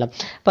ഏതാണെന്ന് അറിയാമല്ലോ.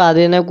 അപ്പോൾ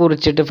അതിനെ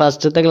കുറിച്ചിട്ട്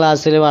ഫസ്റ്റത്തെ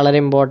ക്ലാസ്സിൽ വളരെ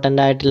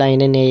ഇമ്പോർട്ടൻ്റ് ആയിട്ടുള്ള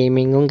അതിൻ്റെ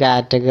നെയിമിങ്ങും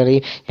കാറ്റഗറി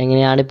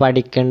എങ്ങനെയാണ്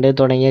പഠിക്കേണ്ടത്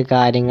തുടങ്ങിയ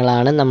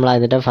കാര്യങ്ങളാണ് നമ്മൾ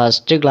അതിൻ്റെ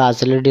ഫസ്റ്റ്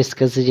ക്ലാസ്സിൽ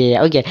ഡിസ്കസ്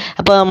ചെയ്യുക. ഓക്കെ,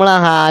 അപ്പോൾ നമ്മൾ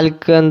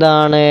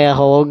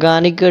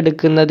ഓർഗാനിക്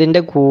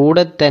എടുക്കുന്നതിൻ്റെ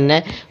കൂടെ തന്നെ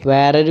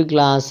വേറൊരു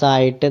ക്ലാസ്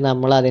ആയിട്ട്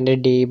നമ്മൾ അതിൻ്റെ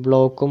ഡി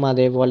ബ്ലോക്കും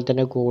അതേപോലെ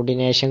തന്നെ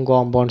കോർഡിനേഷൻ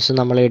കോമ്പൗണ്ട്സും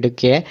നമ്മൾ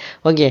എടുക്കുക.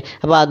 ഓക്കെ,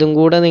 അപ്പോൾ അതും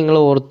കൂടെ നിങ്ങൾ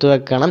ഓർത്തു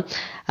വെക്കണം.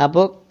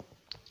 അപ്പോൾ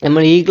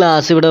നമ്മൾ ഈ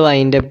ക്ലാസ് ഇവിടെ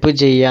വൈൻഡപ്പ്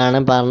ചെയ്യാണ്.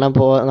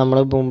 നമ്മൾ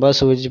മുമ്പ്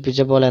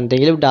സൂചിപ്പിച്ച പോലെ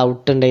എന്തെങ്കിലും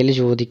ഡൗട്ട് ഉണ്ടെങ്കിൽ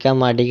ചോദിക്കാൻ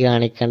മടി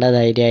കാണിക്കേണ്ട,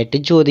 ധൈര്യമായിട്ട്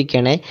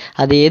ചോദിക്കണേ.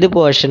 അത് ഏത്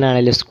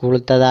പോർഷനാണെങ്കിലും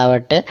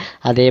സ്കൂളിലത്തതാവട്ടെ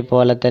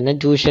അതേപോലെ തന്നെ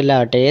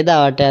ട്യൂഷനിലാവട്ടെ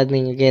ഏതാവട്ടെ, അത്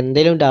നിങ്ങൾക്ക്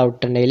എന്തെങ്കിലും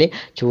ഡൗട്ട് ഉണ്ടെങ്കിൽ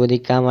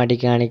ചോദിക്കാൻ മടി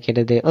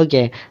കാണിക്കരുത്.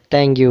 Okay,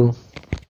 thank you.